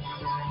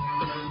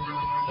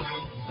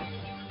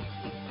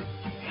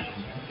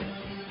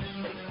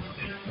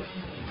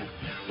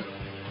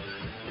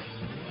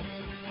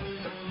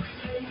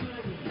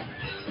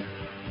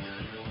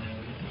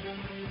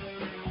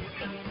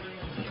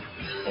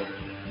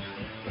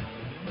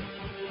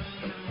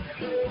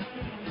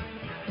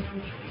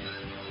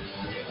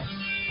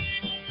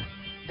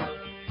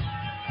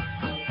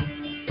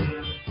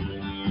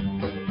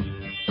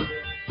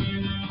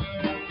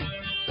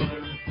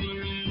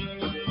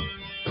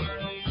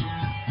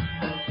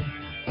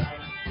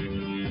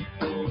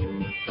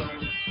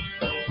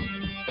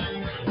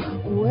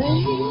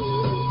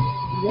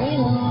 They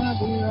don't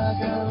love you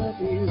like I love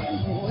you.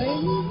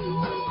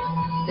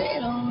 They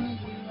don't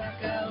love you like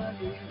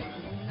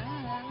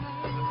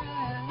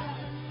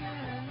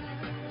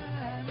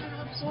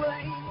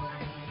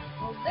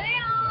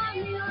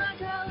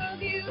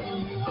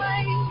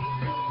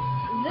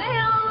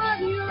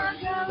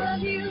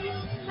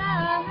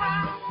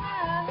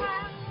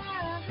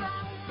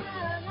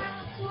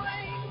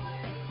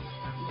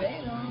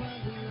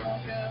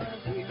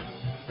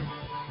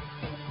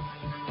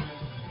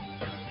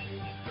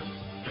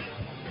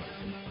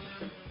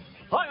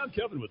I'm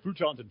Kevin with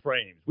Futons and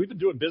Frames. We've been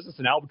doing business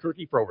in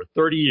Albuquerque for over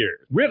 30 years.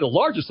 We have the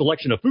largest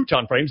selection of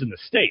futon frames in the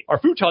state. Our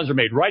futons are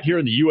made right here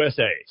in the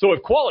USA. So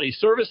if quality,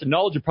 service, and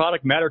knowledge of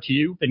product matter to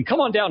you, then come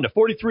on down to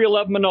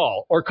 4311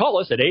 Manal or call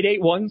us at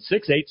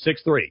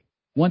 881-6863.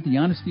 Want the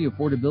honesty,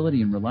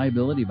 affordability, and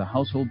reliability of a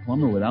household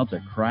plumber without the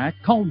crack?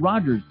 Call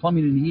Rogers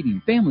Plumbing and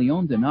Heating, family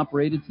owned and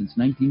operated since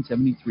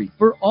 1973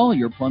 for all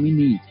your plumbing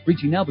needs.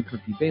 Reaching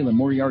Albuquerque, Balen,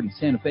 Moriarty,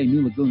 Santa Fe,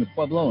 New Laguna,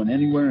 Pueblo, and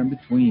anywhere in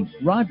between.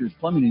 Rogers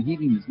Plumbing and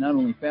Heating is not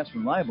only fast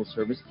and reliable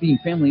service, being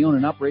family owned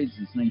and operated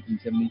since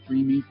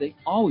 1973 means they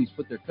always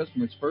put their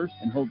customers first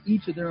and hold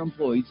each of their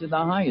employees to the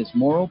highest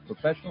moral,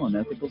 professional, and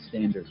ethical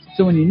standards.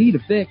 So when you need a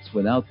fix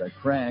without the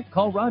crack,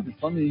 call Rogers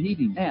Plumbing and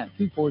Heating at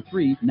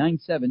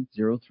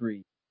 243-9703.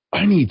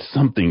 I need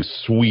something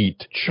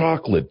sweet.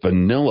 Chocolate,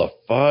 vanilla,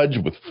 fudge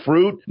with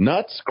fruit,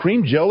 nuts,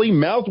 cream jelly,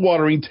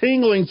 mouth-watering,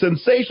 tingling,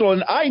 sensational,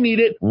 and I need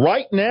it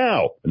right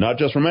now. Not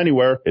just from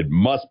anywhere. It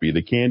must be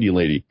the Candy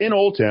Lady in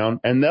Old Town,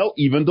 and they'll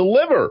even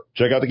deliver.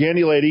 Check out the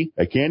Candy Lady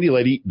at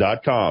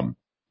candylady.com.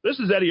 This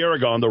is Eddie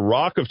Aragon, the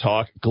Rock of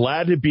Talk.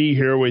 Glad to be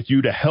here with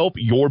you to help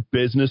your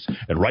business.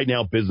 And right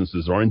now,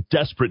 businesses are in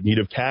desperate need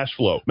of cash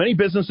flow. Many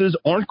businesses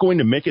aren't going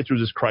to make it through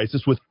this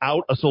crisis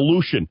without a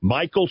solution.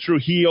 Michael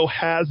Trujillo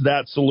has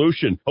that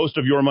solution. Host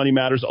of Your Money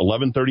Matters,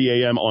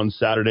 11:30 a.m. on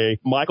Saturday.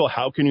 Michael,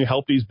 how can you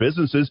help these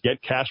businesses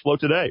get cash flow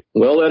today?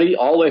 Well, Eddie,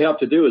 all they have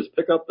to do is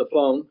pick up the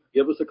phone,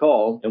 give us a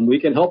call, and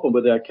we can help them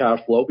with that cash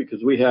flow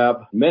because we have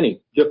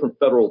many different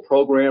federal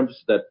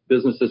programs that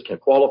businesses can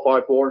qualify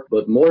for.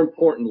 But more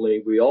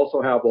importantly, we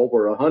also have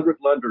over 100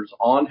 lenders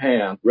on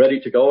hand ready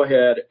to go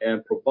ahead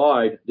and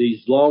provide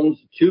these loans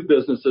to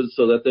businesses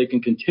so that they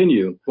can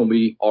continue when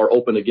we are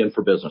open again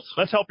for business.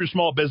 Let's help your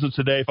small business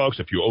today, folks.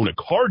 If you own a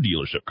car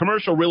dealership,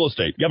 commercial real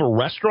estate, you have a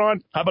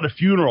restaurant, how about a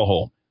funeral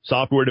home,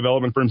 software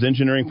development firms,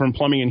 engineering firm,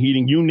 plumbing and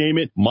heating, you name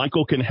it,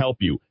 Michael can help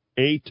you.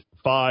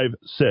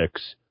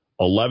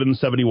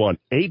 856-1171,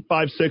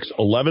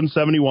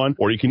 856-1171,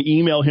 or you can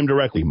email him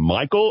directly,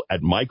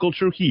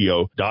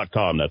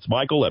 michael@michaeltrujillo.com. That's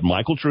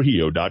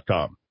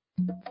michael@michaeltrujillo.com.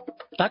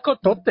 Taco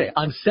Tote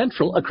on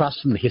Central across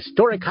from the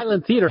historic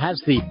Highland Theater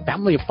has the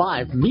Family of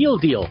 5 meal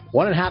deal.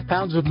 1.5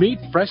 pounds of meat,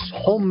 fresh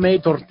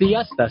homemade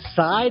tortillas, the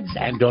sides,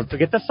 and don't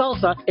forget the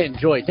salsa.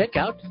 Enjoy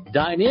takeout,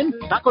 dine in,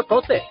 Taco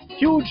Tote,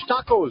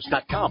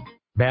 hugetacos.com.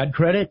 Bad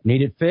credit?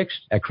 Need it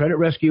fixed? At Credit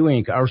Rescue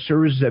Inc., our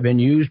services have been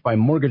used by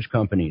mortgage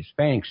companies,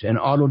 banks, and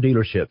auto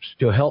dealerships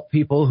to help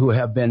people who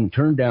have been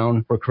turned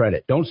down for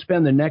credit. Don't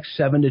spend the next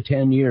 7 to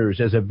 10 years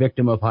as a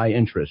victim of high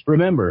interest.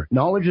 Remember,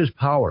 knowledge is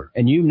power,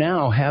 and you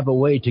now have a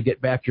way to get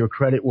back your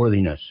credit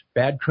worthiness.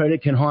 Bad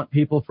credit can haunt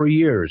people for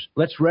years.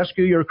 Let's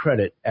rescue your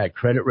credit at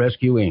Credit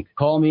Rescue Inc.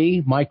 Call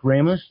me, Mike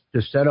Ramos,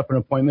 to set up an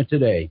appointment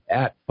today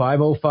at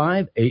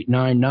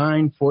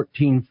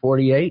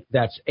 505-899-1448.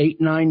 That's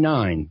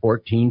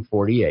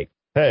 899-1448.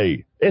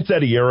 Hey, it's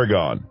Eddie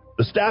Aragon.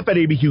 The staff at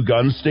ABQ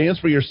Guns stands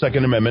for your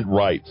Second Amendment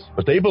rights,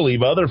 but they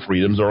believe other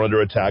freedoms are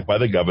under attack by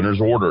the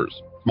governor's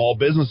orders. Small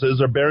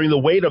businesses are bearing the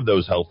weight of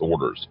those health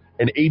orders,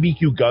 and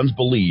ABQ Guns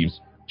believes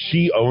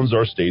she owns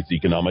our state's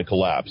economic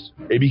collapse.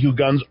 ABQ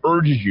Guns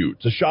urges you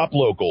to shop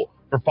local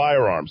for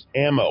firearms,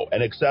 ammo,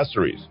 and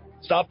accessories.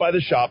 Stop by the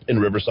shop in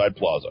Riverside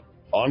Plaza,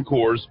 on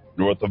Coors,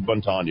 north of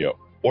Montano,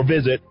 or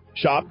visit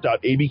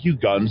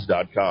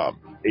shop.abqguns.com.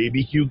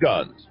 ABQ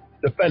Guns,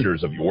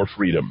 defenders of your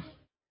freedom.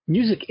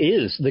 Music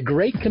is the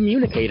great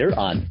communicator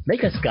on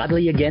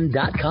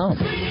MakeUsGodlyAgain.com.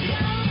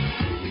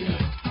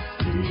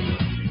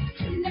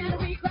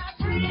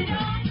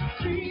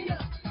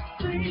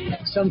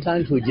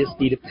 Sometimes we just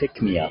need a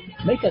pick-me-up.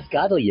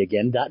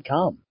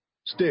 MakeUsGodlyAgain.com.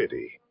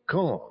 Steady,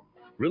 calm,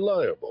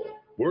 reliable.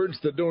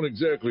 Words that don't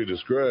exactly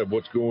describe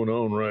what's going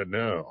on right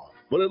now.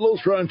 But at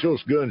Los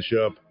Ranchos Gun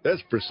Shop,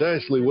 that's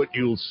precisely what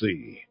you'll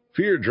see.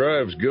 Fear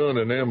drives gun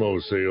and ammo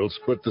sales,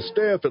 but the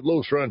staff at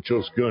Los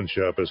Ranchos Gun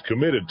Shop is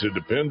committed to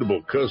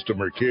dependable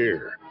customer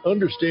care,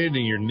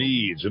 understanding your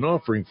needs and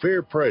offering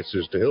fair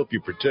prices to help you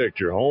protect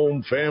your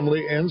home,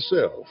 family, and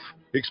self.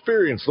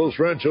 Experience Los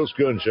Ranchos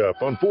Gun Shop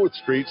on 4th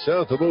Street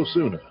south of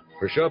Osuna,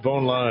 or shop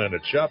online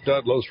at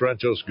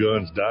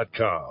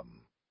shop.losranchosguns.com.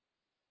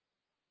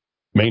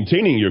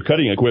 Maintaining your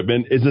cutting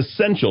equipment is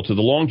essential to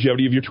the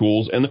longevity of your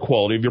tools and the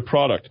quality of your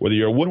product. Whether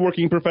you're a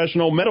woodworking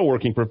professional,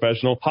 metalworking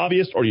professional,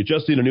 hobbyist, or you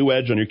just need a new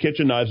edge on your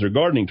kitchen knives or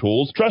gardening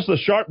tools, trust the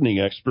sharpening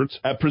experts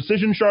at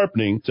Precision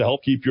Sharpening to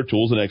help keep your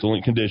tools in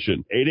excellent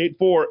condition.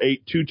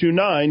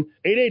 884-8229,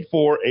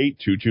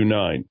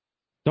 884-8229.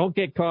 Don't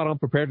get caught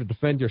unprepared to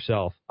defend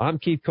yourself. I'm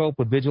Keith Cope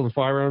with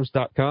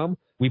VigilantFirearms.com.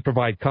 We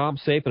provide calm,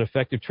 safe, and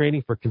effective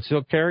training for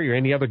concealed carry or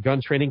any other gun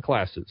training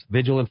classes.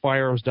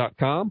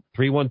 VigilantFirearms.com,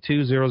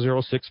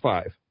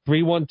 312-0065.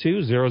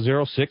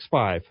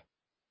 312-0065.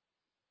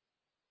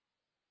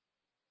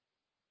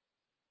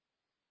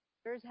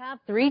 Voters have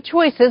 3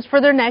 choices for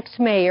their next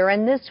mayor,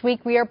 and this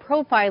week we are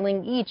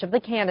profiling each of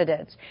the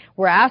candidates.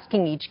 We're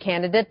asking each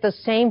candidate the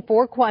same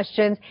 4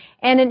 questions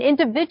and an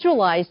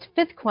individualized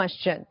 5th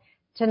question.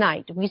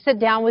 Tonight, we sit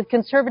down with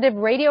conservative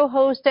radio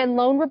host and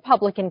lone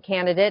Republican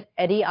candidate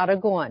Eddie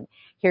Aragon.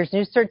 Here's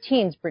News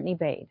 13's Brittany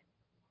Bade.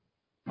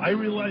 I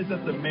realize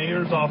that the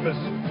mayor's office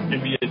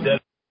can be a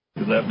dead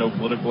because I have no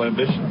political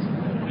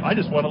ambitions. I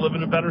just want to live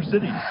in a better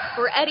city.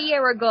 For Eddie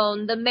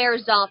Aragon, the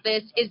mayor's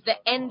office is the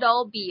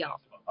end-all,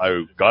 be-all.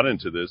 I got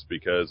into this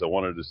because I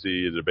wanted to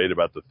see a debate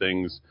about the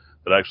things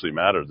that actually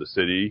matter, the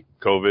city,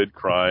 COVID,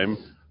 crime,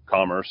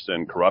 commerce,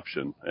 and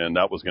corruption. And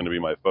that was going to be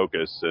my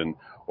focus in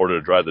order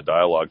to drive the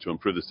dialogue to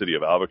improve the city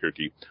of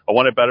Albuquerque. I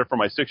want it better for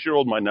my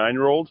 6-year-old, my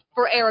 9-year-old.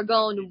 For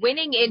Aragon,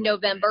 winning in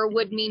November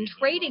would mean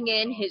trading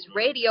in his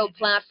radio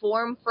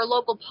platform for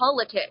local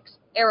politics.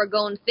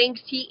 Aragon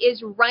thinks he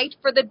is right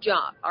for the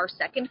job, our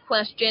second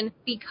question,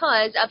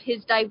 because of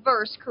his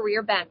diverse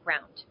career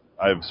background.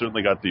 I've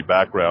certainly got the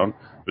background,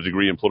 a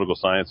degree in political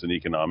science and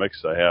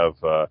economics. I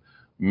have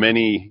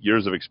many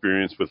years of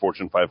experience with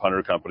Fortune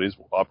 500 companies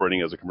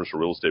operating as a commercial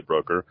real estate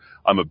broker.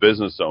 I'm a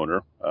business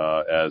owner,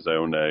 as I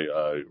own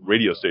a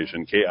radio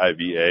station,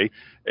 KIVA,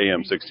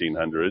 AM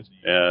 1600,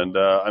 and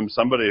I'm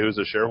somebody who's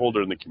a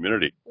shareholder in the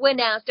community. When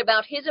asked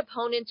about his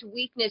opponent's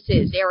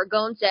weaknesses,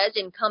 Aragon says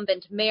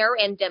incumbent mayor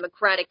and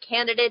Democratic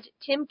candidate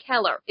Tim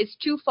Keller is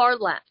too far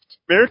left.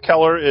 Mayor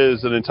Keller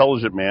is an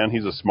intelligent man.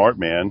 He's a smart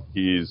man.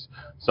 He's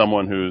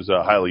someone who's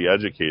highly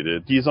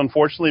educated. He's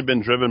unfortunately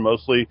been driven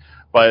mostly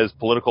by his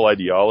political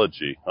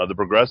ideology. The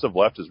progressive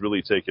left has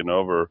really taken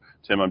over.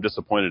 Tim, I'm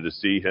disappointed to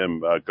see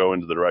him go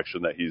into the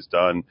direction that he's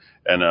done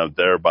and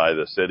thereby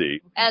the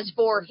city. As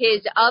for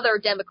his other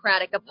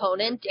Democratic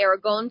opponent,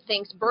 Aragon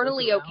thinks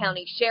Bernalillo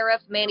County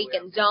Sheriff Manny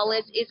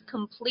Gonzalez is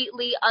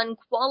completely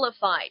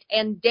unqualified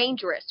and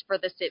dangerous for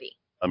the city.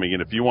 I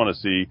mean, if you want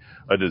to see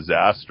a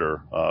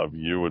disaster,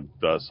 you would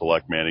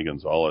select Manny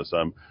Gonzalez.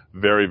 I'm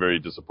very, very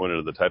disappointed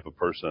at the type of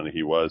person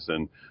he was.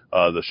 And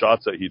the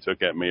shots that he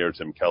took at Mayor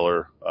Tim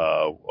Keller,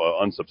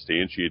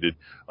 unsubstantiated,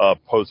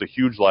 pose a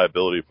huge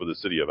liability for the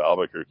city of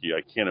Albuquerque.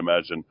 I can't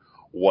imagine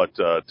what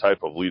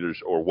type of leaders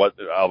or what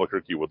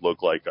Albuquerque would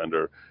look like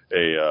under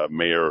a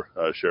Mayor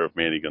Sheriff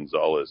Manny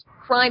Gonzalez.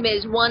 Crime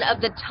is one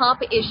of the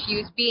top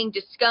issues being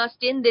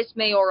discussed in this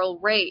mayoral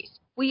race.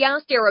 We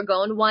asked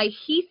Aragon why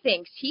he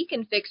thinks he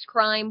can fix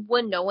crime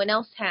when no one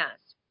else has.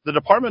 The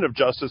Department of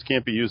Justice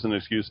can't be used as an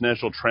excuse.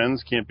 National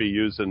trends can't be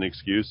used as an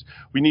excuse.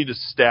 We need to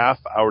staff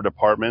our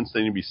departments. They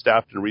need to be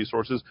staffed in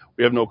resources.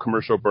 We have no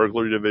commercial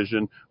burglary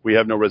division. We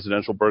have no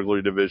residential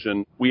burglary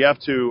division. We have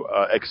to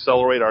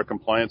accelerate our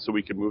compliance so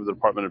we can move the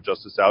Department of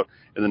Justice out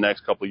in the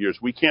next couple of years.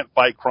 We can't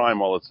fight crime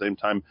while at the same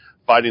time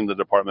fighting the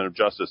Department of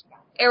Justice.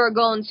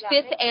 Aragon's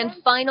fifth and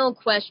final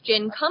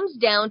question comes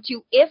down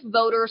to if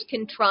voters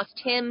can trust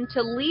him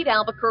to lead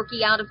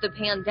Albuquerque out of the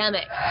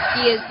pandemic.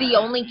 He is the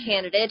only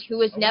candidate who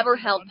has never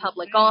held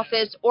public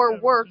office or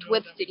worked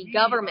with city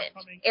government.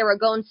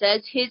 Aragon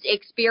says his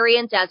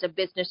experience as a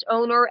business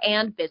owner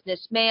and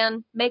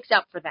businessman makes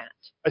up for that.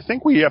 I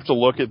think we have to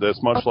look at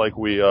this much like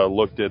we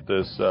looked at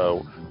this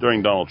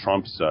during Donald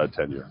Trump's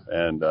tenure.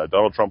 And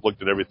Donald Trump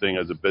looked at everything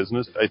as a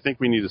business. I think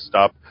we need to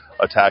stop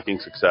attacking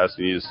success.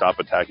 We need to stop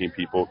attacking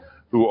people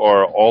who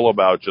are all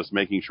about just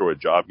making sure a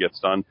job gets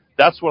done.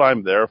 That's what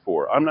I'm there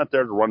for. I'm not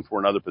there to run for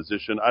another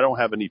position. I don't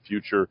have any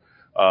future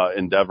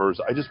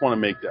endeavors. I just want to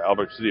make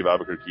the city of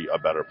Albuquerque a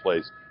better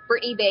place. For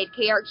eBay,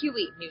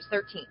 KRQE News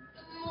 13.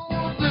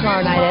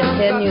 Tomorrow night at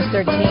 10, News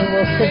 13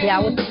 will sit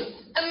down with...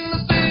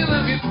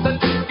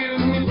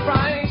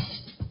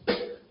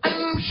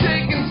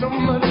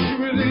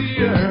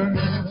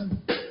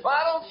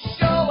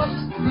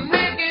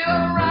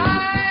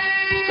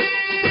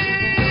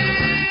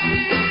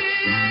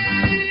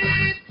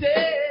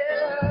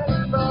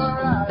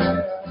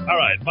 All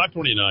right,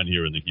 5:29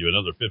 here in the queue.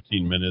 Another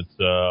 15 minutes,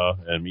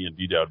 and me and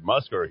D. Dowd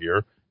Musk are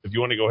here. If you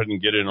want to go ahead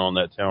and get in on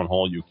that town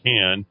hall, you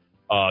can.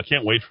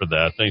 Can't wait for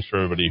that. Thanks for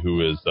everybody who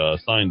has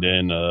signed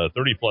in.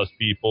 30-plus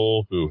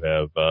people who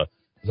have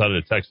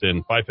decided to text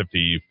in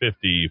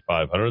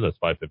 550-5500. That's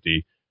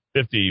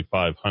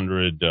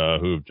 550-5500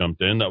 who have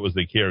jumped in. That was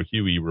the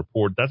KRQE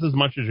report. That's as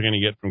much as you're going to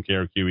get from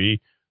KRQE.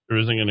 There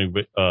isn't going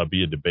to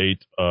be a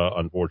debate,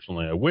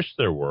 unfortunately. I wish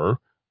there were.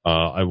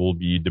 I will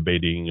be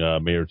debating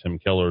Mayor Tim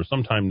Keller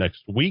sometime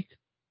next week,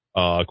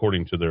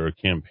 according to their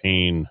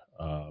campaign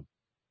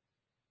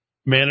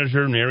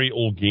manager, Mary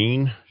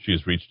Olguin. She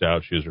has reached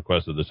out. She has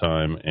requested the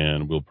time,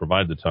 and will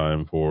provide the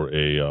time for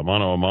a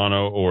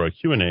mano-a-mano or a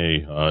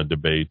Q&A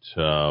debate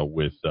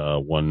with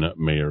one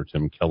Mayor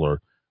Tim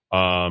Keller.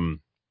 Dowd,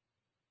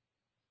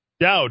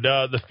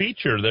 the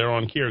feature there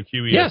on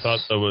KRQE, yes. I thought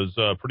that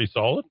was pretty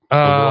solid.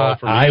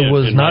 I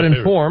was not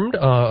informed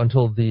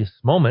until this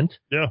moment.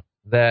 Yeah.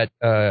 That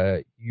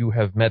you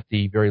have met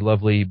the very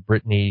lovely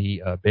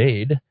Brittany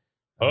Bade.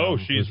 Oh,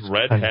 she's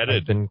redheaded.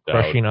 I've been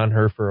crushing on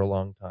her for a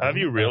long time. Have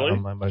you really?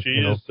 I'm a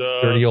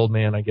 30-old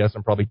man, I guess.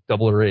 I'm probably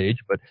double her age.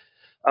 But,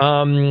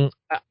 I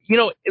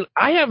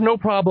have no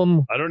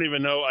problem. I don't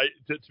even know.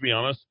 To be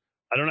honest,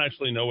 I don't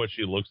actually know what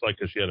she looks like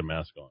because she had a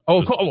mask on.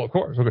 Oh, of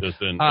course. Okay.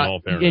 Just in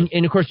all fairness.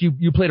 And, of course,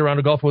 you played around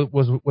a golf.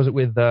 Was it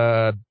with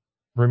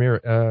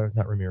Ramirez?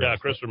 Not Ramirez. Yeah,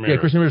 Chris Ramirez. Yeah,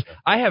 Chris Ramirez.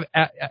 I have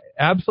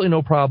absolutely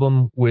no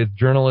problem with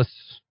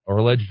journalists or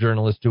alleged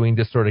journalists doing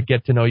this sort of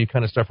get-to-know-you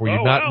kind of stuff where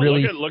you're not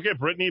really... Look at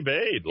Brittany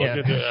Bade.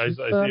 I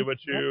see what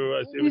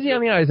you... Easy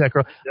on the eyes, that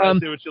girl. I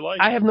see what you like.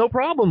 I have no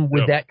problem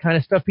with that kind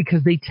of stuff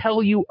because they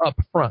tell you up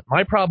front.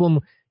 My problem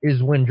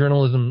is when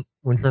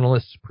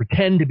journalists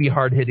pretend to be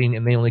hard-hitting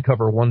and they only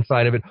cover one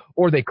side of it,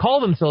 or they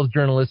call themselves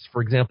journalists.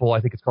 For example,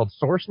 I think it's called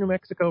Source New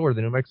Mexico, or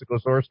the New Mexico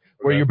Source,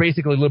 where you're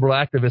basically liberal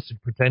activists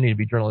pretending to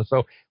be journalists.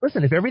 So,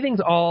 listen, if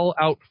everything's all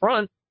out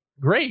front,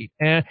 great.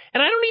 And I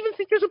don't even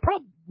think there's a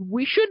problem.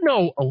 We should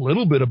know a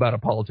little bit about a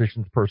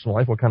politician's personal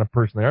life, what kind of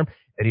person they are.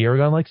 Eddie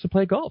Aragon likes to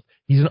play golf.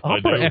 He's an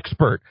opera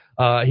expert.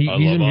 He's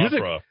in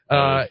music.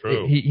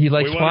 He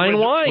likes fine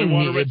wine. We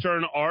want to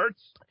return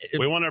arts.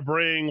 We want to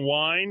bring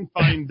wine,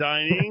 fine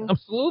dining,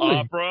 absolutely,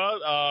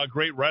 opera,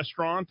 great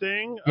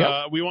restauranting.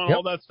 Yep. We want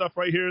all that stuff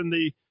right here in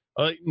the...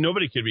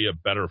 nobody could be a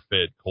better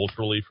fit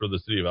culturally for the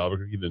city of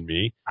Albuquerque than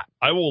me.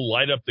 I will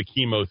light up the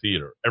Chemo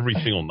Theater every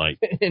single night.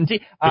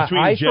 Indeed.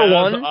 Between jazz,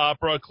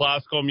 opera,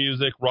 classical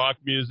music, rock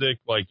music,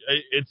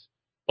 it's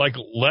like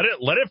let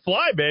it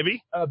fly,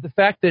 baby. The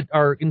fact that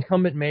our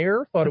incumbent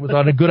mayor thought it was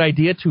a good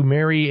idea to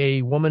marry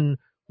a woman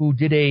who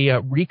did a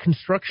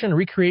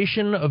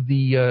recreation of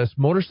the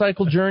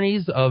motorcycle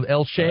journeys of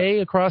El Che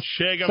across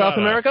South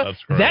America.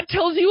 That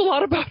tells you a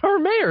lot about our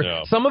mayor.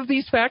 Yeah. Some of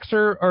these facts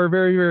are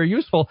very, very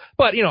useful.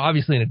 But,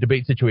 obviously in a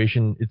debate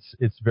situation,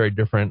 it's very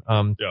different.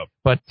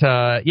 But,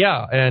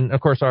 and of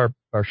course our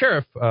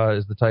sheriff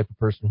is the type of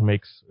person who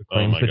makes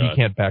claims that he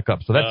can't back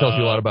up. So that tells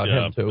you a lot about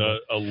him, too.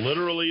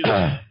 Literally,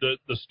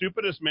 the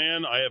stupidest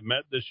man I have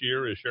met this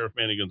year is Sheriff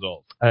Manny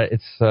Gonzalez.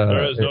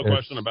 There is no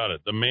question about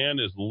it. The man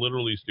is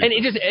literally stupid.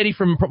 And Eddie,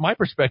 from my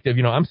perspective,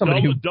 I'm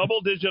somebody who...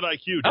 Double-digit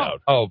IQ,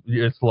 Dowd.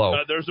 It's low.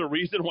 There's a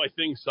reason why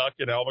things suck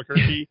in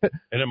Albuquerque,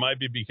 and it might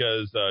be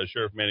because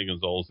Sheriff Manny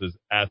Gonzalez is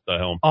at the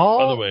helm.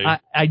 By the way,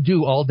 I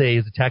do all day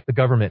is attack the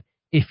government.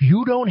 If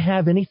you don't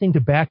have anything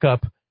to back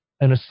up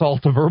an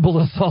assault, a verbal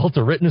assault,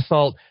 a written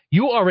assault,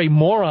 you are a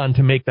moron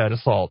to make that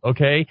assault,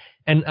 okay?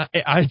 And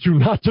I do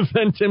not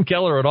defend Tim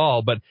Keller at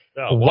all, but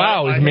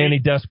is Manny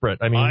desperate.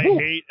 I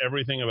hate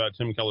everything about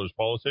Tim Keller's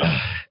politics,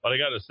 but I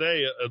got to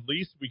say, at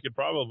least we could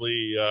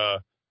probably,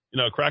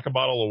 crack a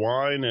bottle of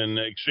wine and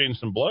exchange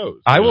some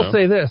blows. I will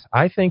say this.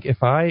 I think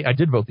if I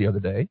did vote the other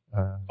day,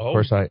 of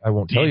course I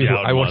won't tell you who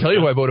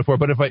I voted for,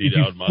 but if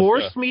you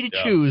force me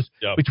to choose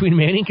between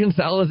Manny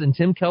Gonzalez and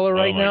Tim Keller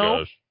right now,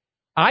 gosh.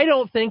 I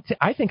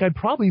think I'd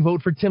probably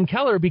vote for Tim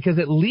Keller because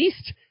at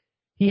least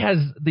he has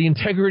the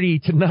integrity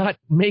to not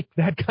make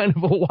that kind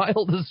of a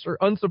wild,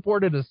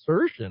 unsupported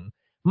assertion.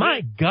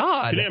 My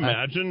God. Can you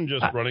imagine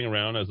just running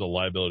around as a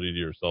liability to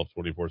yourself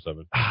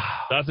 24/7?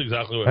 That's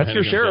exactly what That's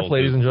your sheriff,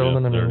 ladies and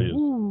gentlemen. There it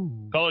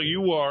is. Caller,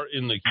 you are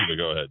in the queue.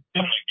 Go ahead.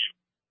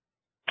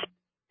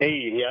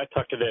 Hey, I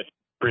talked to that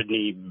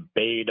Brittany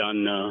Bade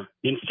on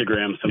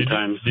Instagram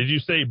sometimes. Did you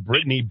say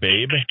Brittany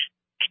Babe?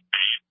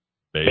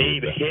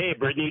 Babe. Hey,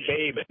 Brittany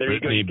Babe. There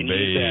you go. You can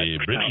use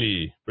that.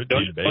 Brittany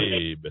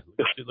Babe.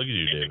 Look at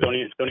you, David. Don't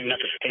even have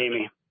to pay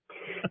me.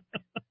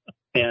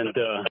 And,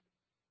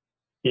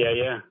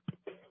 yeah.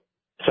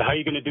 So how are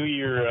you going to do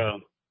your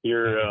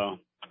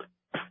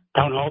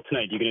town hall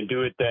tonight? You going to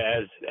do it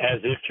as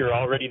if you're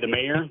already the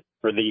mayor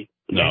or the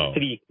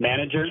city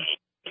manager?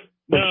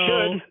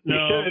 No.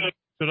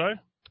 Should I?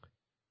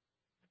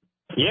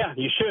 Yeah,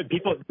 you should.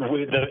 People,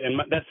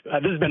 this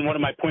has been one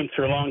of my points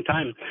for a long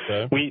time.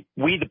 Okay.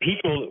 We the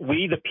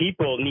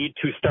people need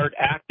to start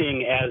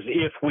acting as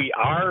if we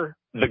are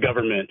the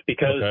government,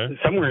 because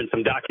somewhere in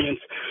some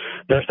documents,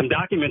 there are some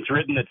documents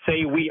written that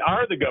say we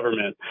are the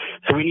government.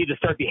 So we need to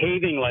start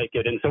behaving like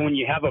it. And so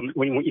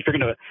if you're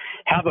going to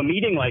have a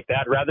meeting like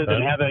that, rather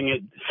than having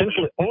it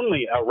simply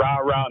only a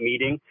rah-rah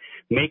meeting,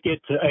 make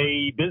it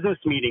a business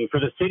meeting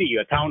for the city,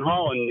 a town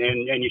hall,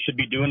 and you should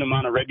be doing them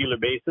on a regular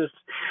basis,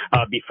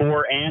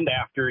 before and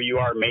after you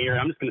are mayor.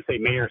 I'm just going to say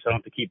mayor, so I don't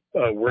have to keep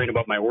worrying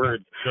about my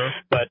words. Sure.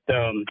 But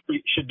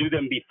you should do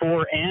them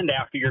before and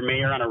after you're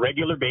mayor on a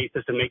regular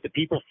basis, and make the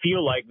people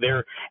feel like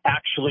they're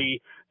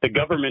actually the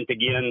government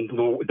again,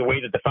 the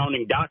way that the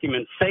founding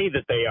documents say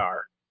that they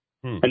are.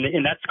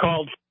 And that's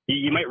called,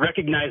 you might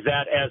recognize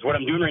that as what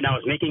I'm doing right now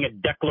is making a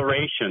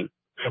declaration.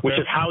 Which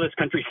is how this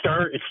country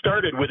started. It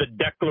started with a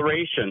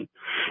declaration.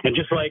 And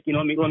just like,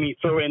 let me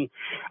throw in,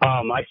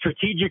 I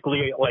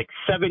strategically, like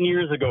 7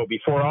 years ago,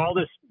 before all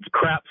this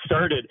crap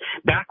started,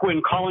 back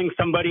when calling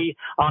somebody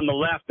on the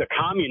left a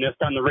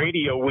communist on the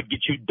radio would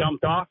get you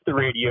dumped off the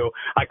radio,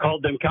 I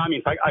called them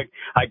communists.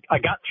 I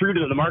got through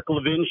to the Mark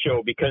Levin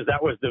show because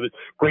that was the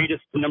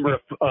greatest number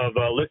of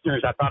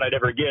listeners I thought I'd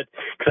ever get,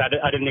 because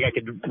I didn't think I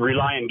could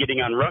rely on getting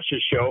on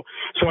Rush's show.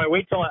 So I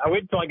waited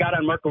till I got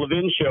on Mark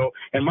Levin's show,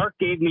 and Mark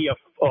gave me a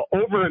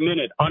over a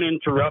minute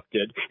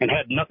uninterrupted and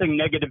had nothing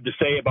negative to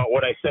say about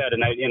what I said.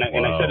 And I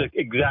said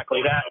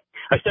exactly that.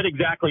 I said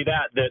exactly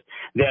that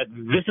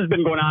this has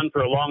been going on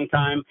for a long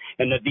time,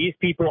 and that these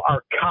people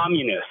are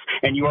communists,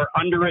 and you are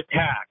under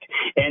attack.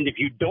 And if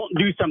you don't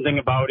do something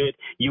about it,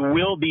 you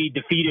will be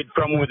defeated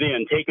from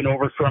within, taken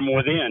over from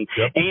within.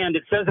 Yep. And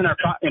it says in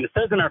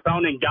our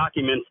founding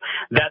documents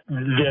that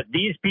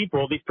these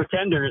people, these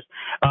pretenders,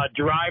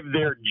 derive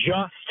their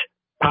just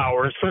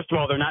powers. First of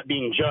all, they're not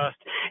being just,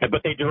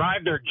 but they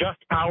derive their just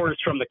powers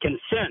from the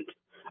consent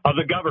of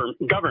the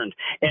governed.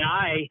 And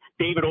I,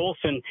 David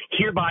Olson,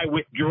 hereby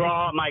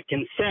withdraw my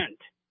consent.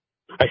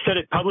 I said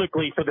it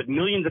publicly so that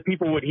millions of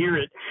people would hear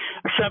it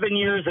 7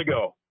 years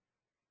ago.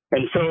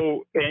 And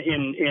so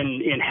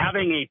in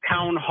having a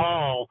town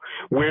hall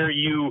where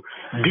you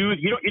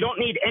don't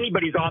need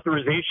anybody's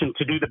authorization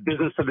to do the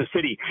business of the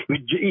city.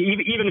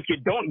 Even if you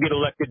don't get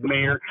elected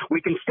mayor,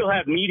 we can still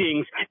have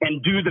meetings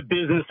and do the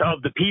business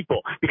of the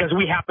people because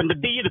we happen to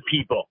be the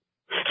people.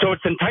 So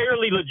it's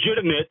entirely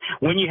legitimate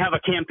when you have a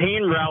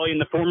campaign rally in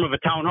the form of a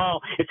town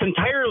hall. It's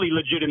entirely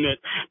legitimate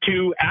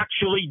to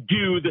actually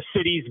do the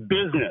city's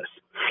business.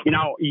 You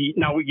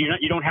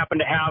don't happen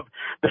to have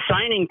the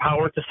signing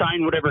power to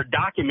sign whatever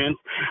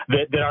documents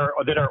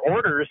that are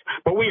orders,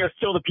 but we are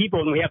still the people,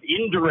 and we have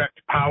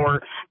indirect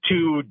power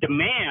to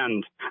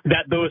demand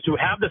that those who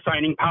have the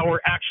signing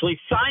power actually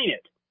sign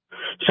it.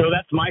 So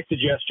that's my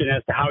suggestion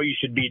as to how you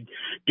should be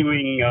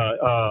doing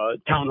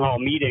town hall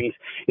meetings,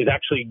 is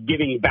actually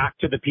giving back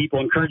to the people,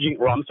 encouraging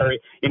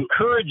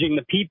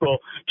the people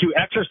to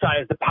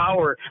exercise the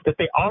power that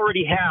they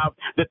already have,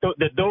 that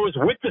those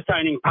with the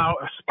signing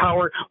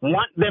power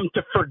want them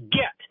to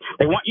forget.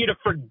 They want you to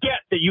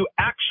forget that you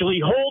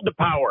actually hold the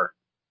power.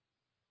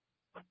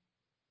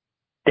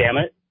 Damn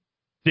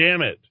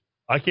it.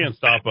 I can't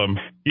stop him.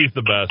 He's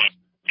the best.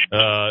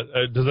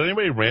 Does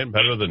anybody rant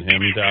better than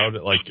him, Dowd?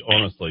 Like,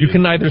 honestly. You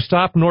can neither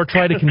stop nor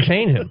try to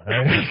contain him.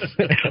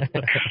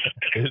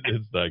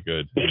 It's that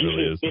good. It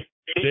really is.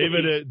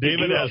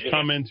 David has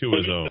come into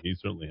his own. He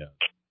certainly has.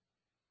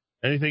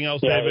 Anything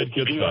else, David?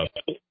 Good stuff.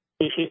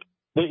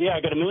 I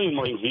got a million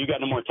more things. You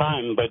got no more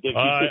time, but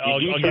I'll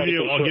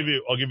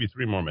give you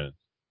 3 more minutes.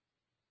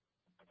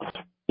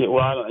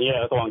 Well,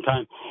 that's a long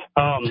time.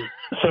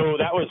 So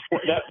that was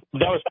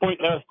point.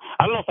 I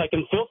don't know if I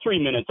can fill 3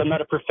 minutes. I'm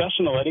not a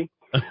professional, Eddie.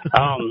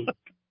 That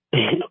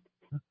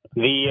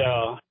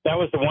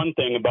was the one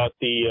thing about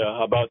the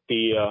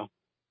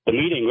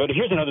meeting. But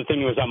here's another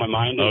thing that was on my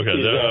mind.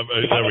 Okay,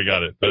 there we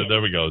got it.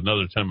 There we go.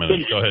 Another 10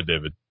 minutes. Go ahead,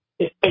 David.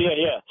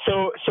 Yeah.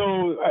 So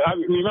I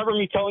remember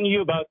me telling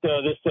you about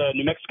this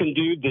New Mexican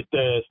dude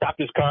that stopped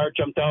his car,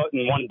 jumped out,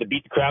 and wanted to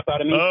beat the crap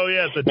out of me. Oh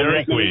yeah, the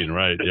Dairy Queen,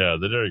 right? Yeah,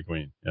 the Dairy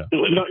Queen. Yeah.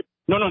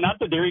 No, not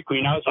the Dairy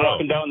Queen. I was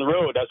walking down the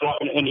road.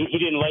 And he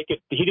didn't like it.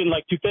 He didn't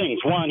like 2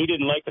 things. One, he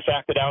didn't like the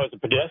fact that I was a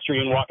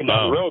pedestrian walking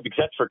down the road, because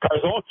that's for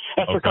cars only.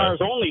 That's for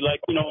cars only. Like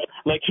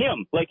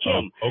him.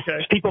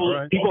 Okay.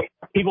 People.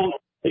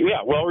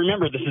 Yeah. Well,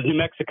 remember, this is New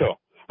Mexico.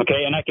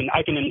 Okay, and I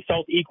can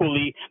insult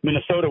equally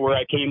Minnesota, where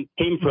I came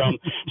from.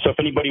 So if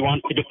anybody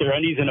wants to get their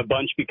undies in a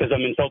bunch because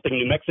I'm insulting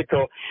New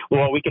Mexico,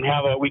 well, we can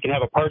have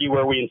a party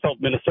where we insult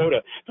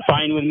Minnesota.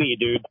 Fine with me,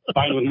 dude.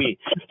 Fine with me.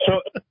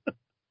 So,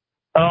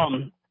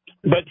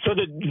 but so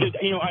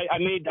I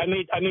made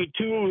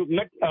 2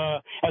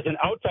 as an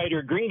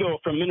outsider gringo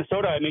from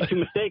Minnesota. I made 2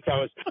 mistakes. I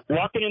was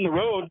walking in the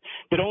road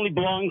that only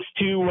belongs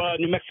to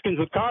New Mexicans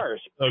with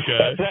cars.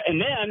 Okay, and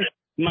then.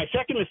 My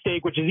second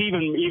mistake, which is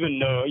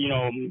even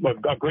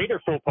a greater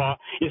faux pas,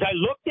 is I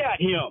looked at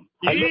him.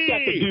 I looked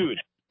at the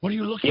dude. What are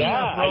you looking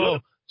at,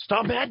 bro?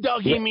 Stop mad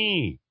dogging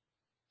me.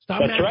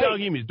 Stop mad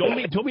dogging me.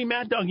 Don't be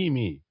mad dogging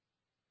me.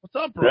 What's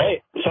up, bro?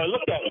 Right. So I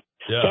looked at him.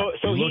 Yeah.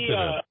 So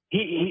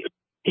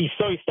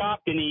he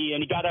stopped and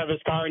he got out of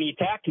his car and he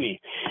attacked me.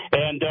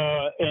 And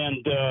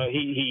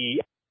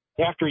he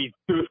after he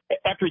threw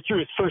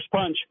his first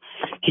punch,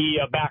 he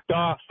backed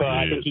off.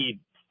 I think he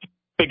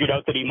figured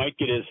out that he might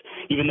get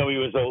even though he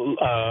was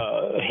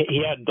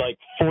he had like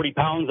 40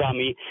 pounds on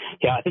me.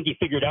 Yeah, I think he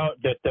figured out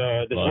that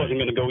this wasn't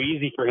going to go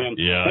easy for him.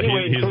 Yeah,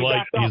 anyway, he's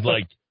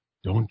like,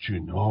 don't you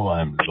know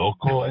I'm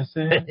loco? I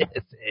said.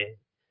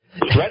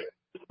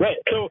 Right.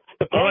 So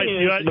the point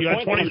is, you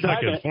got 20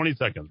 seconds. 20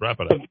 seconds. Wrap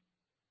it up.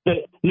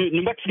 The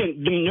New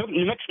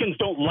Mexicans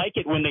don't like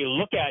it when they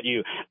look at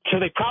you, so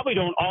they probably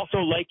don't also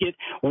like it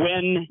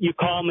when you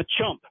call them a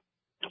chump.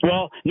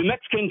 Well, New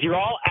Mexicans, you're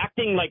all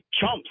acting like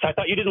chumps. I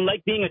thought you didn't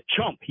like being a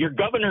chump. Your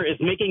governor is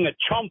making a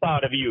chump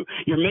out of you.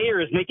 Your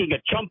mayor is making a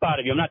chump out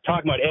of you. I'm not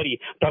talking about Eddie.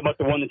 I'm talking about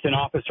the one that's in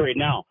office right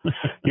now.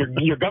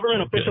 Your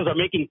government officials are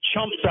making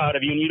chumps out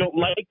of you, and you don't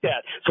like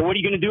that. So what are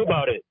you going to do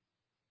about it?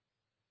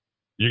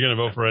 You're going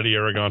to vote for Eddie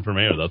Aragon for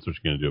mayor. That's what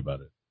you're going to do about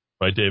it.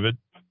 Right, David?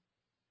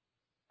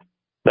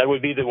 That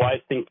would be the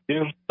wise thing to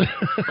do.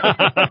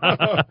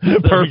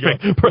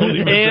 Perfect. And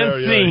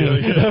scene.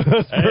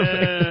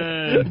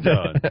 And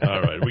done.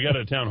 All right. We got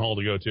a town hall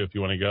to go to if you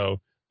want to go.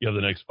 You have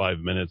the next 5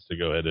 minutes to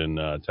go ahead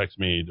and text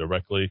me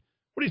directly.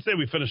 What What do you say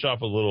we finish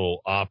off with a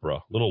little opera,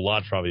 a little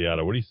La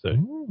Traviata? What do you say?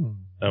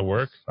 That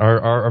work?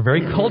 Our very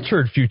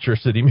cultured future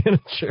city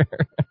manager.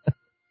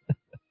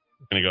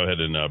 Going to go ahead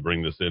and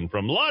bring this in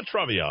from La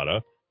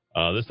Traviata.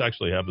 This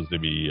actually happens to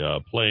be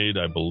played,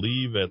 I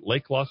believe, at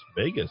Lake Las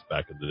Vegas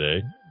back in the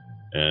day.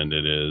 And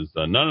it is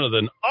none other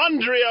than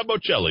Andrea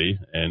Bocelli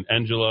and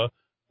Angela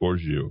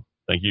Bourgeois.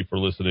 Thank you for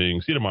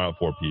listening. See you tomorrow at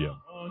 4 p.m.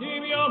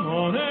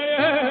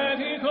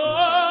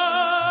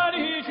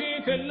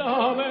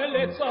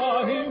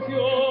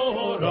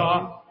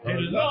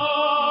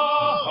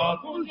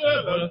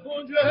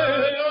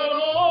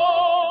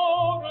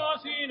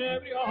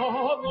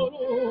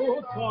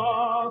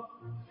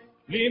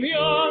 Li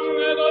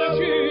mianne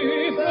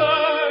dolci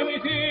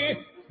fremiti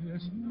che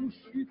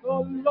suscita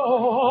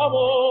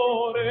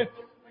l'amore,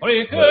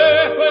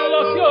 poiché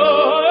quella sia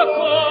il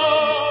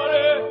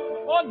cuore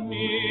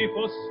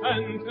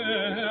onnipotente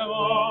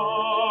va.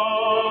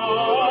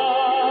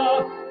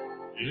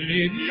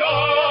 Li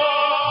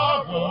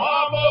diamo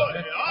amore,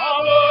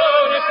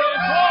 amore che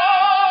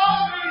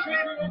complici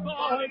più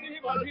caldi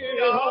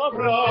magia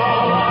avrà.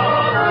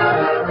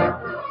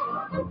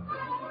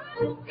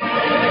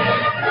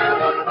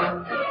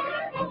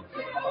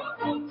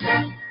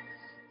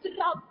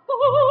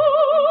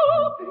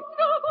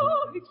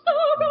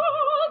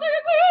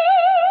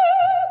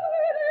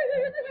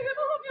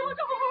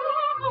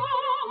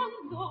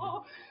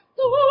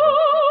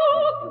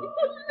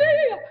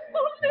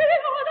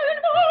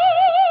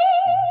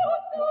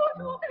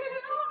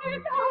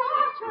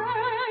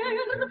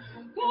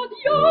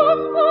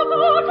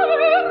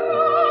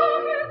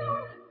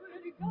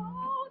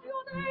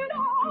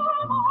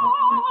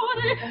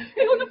 E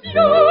un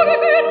fiore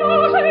che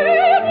non si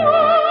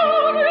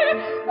muore,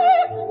 e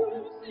non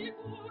si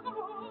può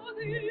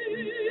dire.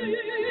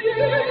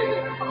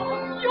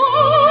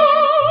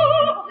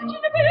 Ci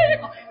ne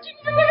pega,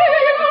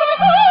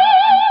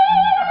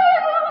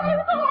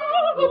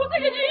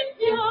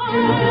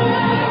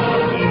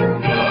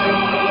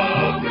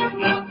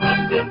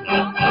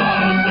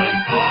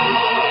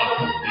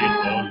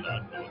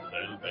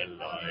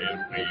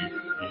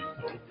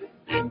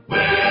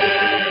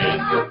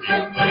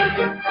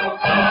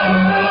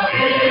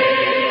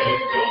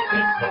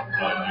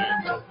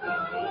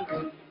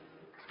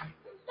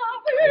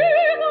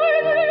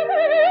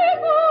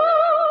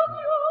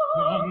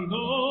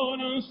 quando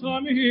non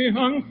sami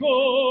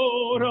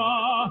ancora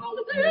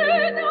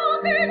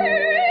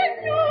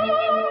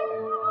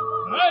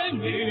il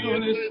mio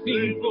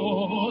destin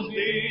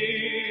così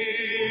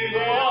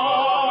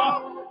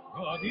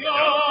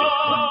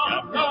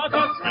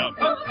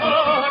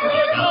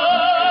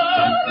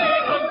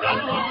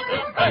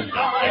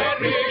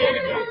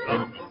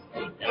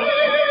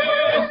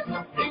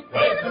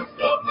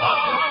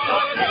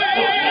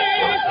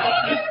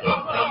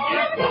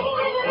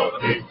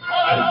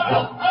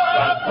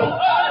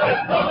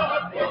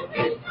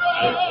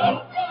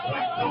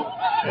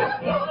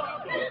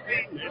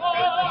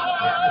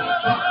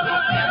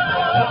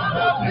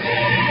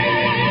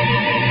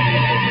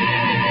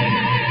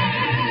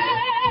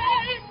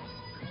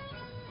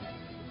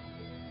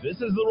This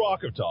is the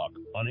Rock of Talk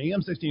on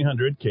AM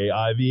 1600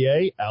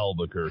 KIVA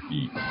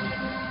Albuquerque.